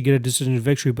to actually get a decision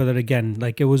victory, but then again,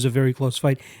 like it was a very close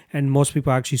fight, and most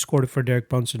people actually scored it for Derek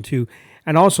Brunson too.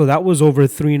 And also, that was over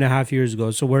 3.5 years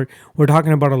ago, so we're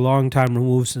talking about a long time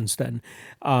removed since then.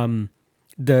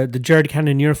 The Jared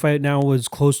Cannonier fight now was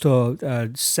close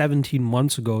to 17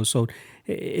 months ago, so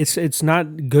it's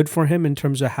not good for him in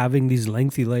terms of having these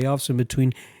lengthy layoffs in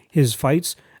between his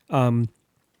fights.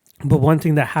 But one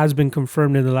thing that has been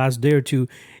confirmed in the last day or two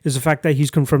is the fact that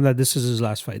he's confirmed that this is his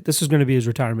last fight. This is going to be his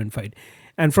retirement fight.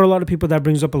 And for a lot of people, that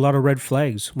brings up a lot of red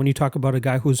flags. When you talk about a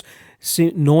guy who's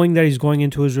knowing that he's going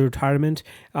into his retirement,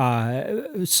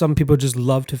 some people just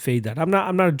love to fade that. I'm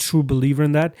not a true believer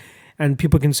in that. And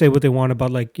people can say what they want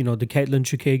about, the Caitlin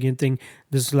Chukagian thing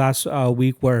this last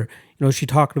week where, she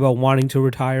talked about wanting to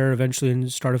retire eventually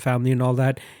and start a family and all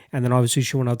that. And then obviously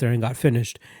she went out there and got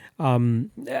finished.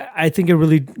 I think it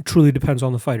really truly depends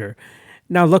on the fighter.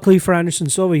 Now, luckily for Anderson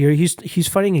Silva here, he's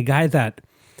fighting a guy that,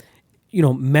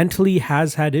 mentally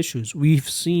has had issues. We've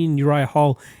seen Uriah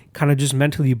Hall kind of just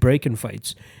mentally break in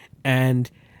fights. And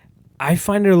I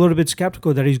find it a little bit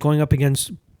skeptical that he's going up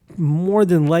against more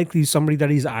than likely somebody that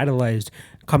he's idolized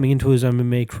coming into his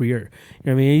MMA career.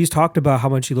 He's talked about how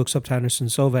much he looks up to Anderson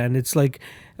Silva, and it's like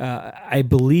I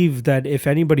believe that if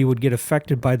anybody would get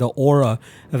affected by the aura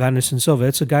of Anderson Silva,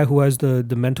 it's a guy who has the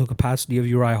mental capacity of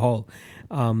Uriah Hall.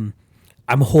 I'm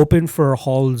hoping for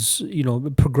Hall's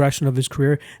progression of his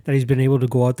career that he's been able to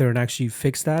go out there and actually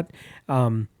fix that.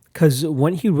 Because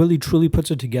when he really truly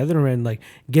puts it together and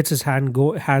gets his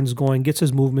hands going, gets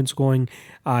his movements going,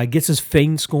 gets his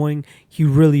feints going, he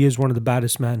really is one of the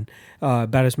baddest men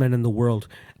in the world.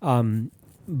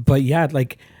 But yeah,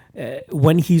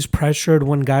 when he's pressured,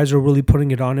 when guys are really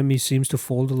putting it on him, he seems to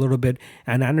fold a little bit.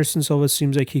 And Anderson Silva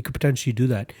seems like he could potentially do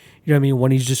that.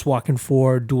 When he's just walking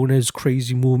forward, doing his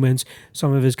crazy movements,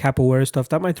 some of his capoeira stuff,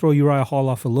 that might throw Uriah Hall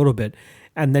off a little bit.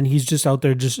 And then he's just out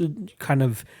there just kind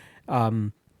of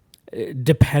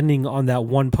depending on that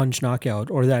one punch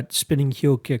knockout or that spinning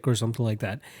heel kick or something like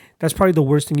that. That's probably the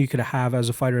worst thing you could have as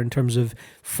a fighter in terms of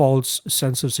false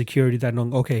sense of security, that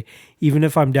knowing, okay, even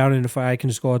if I'm down in a fight, I can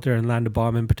just go out there and land a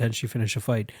bomb and potentially finish a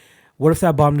fight. What if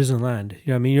that bomb doesn't land?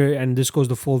 And this goes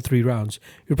the full 3 rounds.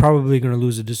 You're probably going to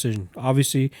lose a decision.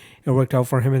 Obviously, it worked out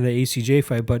for him in the ACJ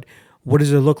fight, but what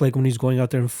does it look like when he's going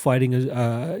out there and fighting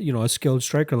a skilled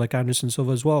striker like Anderson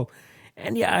Silva as well?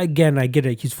 And yeah, again, I get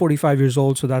it. He's 45 years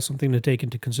old, so that's something to take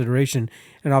into consideration.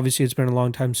 And obviously, it's been a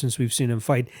long time since we've seen him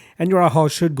fight. And Uriah Hall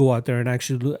should go out there and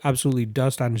actually absolutely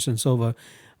dust Anderson Silva.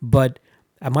 But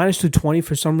at minus 220,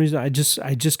 for some reason, I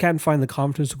just can't find the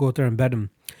confidence to go out there and bet him.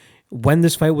 When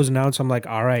this fight was announced, I'm like,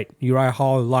 all right, Uriah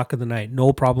Hall, lock of the night.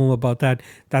 No problem about that.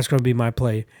 That's going to be my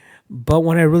play. But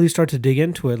when I really start to dig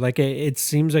into it, like it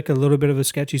seems like a little bit of a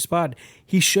sketchy spot.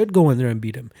 He should go in there and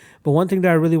beat him. But one thing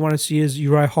that I really want to see is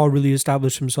Uriah Hall really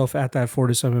establish himself at that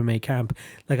Fortis MMA camp.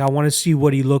 Like I want to see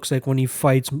what he looks like when he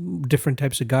fights different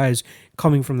types of guys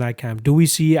coming from that camp. Do we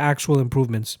see actual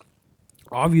improvements?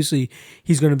 Obviously,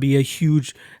 he's going to be a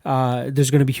huge.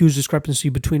 There's going to be huge discrepancy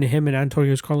between him and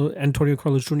Antonio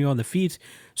Carlos Jr. on the feet.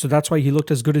 So that's why he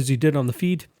looked as good as he did on the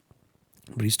feet.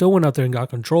 But he still went out there and got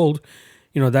controlled.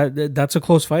 That's a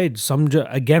close fight.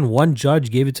 One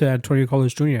judge gave it to Antonio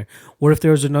Carlos Jr. What if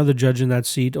there was another judge in that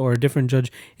seat or a different judge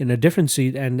in a different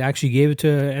seat and actually gave it to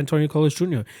Antonio Carlos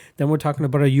Jr.? Then we're talking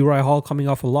about a Uriah Hall coming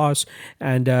off a loss,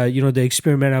 and the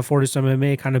experiment at Fortis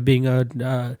MMA kind of being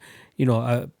a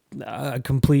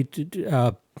complete.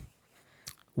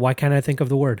 Why can't I think of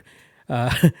the word?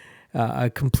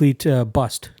 A complete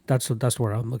bust. That's the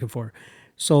word I'm looking for.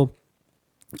 So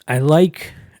I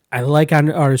like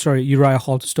Uriah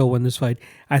Hall to still win this fight.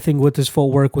 I think with his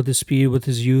footwork, with his speed, with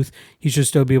his youth, he should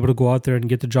still be able to go out there and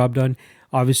get the job done.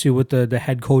 Obviously, with the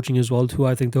head coaching as well too,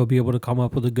 I think they'll be able to come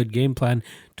up with a good game plan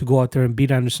to go out there and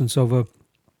beat Anderson Silva.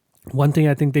 One thing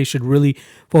I think they should really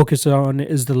focus on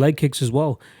is the leg kicks as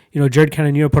well. Jared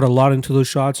Cannonier put a lot into those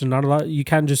shots, and not a lot. You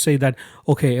can't just say that,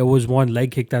 okay, it was one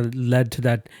leg kick that led to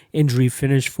that injury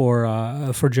finish for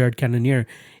Jared Cannonier.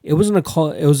 It wasn't a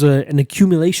call. It was an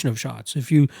accumulation of shots.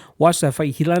 If you watch that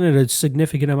fight, he landed a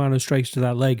significant amount of strikes to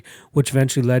that leg, which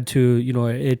eventually led to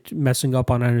it messing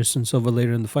up on Anderson Silva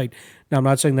later in the fight. Now, I'm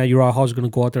not saying that Uriah Hall is going to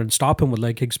go out there and stop him with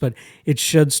leg kicks, but it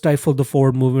should stifle the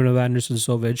forward movement of Anderson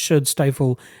Silva. It should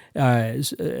stifle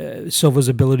Silva's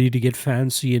ability to get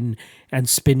fancy and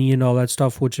spinny and all that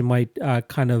stuff, which it might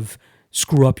kind of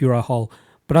screw up Uriah Hall.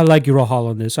 But I like Uriah Hall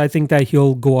on this. I think that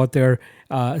he'll go out there,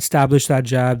 establish that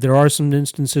jab. There are some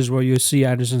instances where you see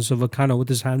Anderson Silva kind of with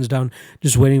his hands down,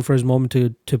 just waiting for his moment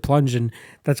to plunge, and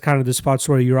that's kind of the spots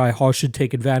where Uriah Hall should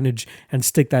take advantage and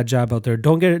stick that jab out there.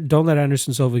 Don't let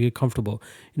Anderson Silva get comfortable.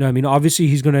 Obviously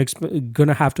he's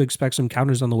gonna have to expect some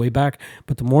counters on the way back,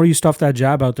 but the more you stuff that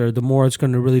jab out there, the more it's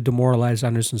going to really demoralize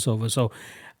Anderson Silva. So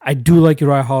I do like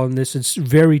Uriah Hall in this. It's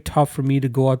very tough for me to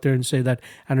go out there and say that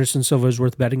Anderson Silva is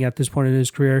worth betting at this point in his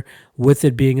career, with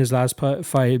it being his last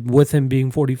fight, with him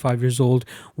being 45 years old,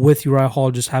 with Uriah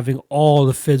Hall just having all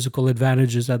the physical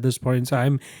advantages at this point in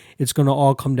time. It's going to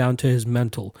all come down to his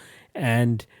mental.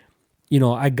 And,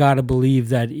 I got to believe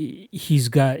that he's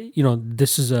got,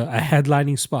 this is a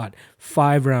headlining spot,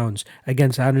 5 rounds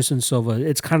against Anderson Silva.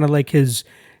 It's kind of like his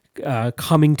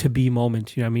coming to be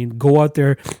moment. Go out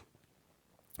there,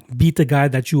 beat the guy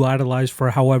that you idolize for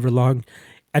however long,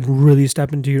 and really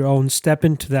step into your own, step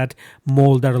into that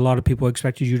mold that a lot of people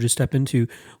expected you to step into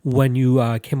when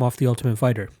you came off The Ultimate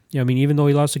Fighter. Even though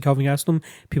he lost to Kelvin Gastelum,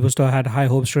 people still had high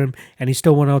hopes for him, and he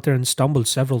still went out there and stumbled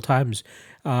several times.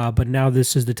 But now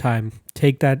this is the time.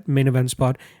 Take that main event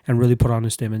spot and really put on a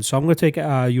statement. So I'm going to take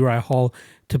Uriah Hall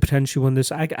to potentially win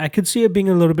this. I could see it being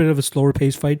a little bit of a slower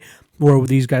pace fight where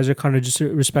these guys are kind of just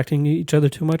respecting each other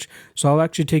too much. So I'll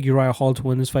actually take Uriah Hall to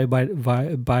win this fight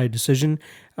by decision.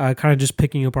 Kind of just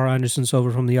picking apart Anderson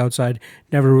Silva from the outside,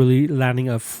 never really landing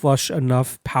a flush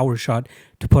enough power shot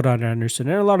to put on Anderson.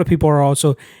 And a lot of people are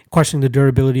also questioning the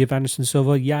durability of Anderson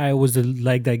Silva. Yeah, it was the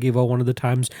leg that gave out one of the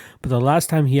times, but the last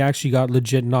time he actually got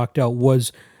legit knocked out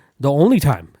was the only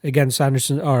time against Chris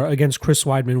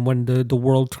Weidman when the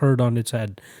world turned on its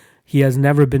head. He has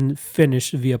never been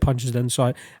finished via punches then.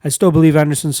 So I still believe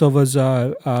Anderson Silva's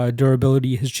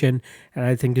durability, his chin, and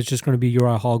I think it's just going to be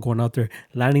Uriah Hall going out there,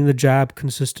 landing the jab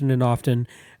consistent and often,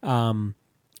 and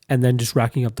then just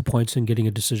racking up the points and getting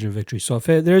a decision victory. So if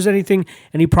there's any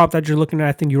prop that you're looking at,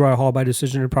 I think Uriah Hall by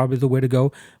decision is probably the way to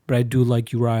go. But I do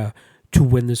like Uriah to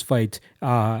win this fight.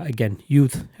 Again,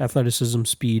 youth, athleticism,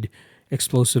 speed,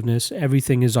 explosiveness,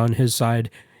 everything is on his side.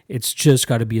 It's just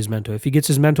got to be his mental. If he gets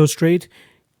his mental straight,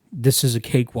 this is a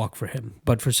cakewalk for him.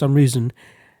 But for some reason,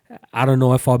 I don't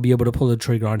know if I'll be able to pull the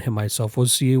trigger on him myself. We'll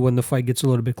see when the fight gets a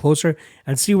little bit closer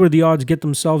and see where the odds get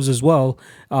themselves as well.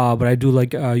 But I do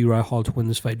like Uriah Hall to win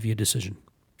this fight via decision.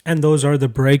 And those are the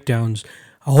breakdowns.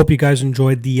 I hope you guys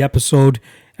enjoyed the episode.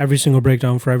 Every single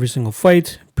breakdown for every single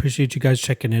fight. Appreciate you guys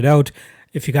checking it out.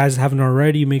 If you guys haven't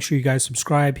already, make sure you guys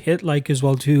subscribe, hit like as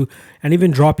well too, and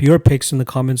even drop your picks in the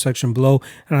comment section below.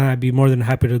 And I'd be more than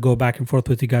happy to go back and forth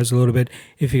with you guys a little bit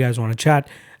if you guys want to chat.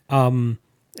 Once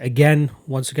again,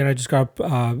 I just got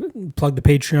to plug the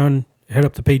Patreon. Head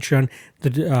up the Patreon.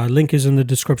 The link is in the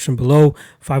description below.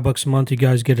 $5 a month. You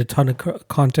guys get a ton of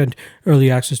content, early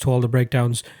access to all the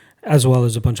breakdowns, as well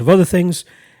as a bunch of other things.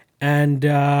 And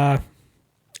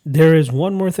there is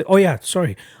one more thing. Oh yeah,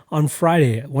 sorry. on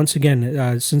Friday. Once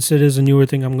again, since it is a newer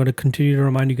thing, I'm going to continue to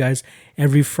remind you guys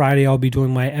every Friday I'll be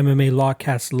doing my MMA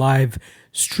Lawcast live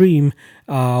stream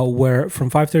where from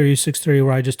 5:30 to 6:30,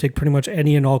 where I just take pretty much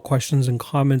any and all questions and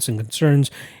comments and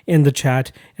concerns in the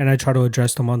chat, and I try to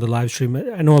address them on the live stream.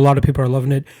 I know a lot of people are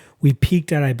loving it. We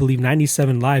peaked at, I believe,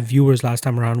 97 live viewers last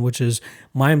time around, which is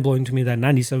mind-blowing to me that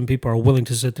 97 people are willing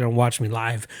to sit there and watch me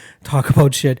live talk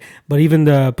about shit. But even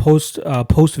the post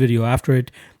video after it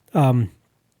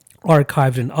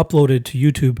archived and uploaded to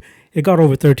YouTube, it got over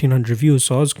 1,300 views,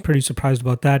 so I was pretty surprised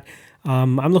about that.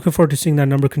 I'm looking forward to seeing that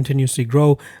number continuously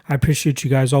grow. I appreciate you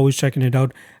guys always checking it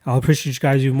out. I'll appreciate you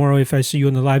guys even more if I see you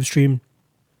in the live stream,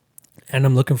 and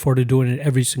I'm looking forward to doing it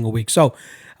every single week. So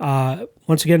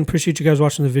once again, appreciate you guys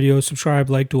watching the video. Subscribe,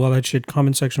 like, do all that shit.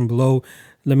 Comment section below.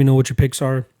 Let me know what your picks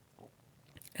are.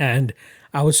 And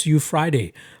I will see you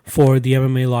Friday for the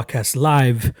MMA Lawcast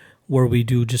Live, where we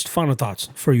do just final thoughts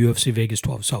for UFC Vegas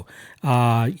 12. So,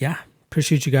 yeah,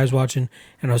 appreciate you guys watching,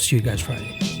 and I'll see you guys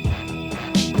Friday.